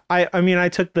 I mean, I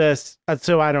took this,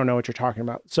 so I don't know what you're talking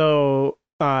about. So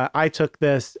I took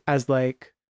this as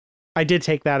like, I did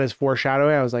take that as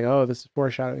foreshadowing. I was like, oh, this is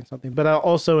foreshadowing something. But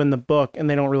also in the book, and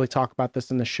they don't really talk about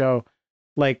this in the show,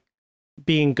 like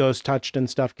being ghost touched and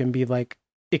stuff can be like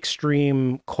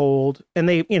extreme cold, and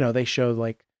they show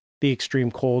like the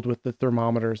extreme cold with the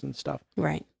thermometers and stuff.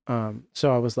 Right.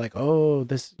 So I was like, oh,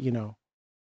 this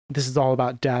is all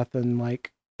about death, and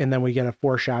then we get a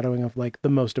foreshadowing of like the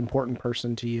most important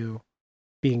person to you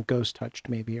being ghost touched,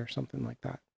 maybe, or something like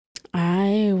that.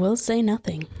 I will say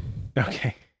nothing.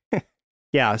 Okay.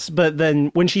 Yes, but then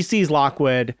when she sees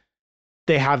Lockwood,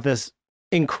 they have this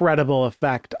incredible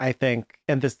effect, I think.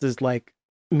 And this is like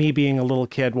me being a little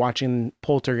kid watching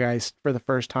Poltergeist for the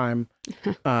first time,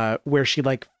 where she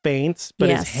like faints, but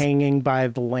is hanging by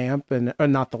the lamp and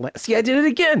not the lamp. See, I did it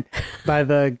again by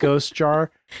the ghost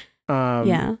jar.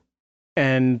 Yeah.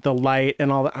 And the light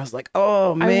and all that. I was like,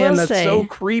 oh man, that's so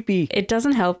creepy. It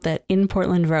doesn't help that in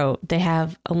Portland Row, they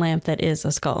have a lamp that is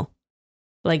a skull.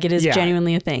 Like it is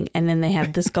genuinely a thing. And then they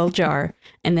have the skull jar,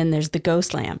 and then there's the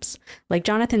ghost lamps. Like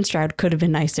Jonathan Stroud could have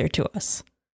been nicer to us.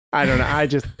 I don't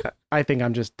know. I think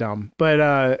I'm just dumb,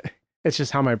 but it's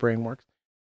just how my brain works.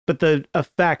 But the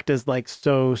effect is like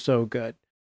so good.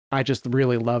 I just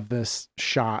really love this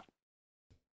shot.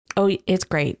 Oh, it's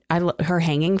great. Her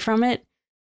hanging from it.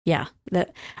 Yeah,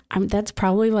 that's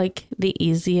probably like the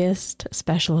easiest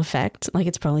special effect. Like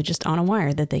it's probably just on a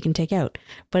wire that they can take out,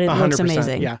 but it looks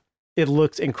amazing. Yeah, it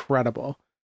looks incredible.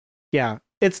 Yeah,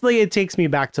 it's like, it takes me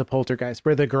back to Poltergeist,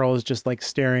 where the girl is just like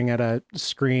staring at a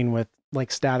screen with like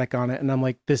static on it, and I'm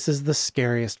like, this is the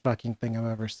scariest fucking thing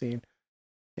I've ever seen.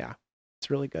 Yeah,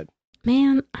 it's really good.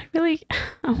 Man, I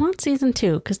want season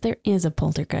 2 because there is a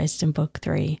Poltergeist in book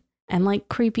 3, and like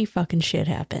creepy fucking shit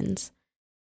happens.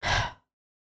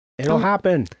 It'll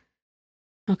happen.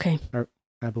 Okay.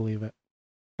 I believe it.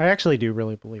 I actually do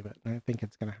really believe it. I think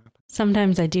it's going to happen.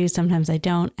 Sometimes I do, sometimes I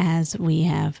don't, as we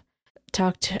have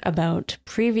talked about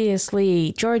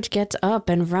previously. George gets up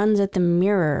and runs at the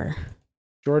mirror.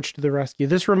 George to the rescue.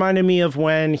 This reminded me of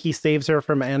when he saves her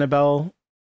from Annabelle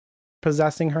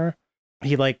possessing her.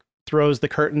 He like throws the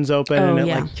curtains open and it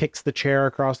like kicks the chair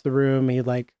across the room. He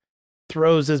like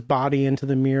throws his body into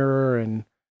the mirror and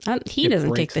he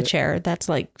doesn't kick the chair. That's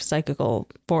like psychical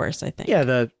force, I think. Yeah,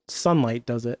 the sunlight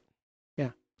does it. Yeah.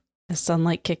 The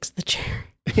sunlight kicks the chair.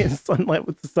 The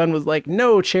sun was like,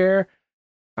 no chair.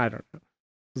 I don't know.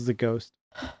 It was a ghost.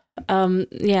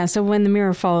 Yeah, so when the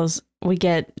mirror falls, we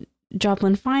get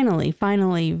Joplin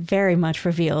finally very much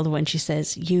revealed when she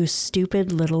says, "You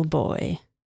stupid little boy."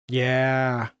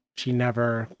 Yeah. She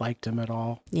never liked him at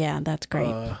all. Yeah, that's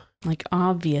great. Like,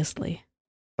 obviously.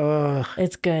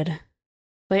 It's good.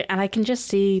 Like, and I can just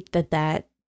see that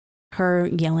her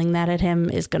yelling that at him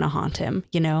is going to haunt him,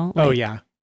 you know? Like, oh, yeah.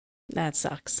 That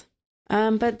sucks.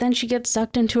 But then she gets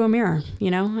sucked into a mirror, you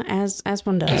know, as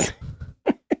one does.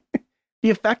 The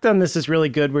effect on this is really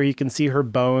good where you can see her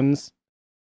bones.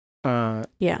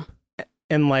 Yeah.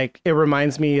 And like, it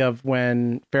reminds me of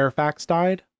when Fairfax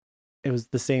died. It was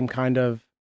the same kind of,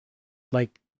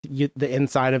 like, the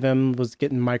inside of him was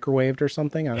getting microwaved or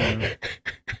something. I don't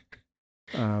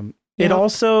know. It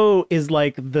also is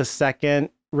like the second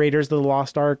Raiders of the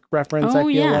Lost Ark reference. I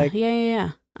feel like.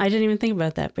 Yeah. I didn't even think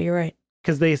about that, but you're right.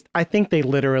 Because I think they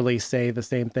literally say the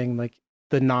same thing. Like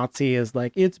the Nazi is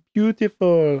like, it's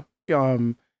beautiful.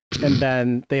 And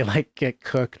then they like get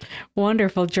cooked.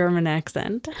 Wonderful German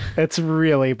accent. It's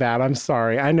really bad. I'm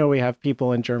sorry. I know we have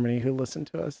people in Germany who listen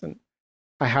to us, and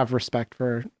I have respect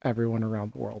for everyone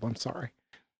around the world. I'm sorry.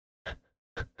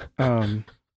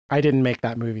 I didn't make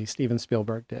that movie. Steven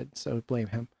Spielberg did, so blame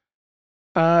him.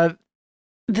 The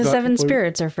Seven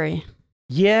Spirits are free.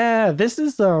 Yeah, this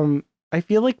is I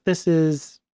feel like this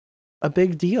is a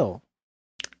big deal.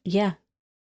 Yeah.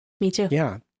 Me too.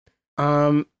 Yeah.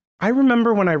 I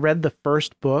remember when I read the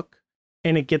first book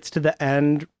and it gets to the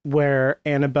end where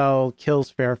Annabelle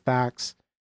kills Fairfax,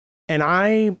 and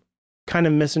I kind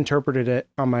of misinterpreted it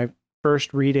on my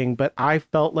first reading, but I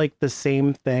felt like the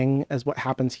same thing as what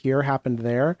happens here happened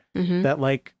there. Mm-hmm. That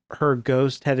like her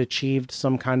ghost had achieved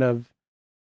some kind of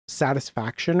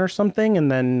satisfaction or something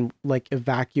and then like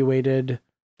evacuated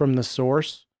from the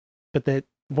source. But that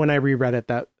when I reread it,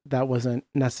 that wasn't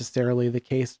necessarily the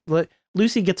case.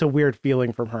 Lucy gets a weird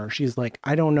feeling from her. She's like,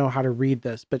 I don't know how to read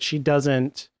this, but she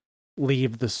doesn't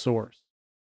leave the source.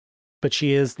 But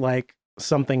she is like,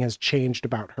 something has changed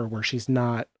about her where she's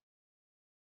not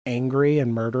angry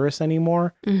and murderous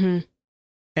anymore. Mm-hmm.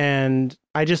 And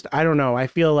I don't know. I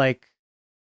feel like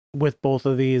with both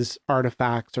of these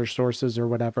artifacts or sources or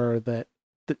whatever, that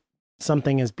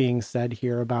something is being said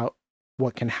here about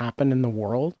what can happen in the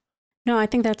world. No, I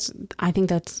think that's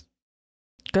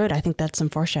good. I think that's some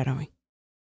foreshadowing.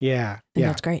 Yeah. I think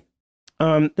that's great.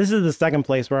 This is the second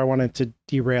place where I wanted to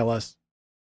derail us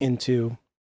into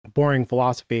boring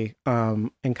philosophy,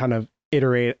 and kind of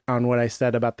iterate on what I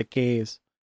said about the gaze.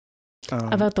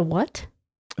 About the what?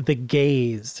 The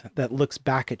gaze that looks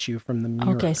back at you from the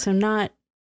mirror. Okay, so not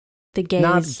the gaze,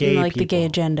 not gay like people. The gay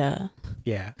agenda.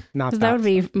 Yeah, not that would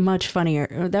be much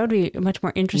funnier. That would be a much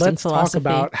more interesting philosophy. Let's talk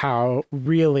about how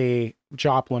really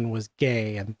Joplin was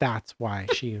gay, and that's why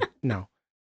she no,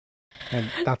 and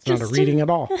that's not a reading at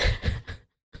all.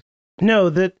 No,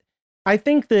 that I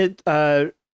think that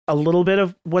a little bit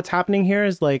of what's happening here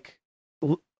is like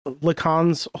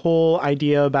Lacan's whole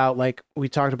idea about, like, we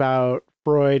talked about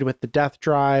Freud with the death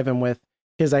drive and with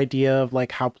his idea of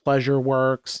like how pleasure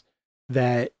works,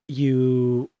 that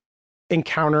you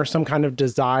encounter some kind of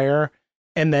desire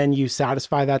and then you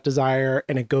satisfy that desire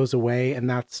and it goes away, and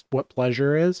that's what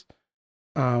pleasure is.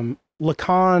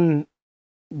 Lacan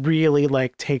really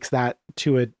like takes that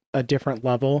to a different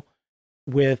level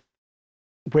with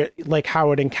like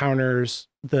how it encounters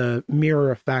the mirror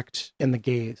effect in the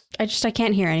gaze. I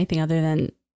can't hear anything other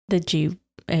than the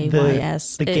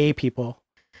GAYS. The gay people.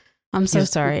 I'm so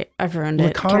sorry. I've ruined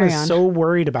it. Lacan is so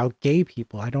worried about gay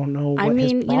people. I don't know what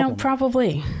his problem is.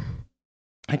 Probably.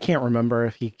 I can't remember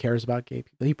if he cares about gay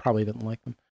people. He probably didn't like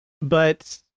them.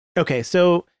 But okay,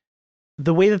 so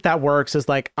the way that works is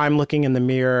like I'm looking in the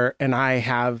mirror and I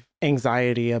have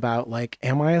anxiety about like,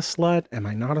 am I a slut? Am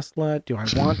I not a slut? Do I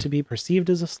want to be perceived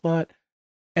as a slut?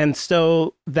 And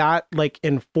so that like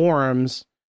informs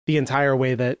the entire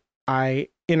way that I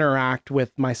interact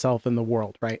with myself in the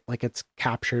world, right? Like it's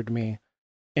captured me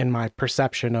in my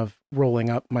perception of rolling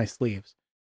up my sleeves.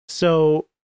 So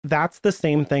that's the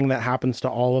same thing that happens to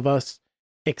all of us,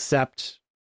 except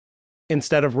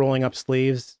instead of rolling up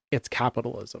sleeves, it's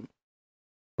capitalism,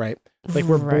 right? Like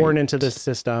we're born into this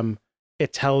system.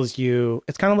 It tells you,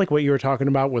 it's kind of like what you were talking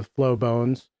about with Flo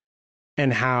Bones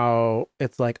and how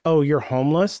it's like, oh, you're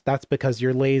homeless. That's because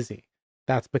you're lazy.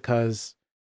 That's because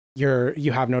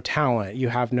you have no talent. You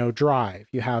have no drive.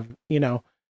 You have,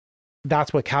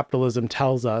 that's what capitalism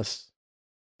tells us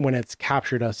when it's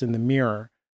captured us in the mirror,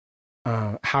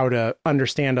 how to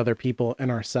understand other people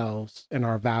and ourselves and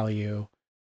our value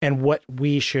and what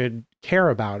we should care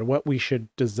about, what we should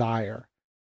desire,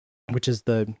 which is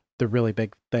the really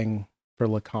big thing for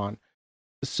Lacan.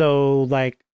 So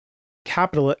like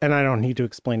and I don't need to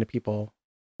explain to people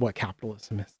what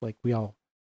capitalism is. Like we all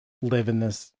live in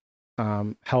this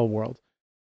hell world.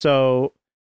 So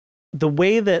the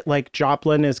way that like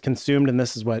Joplin is consumed, and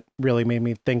this is what really made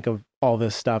me think of all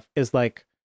this stuff, is like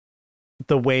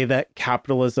the way that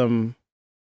capitalism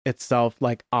itself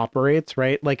like operates,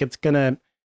 right? Like it's gonna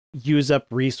use up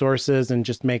resources and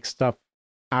just make stuff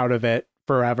out of it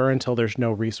forever until there's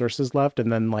no resources left,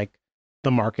 and then like the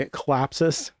market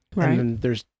collapses, right? And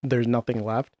then there's nothing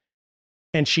left,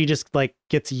 and she just like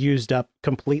gets used up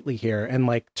completely here and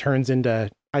like turns into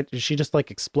she just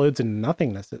like explodes into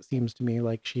nothingness. It seems to me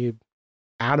like she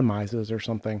atomizes or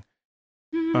something.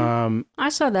 I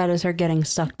saw that as her getting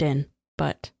sucked in,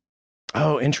 but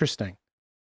oh, interesting.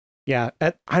 Yeah,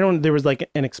 there was like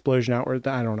an explosion outward.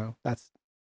 I don't know. That's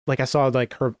like I saw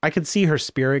like I could see her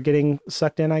spirit getting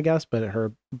sucked in, I guess, but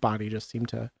her body just seemed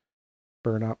to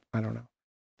burn up. I don't know.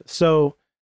 So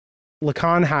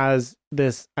Lacan has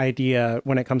this idea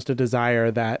when it comes to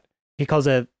desire that he calls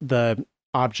it the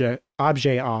objet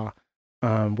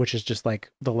A, which is just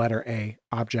like the letter A,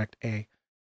 object A.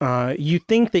 You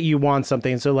think that you want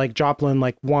something. So like Joplin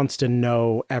like wants to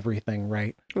know everything,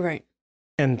 right? Right.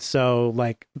 And so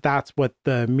like that's what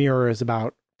the mirror is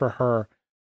about for her.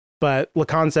 But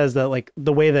Lacan says that like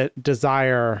the way that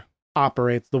desire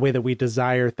operates, the way that we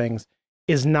desire things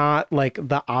is not like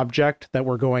the object that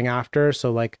we're going after.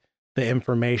 So like the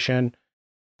information,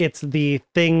 it's the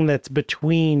thing that's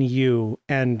between you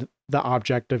and the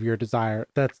object of your desire.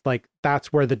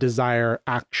 That's where the desire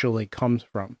actually comes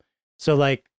from. So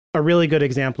like a really good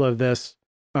example of this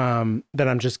that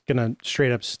I'm just going to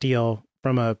straight up steal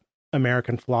from a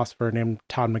American philosopher named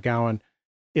Todd McGowan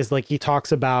is like, he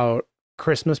talks about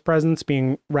Christmas presents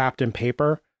being wrapped in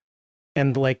paper,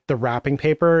 and like the wrapping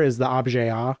paper is the objet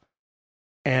A,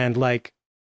 and like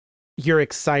you're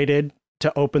excited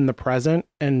to open the present,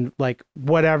 and like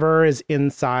whatever is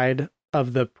inside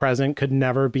of the present could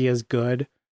never be as good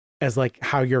as like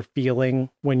how you're feeling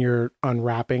when you're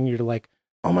unwrapping. You're like,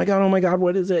 oh my God,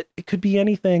 what is it? It could be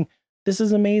anything. This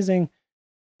is amazing.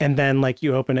 And then like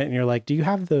you open it and you're like, do you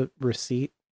have the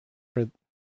receipt for,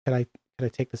 could I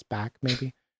take this back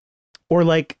maybe? Or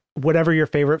like whatever your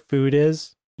favorite food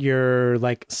is, you're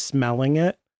like smelling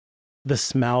it. The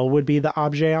smell would be the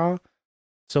objet A.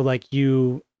 So like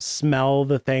you smell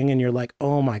the thing and you're like,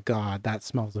 oh my God, that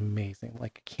smells amazing.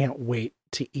 Like I can't wait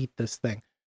to eat this thing.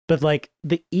 But like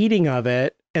the eating of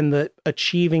it and the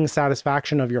achieving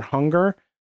satisfaction of your hunger,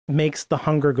 makes the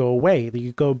hunger go away.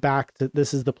 You go back to,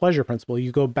 this is the pleasure principle.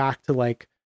 You go back to like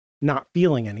not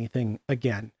feeling anything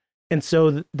again. And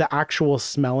so the actual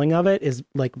smelling of it is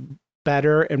like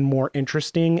better and more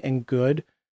interesting and good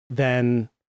than,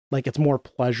 like, it's more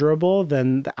pleasurable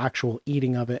than the actual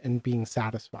eating of it and being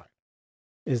satisfied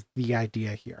is the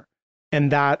idea here.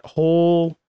 And that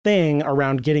whole thing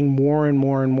around getting more and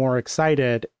more and more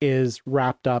excited is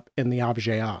wrapped up in the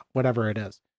objet, whatever it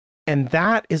is. And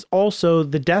that is also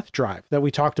the death drive that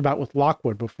we talked about with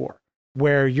Lockwood before,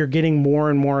 where you're getting more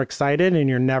and more excited and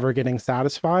you're never getting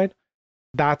satisfied.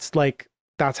 That's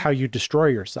how you destroy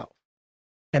yourself.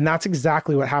 And that's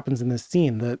exactly what happens in this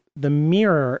scene. The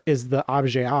mirror is the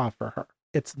objet for her.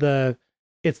 It's the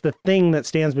thing that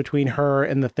stands between her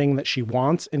and the thing that she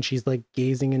wants. And she's like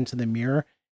gazing into the mirror,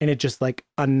 and it just like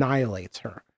annihilates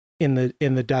her in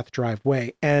the death drive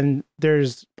way. And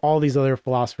there's all these other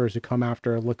philosophers who come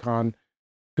after Lacan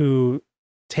who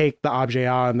take the objet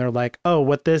and they're like, oh,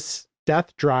 what this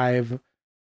death drive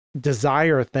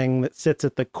desire thing that sits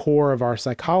at the core of our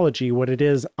psychology, what it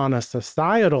is on a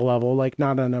societal level, like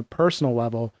not on a personal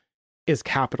level, is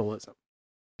capitalism.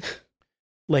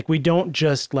 Like, we don't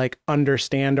just like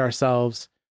understand ourselves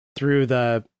through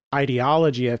the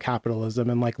ideology of capitalism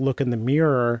and like look in the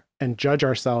mirror and judge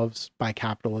ourselves by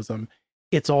capitalism.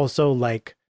 It's also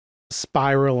like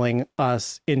spiraling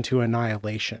us into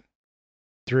annihilation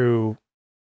through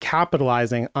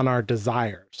capitalizing on our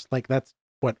desires. Like, that's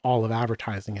what all of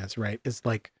advertising is, right? Is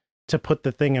like to put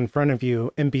the thing in front of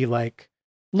you and be like,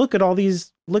 look at all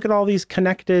these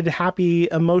connected, happy,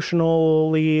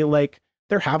 emotionally, like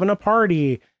they're having a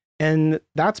party. And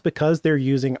that's because they're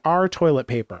using our toilet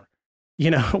paper, you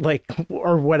know, like,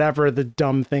 or whatever the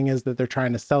dumb thing is that they're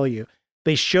trying to sell you.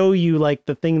 They show you like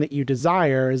the thing that you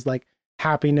desire is like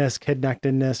happiness,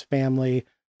 connectedness, family,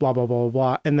 blah, blah, blah,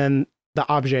 blah. And then the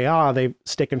objet they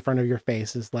stick in front of your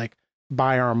face is like,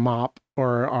 buy our mop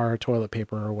or our toilet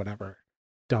paper or whatever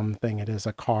dumb thing it is,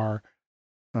 a car,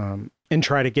 and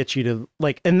try to get you to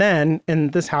like, and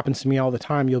this happens to me all the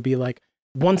time. You'll be like,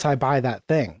 once I buy that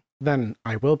thing, then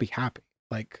I will be happy.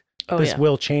 Like, this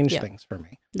will change things for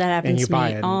me. That happens to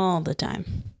me all the time.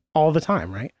 All the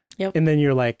time, right? Yep. And then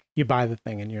you're like, you buy the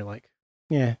thing and you're like,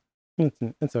 yeah,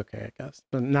 it's okay, I guess.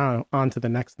 But now on to the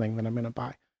next thing that I'm going to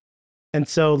buy. And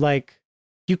so like,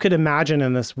 you could imagine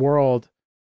in this world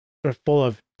full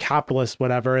of capitalists,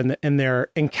 whatever, and their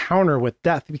encounter with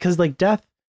death, because like death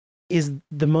is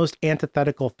the most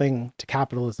antithetical thing to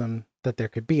capitalism that there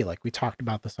could be. Like, we talked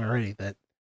about this already, that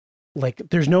like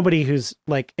there's nobody who's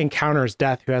like encounters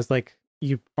death who has like,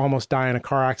 you almost die in a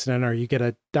car accident or you get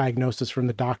a diagnosis from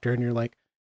the doctor and you're like,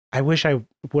 I wish I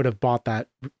would have bought that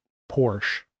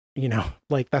Porsche, you know,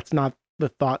 like that's not the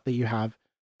thought that you have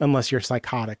unless you're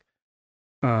psychotic.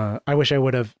 I wish I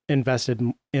would have invested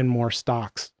in more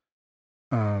stocks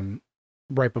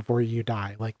right before you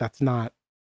die. Like, that's not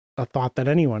a thought that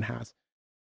anyone has.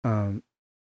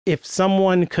 If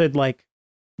someone could like,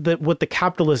 what the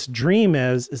capitalist dream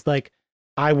is like,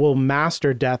 I will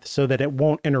master death so that it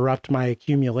won't interrupt my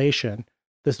accumulation.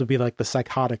 This would be like the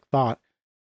psychotic thought,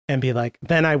 and be like,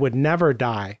 then I would never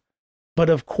die. But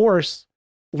of course,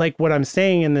 like what I'm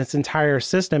saying in this entire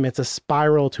system, it's a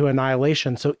spiral to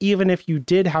annihilation. So even if you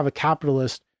did have a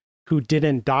capitalist who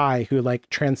didn't die, who like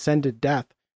transcended death,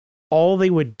 all they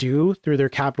would do through their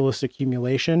capitalist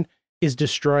accumulation is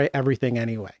destroy everything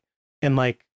anyway. And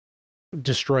like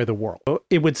destroy the world.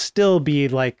 It would still be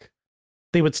like,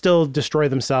 they would still destroy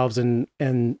themselves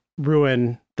and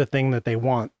ruin the thing that they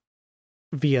want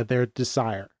via their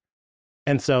desire.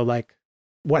 And so like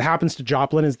what happens to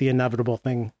Joplin is the inevitable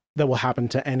thing that will happen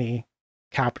to any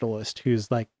capitalist who's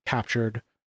like captured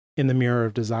in the mirror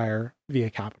of desire via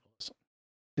capitalism.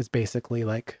 It's basically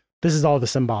like, this is all the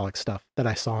symbolic stuff that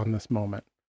I saw in this moment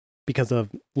because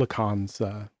of Lacan's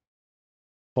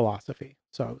philosophy.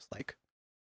 So I was like,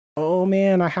 oh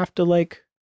man, I have to like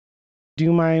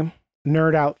do my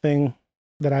nerd out thing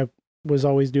that I was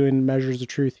always doing, Measures of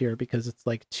Truth here, because it's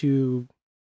like too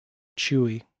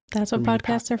chewy. That's what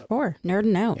podcasts are for,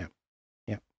 nerding out. Yeah.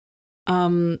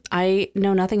 I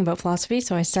know nothing about philosophy,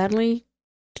 so I sadly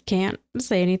can't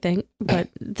say anything, but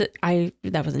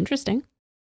that was interesting.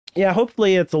 Yeah,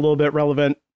 hopefully it's a little bit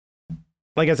relevant.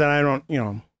 Like I said, I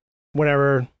don't,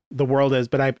 whatever the world is,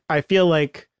 but I feel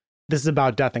like this is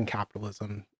about death and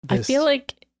capitalism. I feel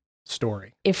like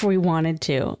story. If we wanted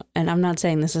to, and I'm not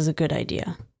saying this is a good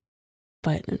idea,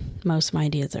 but most of my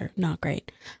ideas are not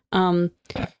great.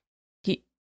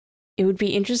 It would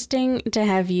be interesting to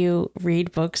have you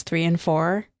read books 3 and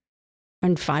 4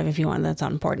 and 5 if you want. That's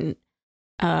not important.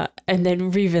 And then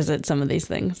revisit some of these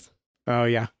things. Oh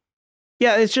yeah.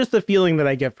 Yeah, it's just the feeling that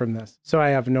I get from this. So I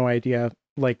have no idea,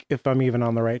 like, if I'm even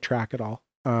on the right track at all.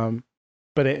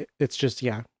 But it's just,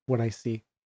 yeah, what I see.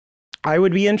 I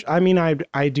would be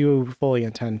I do fully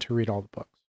intend to read all the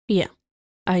books. Yeah.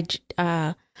 I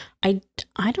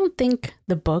don't think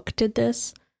the book did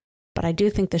this, but I do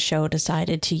think the show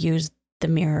decided to use the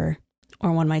mirror,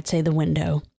 or one might say the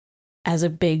window, as a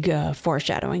big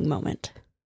foreshadowing moment.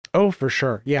 Oh, for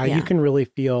sure. Yeah, you can really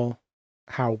feel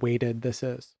how weighted this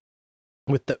is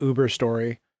with the Uber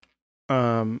story.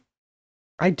 I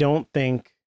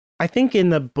think in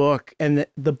the book, and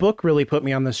the book really put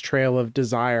me on this trail of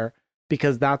desire,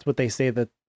 because that's what they say that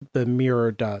the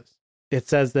mirror does. It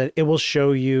says that it will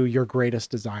show you your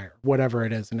greatest desire, whatever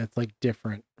it is. And it's like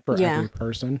different for every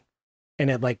person. And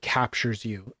it like captures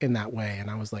you in that way. And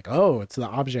I was like, oh, it's the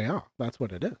objet. Oh, that's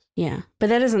what it is. Yeah. But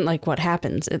that isn't like what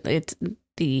happens. It's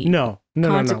the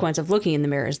consequence of looking in the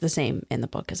mirror is the same in the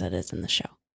book as it is in the show.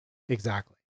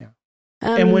 Exactly. Yeah.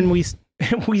 And when we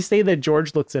say that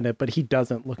George looks in it, but he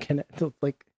doesn't look in it. So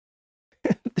like,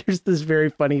 there's this very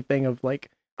funny thing of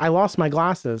like, I lost my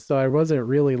glasses, so I wasn't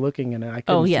really looking in it.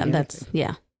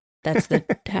 That's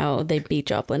how they beat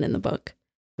Joplin in the book.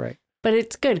 Right. But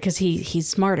it's good because he's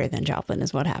smarter than Joplin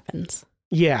is what happens.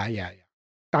 Yeah.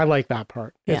 I like that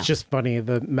part. It's just funny,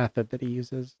 the method that he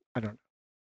uses. I don't know.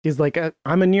 He's like,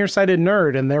 I'm a nearsighted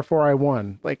nerd, and therefore I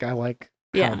won. Like, I like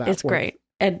how that it's works. great.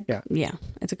 And yeah,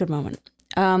 it's a good moment.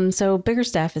 So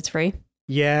Biggerstaff, it's free.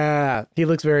 Yeah, he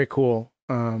looks very cool.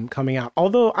 Coming out.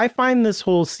 Although I find this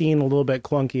whole scene a little bit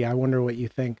clunky. I wonder what you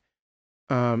think.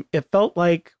 It felt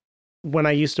like when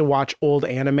I used to watch old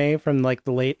anime from like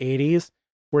the late 80s,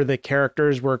 where the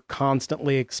characters were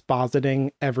constantly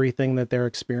expositing everything that they're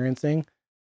experiencing.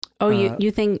 Oh,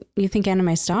 you think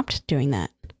anime stopped doing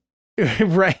that?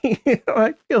 Right.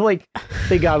 I feel like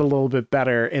they got a little bit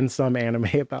better in some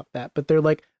anime about that, but they're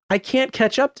like, I can't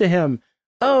catch up to him.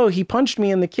 Oh, he punched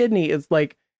me in the kidney. It's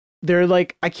like, they're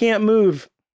like, I can't move.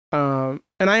 And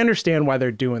I understand why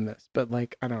they're doing this, but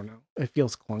like, I don't know. It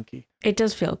feels clunky. It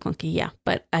does feel clunky. Yeah.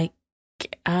 But I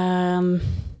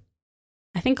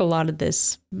think a lot of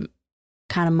this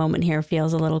kind of moment here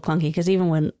feels a little clunky because even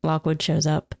when Lockwood shows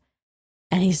up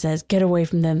and he says, get away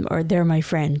from them or they're my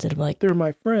friends. It'll be like, they're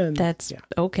my friends. That's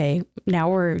okay.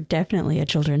 Now we're definitely a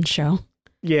children's show.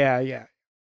 Yeah.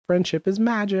 Friendship is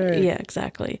magic. Yeah,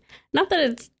 exactly. Not that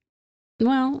it's,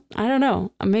 well, I don't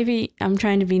know. Maybe I'm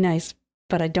trying to be nice,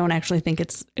 but I don't actually think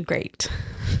it's great.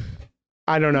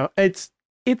 I don't know. It's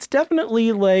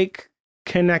definitely like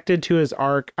connected to his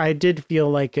arc. I did feel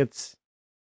like it's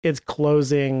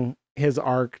closing his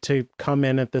arc to come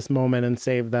in at this moment and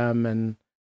save them.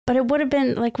 But it would have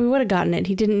been like, we would have gotten it.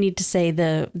 He didn't need to say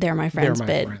they're my friends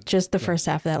bit. Friends. Just the first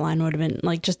half of that line would have been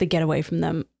like, just to get away from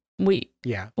them. We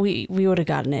would have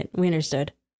gotten it. We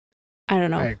understood. I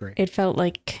don't know. I agree. It felt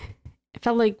like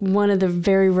one of the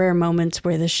very rare moments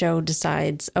where the show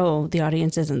decides, oh, the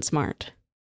audience isn't smart.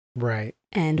 Right.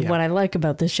 And what I like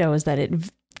about the show is that it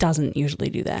doesn't usually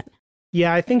do that.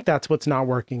 Yeah, I think that's what's not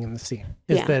working in the scene.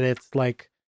 Is that it's like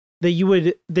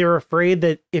they're afraid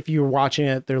that if you're watching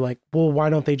it, they're like, well, why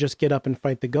don't they just get up and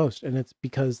fight the ghost? And it's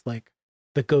because like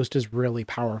the ghost is really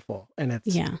powerful and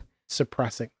it's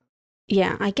suppressing.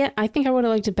 Yeah, I think I would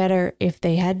have liked it better if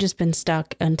they had just been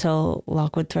stuck until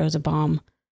Lockwood throws a bomb.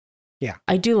 Yeah.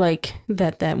 I do like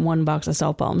that one box of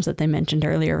salt bombs that they mentioned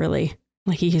earlier, really.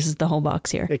 Like he uses the whole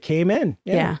box here. It came in.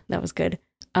 Yeah, that was good.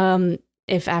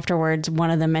 If afterwards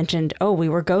one of them mentioned, oh, we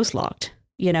were ghost locked,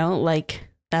 like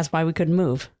that's why we couldn't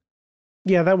move.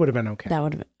 Yeah, that would have been okay. That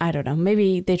would have been, I don't know.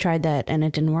 Maybe they tried that and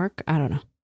it didn't work. I don't know.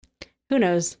 Who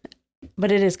knows?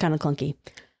 But it is kind of clunky.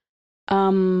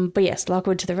 But yes,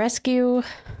 Lockwood to the rescue.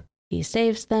 He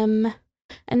saves them.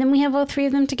 And then we have all three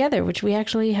of them together, which we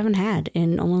actually haven't had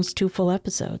in almost 2 full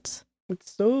episodes.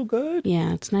 It's so good.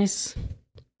 Yeah, it's nice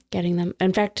getting them.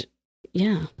 In fact,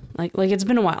 yeah, like it's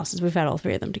been a while since we've had all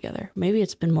 3 of them together. Maybe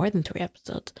it's been more than 3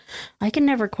 episodes. I can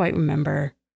never quite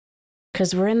remember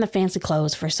because we're in the fancy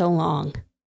clothes for so long.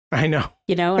 I know.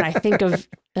 And I think of,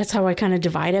 that's how I kind of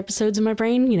divide episodes in my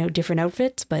brain, different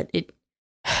outfits, but it...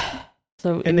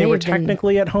 So and they were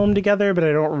technically at home together, but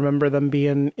I don't remember them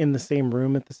being in the same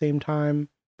room at the same time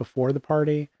before the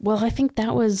party. Well, I think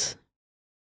that was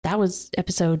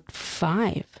episode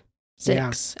 5,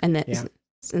 6, and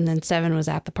then 7 was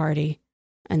at the party,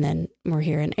 and then we're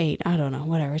here in 8. I don't know,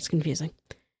 whatever. It's confusing.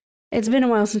 It's been a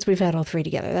while since we've had all 3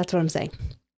 together. That's what I'm saying.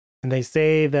 And they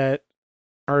say that,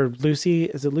 is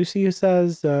it Lucy who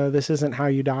says this isn't how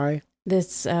you die?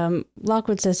 This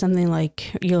Lockwood says something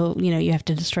like you have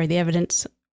to destroy the evidence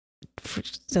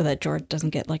so that George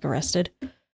doesn't get like arrested.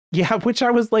 Yeah, which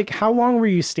I was like, how long were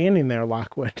you standing there,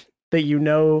 Lockwood? that you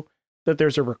know that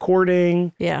there's a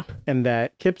recording. Yeah. And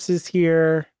that Kipps is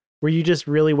here. Were you just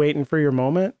really waiting for your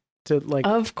moment to like?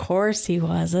 Of course he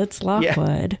was. It's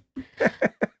Lockwood. Yeah.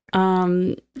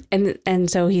 And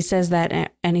so he says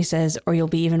that, and he says, or you'll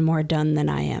be even more done than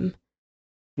I am.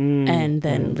 And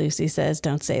then Lucy says,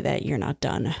 don't say that, you're not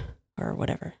done, or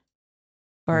whatever.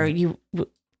 Or we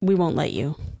won't let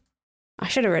you. I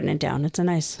should have written it down. It's a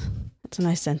nice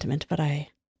sentiment, but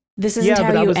this isn't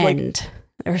how you end.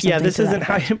 Or something. Yeah, this isn't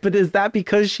how. But is that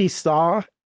because she saw?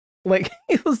 Like,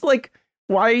 it was like,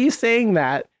 why are you saying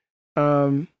that?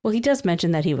 Well, he does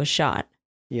mention that he was shot.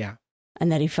 Yeah.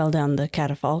 And that he fell down the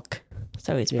catafalque,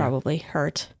 so he's probably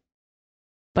hurt.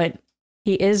 But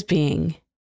he is being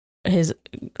his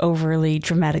overly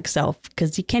dramatic self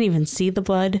because you can't even see the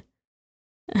blood.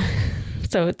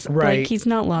 So it's like he's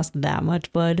not lost that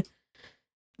much blood,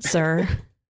 sir.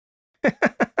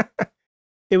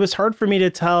 It was hard for me to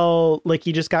tell, like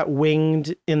he just got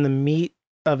winged in the meat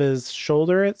of his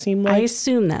shoulder, it seemed like. I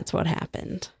assume that's what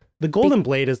happened. The Golden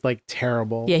Blade is like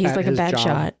terrible. Yeah, he's like a bad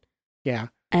shot. Yeah.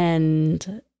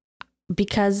 And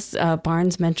because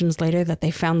Barnes mentions later that they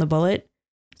found the bullet,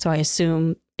 so I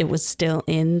assume it was still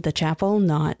in the chapel,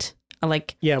 not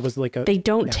like... Yeah, it was like a... They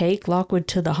don't take Lockwood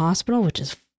to the hospital, which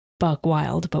is buck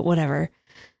wild, but whatever.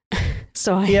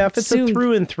 So I if it's a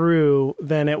through and through,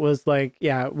 then it was like,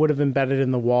 it would have embedded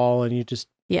in the wall and you just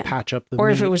patch up the Or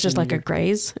if it was just like a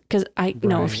graze. Because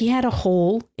no, if he had a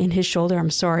hole in his shoulder,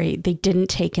 I'm sorry, they didn't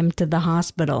take him to the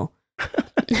hospital.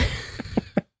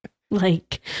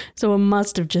 Like, so it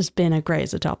must have just been a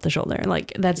graze atop the shoulder.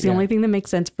 Like, that's the only thing that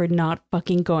makes sense for not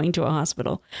fucking going to a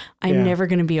hospital. I'm never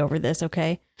going to be over this,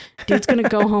 okay? Dude's going to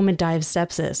go home and die of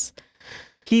sepsis.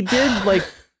 He did, like,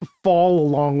 fall a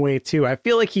long way, too. I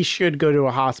feel like he should go to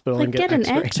a hospital like, and get an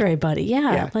X-ray, buddy.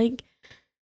 Yeah, like,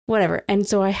 whatever. And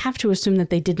so I have to assume that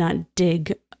they did not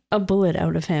dig a bullet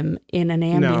out of him in an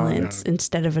ambulance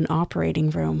instead of an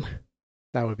operating room.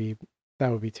 That would be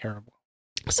terrible.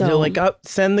 So they're like,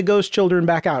 send the ghost children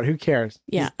back out. Who cares?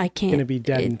 Yeah, I can't. Going to be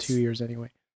dead in 2 years anyway.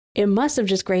 It must have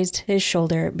just grazed his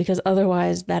shoulder because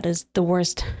otherwise that is the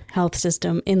worst health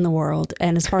system in the world.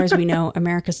 And as far as we know,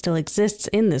 America still exists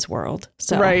in this world.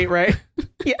 So Right.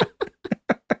 Yeah.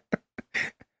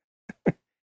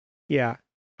 Yeah,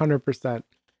 100%.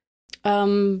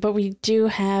 But we do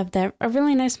have a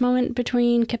really nice moment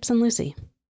between Kipps and Lucy.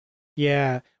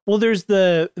 Yeah. Well, there's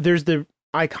the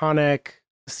iconic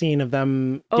scene of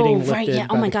them getting lifted. Oh, right. Yeah.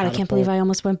 Oh my God. I can't believe I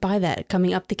almost went by that.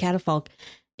 Coming up the catafalque.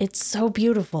 It's so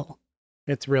beautiful.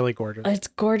 It's really gorgeous. It's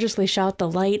gorgeously shot. The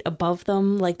light above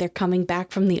them, like they're coming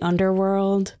back from the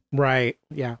underworld. Right.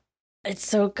 Yeah. It's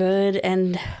so good.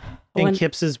 And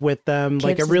Kipps is with them.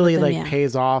 Like it really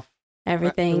pays off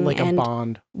everything. Like a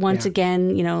bond. Once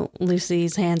again,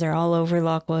 Lucy's hands are all over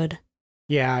Lockwood.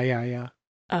 Yeah.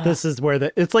 This is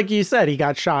where it's like you said, he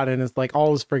got shot and it's like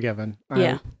all is forgiven.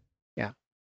 Yeah.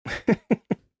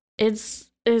 It's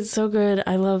so good.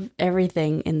 I love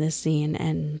everything in this scene,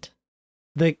 and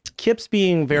the Kipps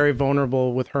being very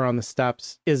vulnerable with her on the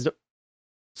steps is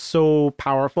so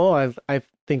powerful. I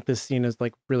think this scene is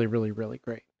like really, really, really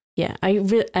great. Yeah,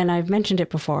 and I've mentioned it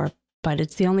before, but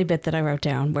it's the only bit that I wrote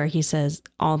down where he says,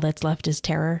 "All that's left is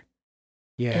terror."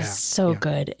 Yeah, it's so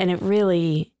good, and it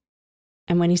really.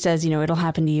 And when he says, it'll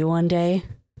happen to you one day,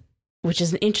 which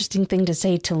is an interesting thing to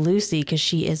say to Lucy because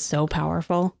she is so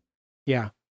powerful. Yeah.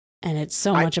 And it's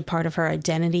so much a part of her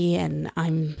identity. And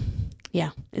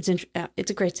it's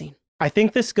a great scene. I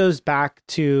think this goes back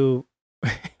to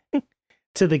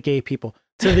the gay people,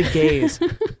 to the gays,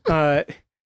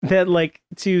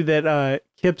 that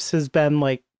Kipps has been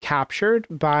like captured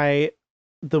by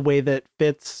the way that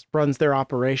Fitz runs their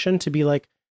operation to be like,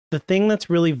 the thing that's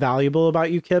really valuable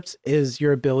about you, Kipps, is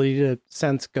your ability to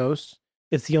sense ghosts.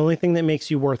 It's the only thing that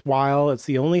makes you worthwhile. It's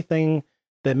the only thing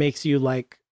that makes you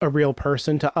like a real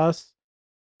person to us.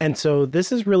 And so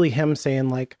this is really him saying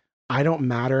like, I don't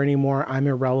matter anymore. I'm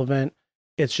irrelevant.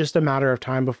 It's just a matter of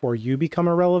time before you become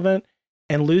irrelevant.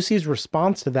 And Lucy's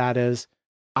response to that is,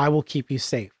 I will keep you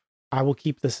safe. I will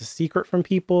keep this a secret from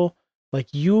people. Like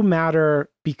you matter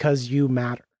because you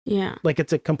matter. Yeah. Like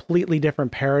it's a completely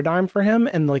different paradigm for him.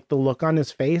 And like the look on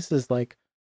his face is like,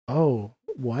 oh,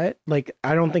 what? Like,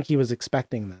 I don't think he was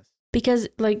expecting this. Because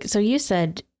like, so you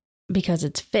said, because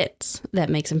it's Fitz that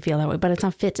makes him feel that way, but it's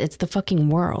not Fitz. It's the fucking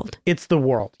world. It's the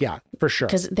world. Yeah, for sure.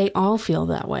 Because they all feel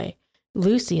that way.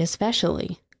 Lucy,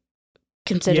 especially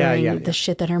considering the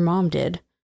shit that her mom did.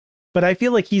 But I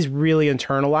feel like he's really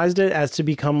internalized it as to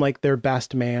become like their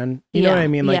best man. You know what I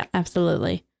mean? Like, yeah,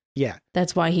 absolutely. Yeah.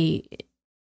 That's why he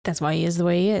is the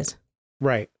way he is.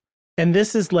 Right. And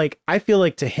this is like, I feel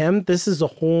like to him, this is a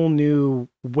whole new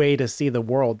way to see the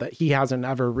world that he hasn't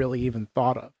ever really even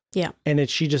thought of. Yeah. And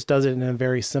she just does it in a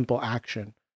very simple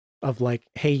action of like,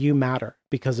 hey, you matter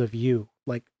because of you.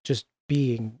 Like just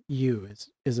being you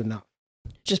is enough.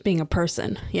 Just being a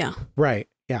person. Yeah. Right.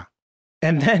 Yeah.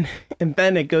 And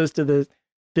then it goes to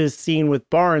this scene with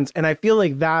Barnes. And I feel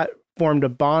like that formed a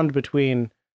bond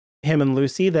between him and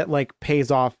Lucy that like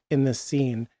pays off in this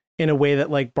scene in a way that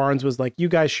like Barnes was like, you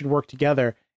guys should work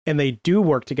together. And they do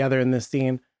work together in this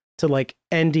scene to like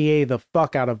NDA the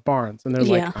fuck out of Barnes. And they're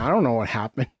like, I don't know what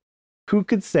happened. Who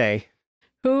could say?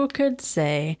 Who could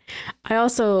say? I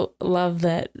also love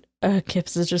that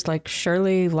Kipps is just like,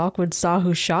 surely Lockwood saw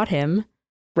who shot him.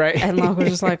 Right. And Lockwood's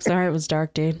just like, sorry, it was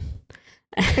dark, dude.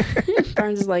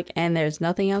 Barnes is like, and there's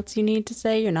nothing else you need to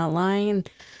say? You're not lying? And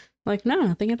like, no,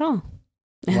 nothing at all.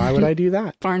 Why would I do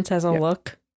that? Barnes has a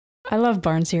look. I love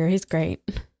Barnes here. He's great.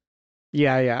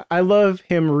 Yeah. I love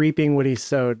him reaping what he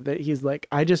sowed. That he's like,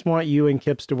 I just want you and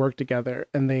Kipps to work together.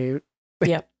 And they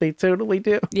totally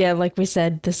do. Yeah, like we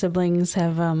said, the siblings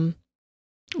have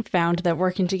found that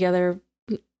working together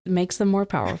makes them more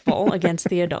powerful against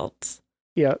the adults.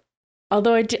 Yeah.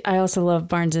 Although I also love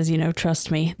Barnes's, trust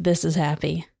me, this is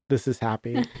happy. This is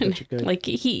happy. Such a good... like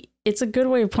it's a good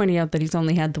way of pointing out that he's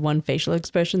only had the one facial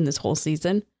expression this whole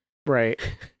season. Right.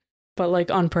 But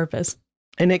like on purpose.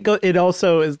 And it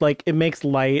also is like, it makes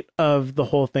light of the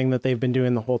whole thing that they've been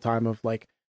doing the whole time of like,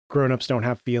 grown-ups don't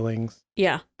have feelings.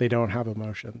 Yeah. They don't have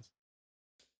emotions.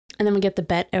 And then we get the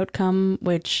bet outcome,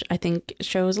 which I think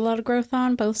shows a lot of growth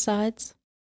on both sides.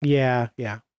 Yeah.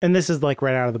 And this is like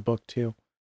right out of the book too.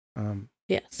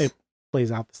 Yes. It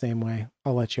plays out the same way.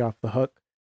 I'll let you off the hook.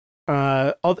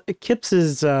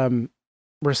 Kipps's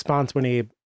response when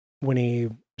he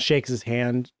shakes his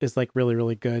hand is like really,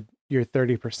 really good. You're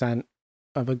 30%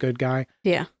 of a good guy.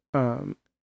 Yeah. And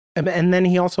then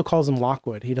he also calls him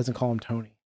Lockwood. He doesn't call him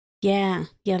Tony. Yeah,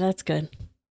 that's good.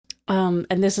 And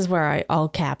this is where I all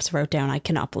caps wrote down, I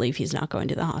cannot believe he's not going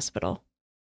to the hospital.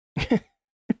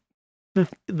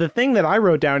 The thing that I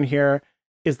wrote down here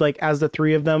is like, as the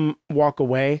three of them walk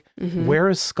away, where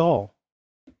is Skull?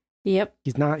 Yep.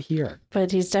 He's not here.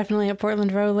 But he's definitely at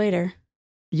Portland Row later.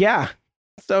 Yeah.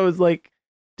 So it's like,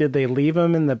 did they leave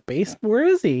him in the base? Where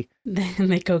is he?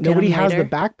 They go get Nobody him has later. the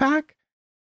backpack?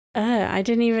 I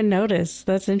didn't even notice.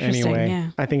 That's interesting. Anyway,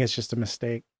 yeah. I think it's just a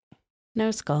mistake.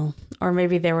 No Skull. Or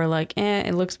maybe they were like,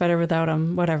 it looks better without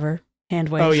him. Whatever. Hand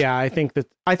wave. Oh yeah, I think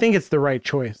it's the right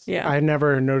choice. Yeah. I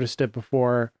never noticed it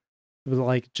before. It was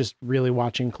like just really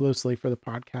watching closely for the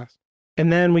podcast.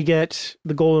 And then we get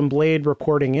the Golden Blade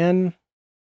reporting in.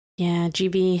 Yeah,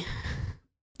 GB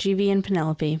and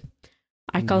Penelope.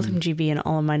 I called him GB in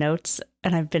all of my notes,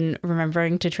 and I've been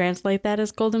remembering to translate that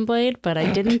as Golden Blade, but I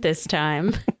didn't this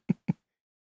time.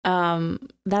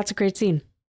 That's a great scene.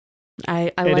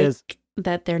 I like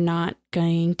that they're not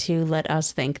going to let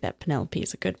us think that Penelope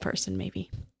is a good person, maybe.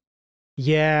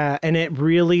 Yeah, and it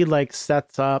really like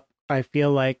sets up, I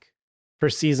feel like, for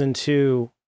season 2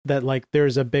 that like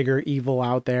there's a bigger evil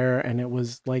out there. And it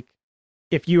was like,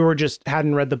 if you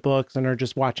hadn't read the books and are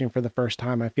just watching for the first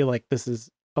time, I feel like this is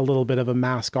a little bit of a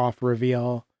mask off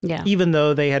reveal. Yeah. Even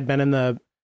though they had been in the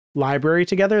library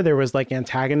together, there was like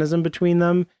antagonism between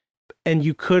them. And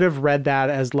you could have read that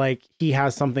as like he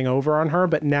has something over on her,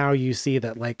 but now you see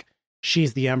that like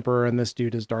she's the Emperor and this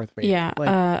dude is Darth Vader. Yeah,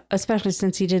 like, especially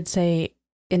since he did say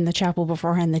in the chapel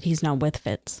beforehand that he's not with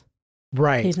Fitz.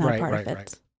 Right. He's not part of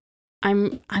Fitz.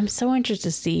 Right. I'm so interested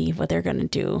to see what they're going to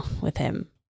do with him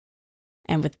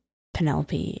and with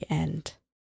Penelope, and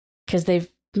because they've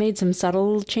made some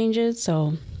subtle changes,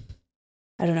 so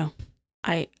I don't know.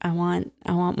 I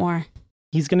want more.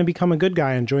 He's going to become a good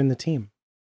guy and join the team.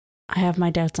 I have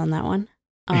my doubts on that one.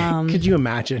 Could you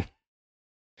imagine?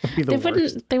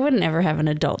 They wouldn't ever have an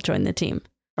adult join the team.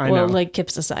 I know. Like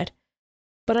Kipps aside.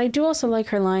 But I do also like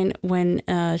her line when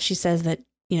she says that,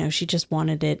 she just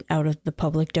wanted it out of the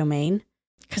public domain,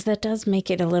 because that does make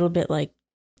it a little bit like,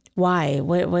 why?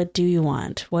 What do you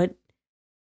want? What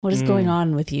is going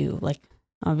on with you? Like,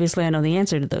 obviously I know the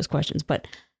answer to those questions, but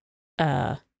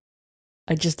I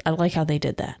like how they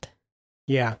did that.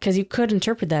 Yeah. Because you could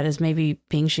interpret that as maybe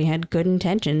being she had good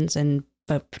intentions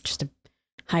but just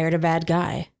hired a bad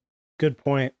guy. Good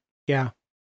point. Yeah.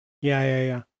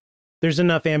 There's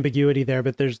enough ambiguity there,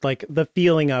 but there's like the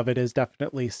feeling of it is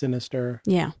definitely sinister.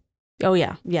 Yeah. Oh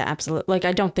yeah. Yeah, absolutely. Like,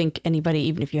 I don't think anybody,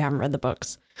 even if you haven't read the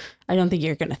books, I don't think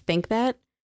you're going to think that,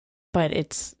 but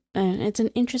it's an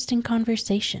interesting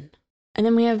conversation. And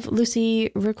then we have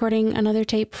Lucy recording another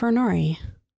tape for Nori.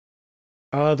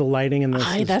 Oh, the lighting in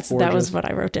this that was what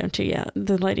I wrote down too. Yeah,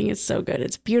 the lighting is so good.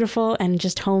 It's beautiful and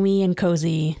just homey and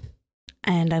cozy,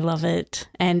 and I love it.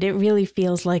 And it really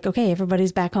feels like, okay,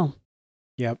 everybody's back home.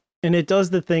 Yep. And it does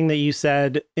the thing that you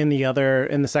said in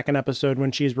the second episode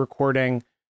when she's recording,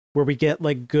 where we get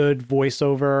like good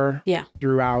voiceover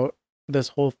throughout this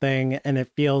whole thing, and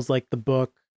it feels like the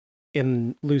book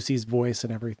in Lucy's voice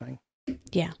and everything.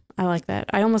 Yeah, I like that.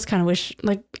 I almost kind of wish,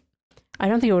 like, I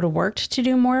don't think it would have worked to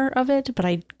do more of it, but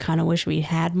I kind of wish we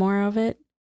had more of it.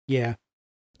 Yeah.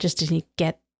 Just to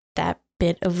get that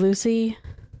bit of Lucy.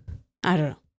 I don't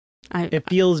know. It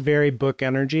feels very book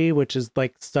energy, which is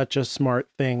like such a smart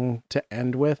thing to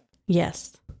end with.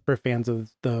 Yes. For fans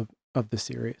of the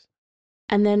series.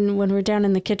 And then when we're down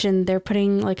in the kitchen, they're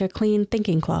putting like a clean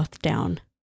thinking cloth down.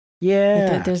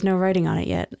 Yeah. Like there's no writing on it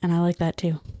yet. And I like that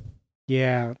too.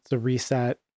 Yeah. It's a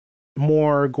reset.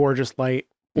 More gorgeous light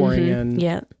pouring in.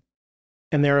 Yeah.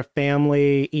 And they're a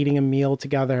family eating a meal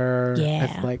together. Yeah.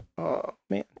 It's like, oh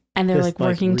man. And they're like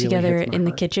working together in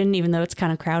the kitchen, even though it's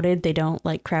kind of crowded. They don't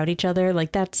like crowd each other.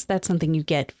 Like that's something you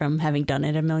get from having done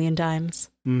it a million times.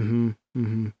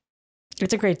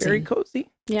 It's a great scene. Very cozy.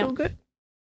 Yeah. Still good.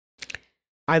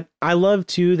 I love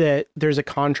too that there's a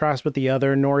contrast with the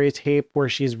other Nori tape where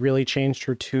she's really changed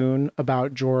her tune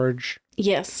about George.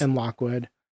 Yes. And Lockwood.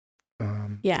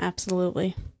 Yeah,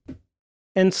 absolutely.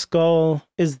 And Skull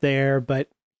is there, but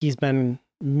he's been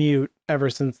mute ever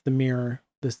since the mirror.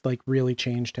 This like really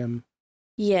changed him.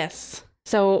 Yes.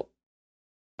 So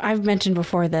I've mentioned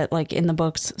before that like in the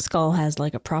books, Skull has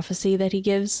like a prophecy that he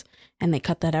gives, and they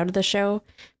cut that out of the show.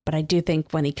 But I do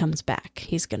think when he comes back,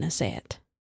 he's going to say it.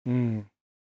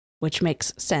 Which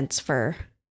makes sense for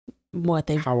what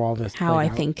they've, how I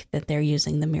think that they're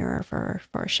using the mirror for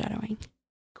foreshadowing.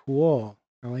 Cool.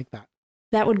 I like that.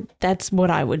 That's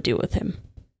what I would do with him.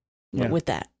 Yeah. With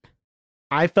that.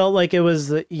 I felt like it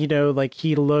was, like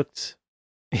he looked,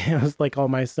 it was like all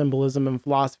my symbolism and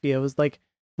philosophy. It was like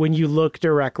when you look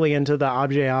directly into the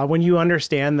objet, when you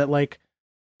understand that like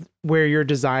where your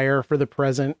desire for the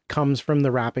present comes from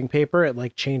the wrapping paper, it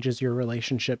like changes your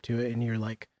relationship to it. And you're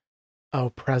like, oh,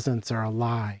 presents are a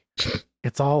lie.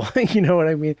 It's all, you know what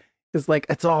I mean? It's like,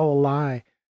 it's all a lie.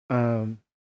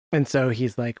 And so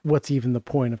he's like, what's even the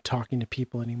point of talking to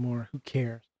people anymore? Who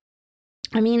cares?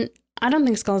 I mean, I don't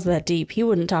think Skull's that deep. He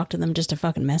wouldn't talk to them just to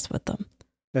fucking mess with them.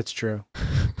 That's true.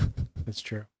 That's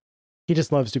true. He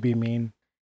just loves to be mean.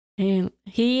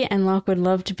 He and Lockwood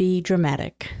love to be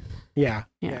dramatic. Yeah.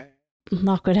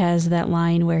 Lockwood has that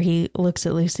line where he looks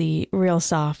at Lucy real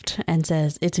soft and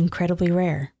says, "It's incredibly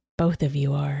rare. Both of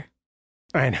you are."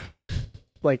 I know.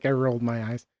 Like I rolled my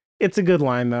eyes. It's a good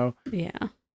line though. Yeah.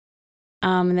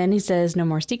 And then he says no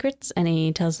more secrets, and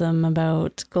he tells them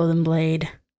about Golden Blade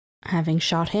having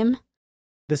shot him.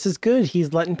 This is good.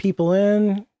 He's letting people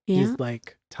in. Yeah. He's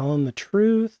like telling the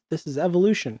truth. This is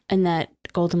evolution. And that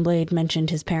Golden Blade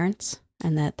mentioned his parents,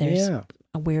 and that there's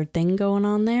a weird thing going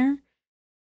on there.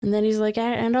 And then he's like,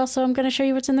 and also I'm going to show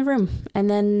you what's in the room. And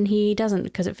then he doesn't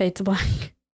because it fades to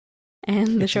black.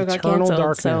 And the show got canceled.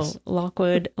 Darkness. So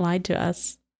Lockwood lied to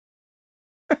us.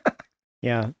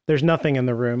 Yeah, there's nothing in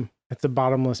the room. It's a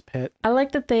bottomless pit. I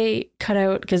like that they cut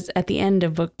out, because at the end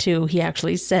of book 2, he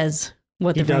actually says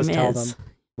what the room is. He does tell them.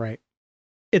 Right.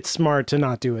 It's smart to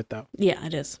not do it, though. Yeah,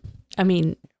 it is. I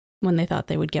mean, when they thought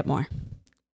they would get more.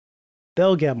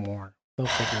 They'll get more. They'll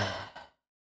figure it out.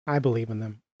 I believe in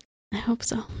them. I hope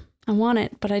so. I want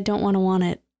it, but I don't want to want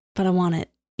it. But I want it,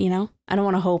 you know? I don't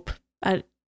want to hope. I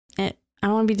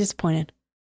don't want to be disappointed.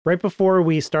 Right before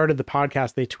we started the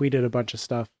podcast, they tweeted a bunch of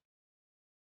stuff.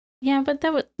 Yeah, but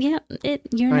that was,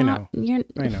 I know.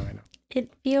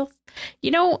 It feels, you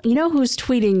know who's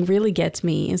tweeting really gets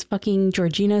me is fucking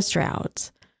Georgina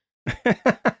Strouds.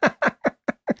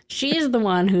 She is the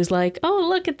one who's like, oh,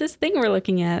 look at this thing we're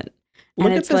looking at. And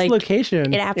look at this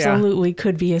location. It absolutely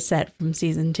could be a set from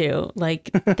season 2. Like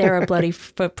there are bloody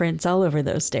footprints all over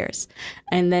those stairs.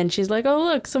 And then she's like, oh,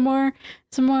 look, some more.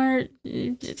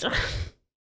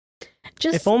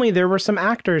 Just if only there were some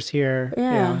actors here.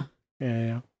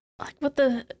 Yeah. Like what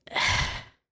the...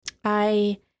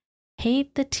 I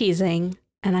hate the teasing,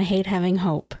 and I hate having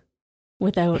hope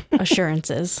without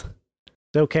assurances.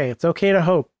 It's okay. It's okay to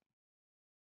hope.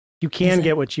 You can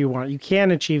get what you want. You can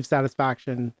achieve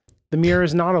satisfaction. The mirror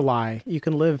is not a lie. You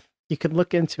can live. You can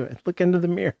look into it. Look into the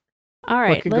mirror. All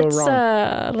right,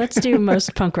 let's do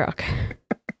most punk rock.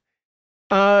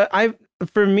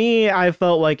 For me, I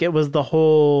felt like it was the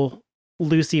whole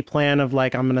Lucy plan of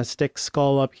like, I'm gonna stick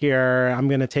Skull up here. I'm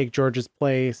gonna take George's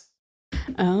place.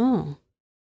 Oh.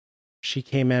 She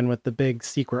came in with the big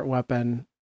secret weapon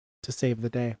to save the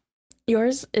day.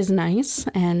 Yours is nice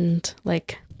and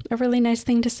like a really nice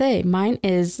thing to say. Mine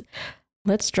is,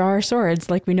 let's draw our swords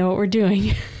like we know what we're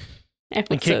doing. And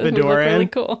kick the door in. Really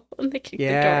cool. And they kick the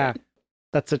door in.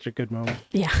 That's such a good moment.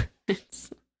 Yeah.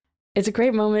 It's a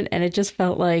great moment, and it just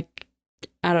felt like,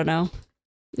 I don't know,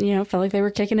 felt like they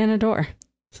were kicking in a door.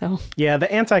 So yeah,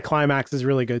 the anticlimax is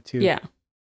really good too. Yeah.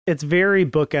 It's very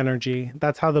book energy.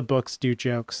 That's how the books do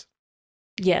jokes.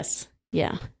 Yes.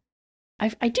 Yeah.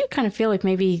 I do kind of feel like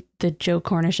maybe the Joe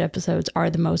Cornish episodes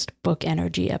are the most book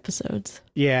energy episodes.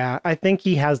 Yeah, I think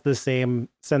he has the same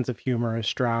sense of humor as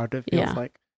Stroud, it feels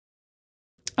like.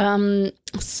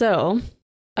 So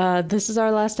this is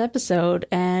our last episode,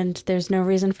 and there's no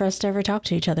reason for us to ever talk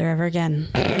to each other ever again.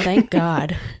 Thank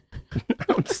God.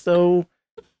 I'm so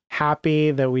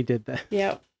happy that we did that.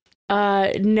 Yep.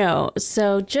 No.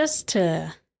 So just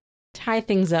to tie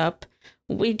things up,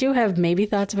 we do have maybe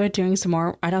thoughts about doing some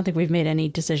more. I don't think we've made any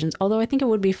decisions, although I think it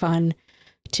would be fun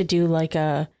to do like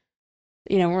we'll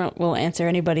answer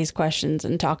anybody's questions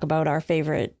and talk about our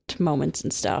favorite moments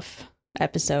and stuff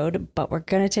episode, but we're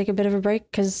going to take a bit of a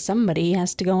break because somebody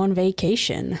has to go on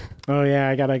vacation. Oh yeah,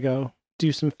 I gotta go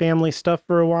do some family stuff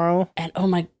for a while. And oh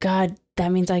my God,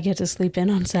 that means I get to sleep in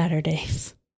on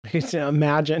Saturdays.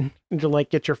 Imagine to like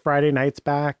get your Friday nights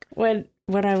back. When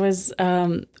I was,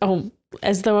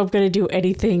 as though I'm going to do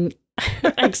anything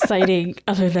exciting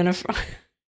other than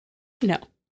no.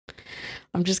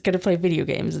 I'm just going to play video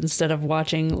games instead of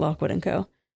watching Lockwood & Co.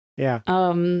 Yeah.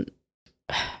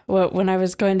 Well, when I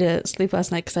was going to sleep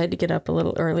last night, because I had to get up a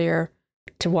little earlier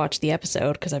to watch the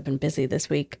episode because I've been busy this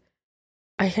week,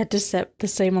 I had to set the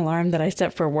same alarm that I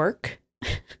set for work.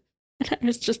 And I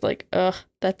was just like, ugh,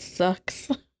 that sucks.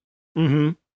 Mm-hmm.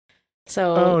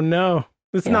 So. Oh, no.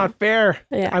 It's not fair.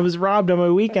 Yeah. I was robbed on my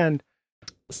weekend.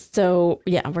 So,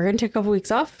 yeah, we're going to take a couple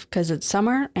weeks off because it's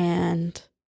summer and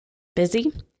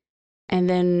busy. And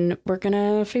then we're going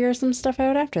to figure some stuff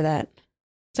out after that.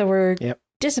 So we're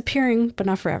disappearing, but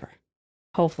not forever.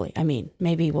 Hopefully. I mean,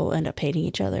 maybe we'll end up hating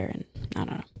each other, and I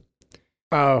don't know.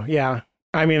 Oh, yeah.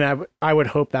 I mean, I would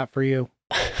hope that for you,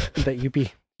 that you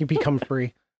become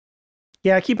free.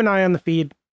 Yeah, keep an eye on the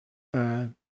feed.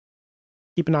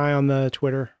 Keep an eye on the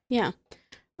Twitter. Yeah.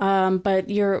 But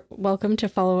you're welcome to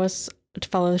follow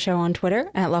the show on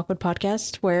Twitter at Lockwood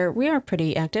Podcast, where we are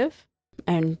pretty active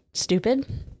and stupid.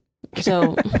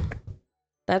 So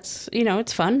that's,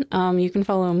 it's fun. You can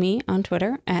follow me on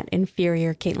Twitter at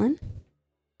Inferior Caitlin.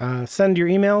 Send your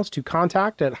emails to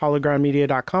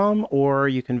contact@hologroundmedia.com, or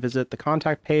you can visit the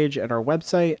contact page at our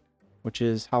website, which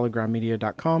is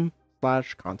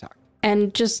hologroundmedia.com/contact.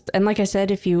 And like I said,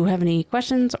 if you have any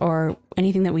questions or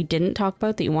anything that we didn't talk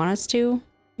about that you want us to,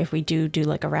 if we do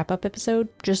like a wrap-up episode,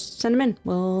 just send them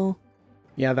in.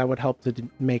 Yeah, that would help to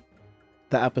make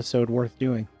the episode worth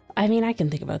doing. I mean, I can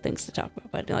think about things to talk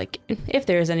about, but like, if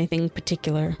there is anything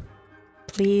particular,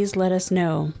 please let us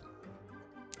know.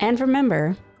 And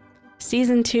remember,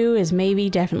 season 2 is maybe,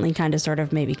 definitely, kind of, sort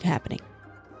of, maybe happening.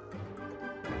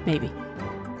 Maybe.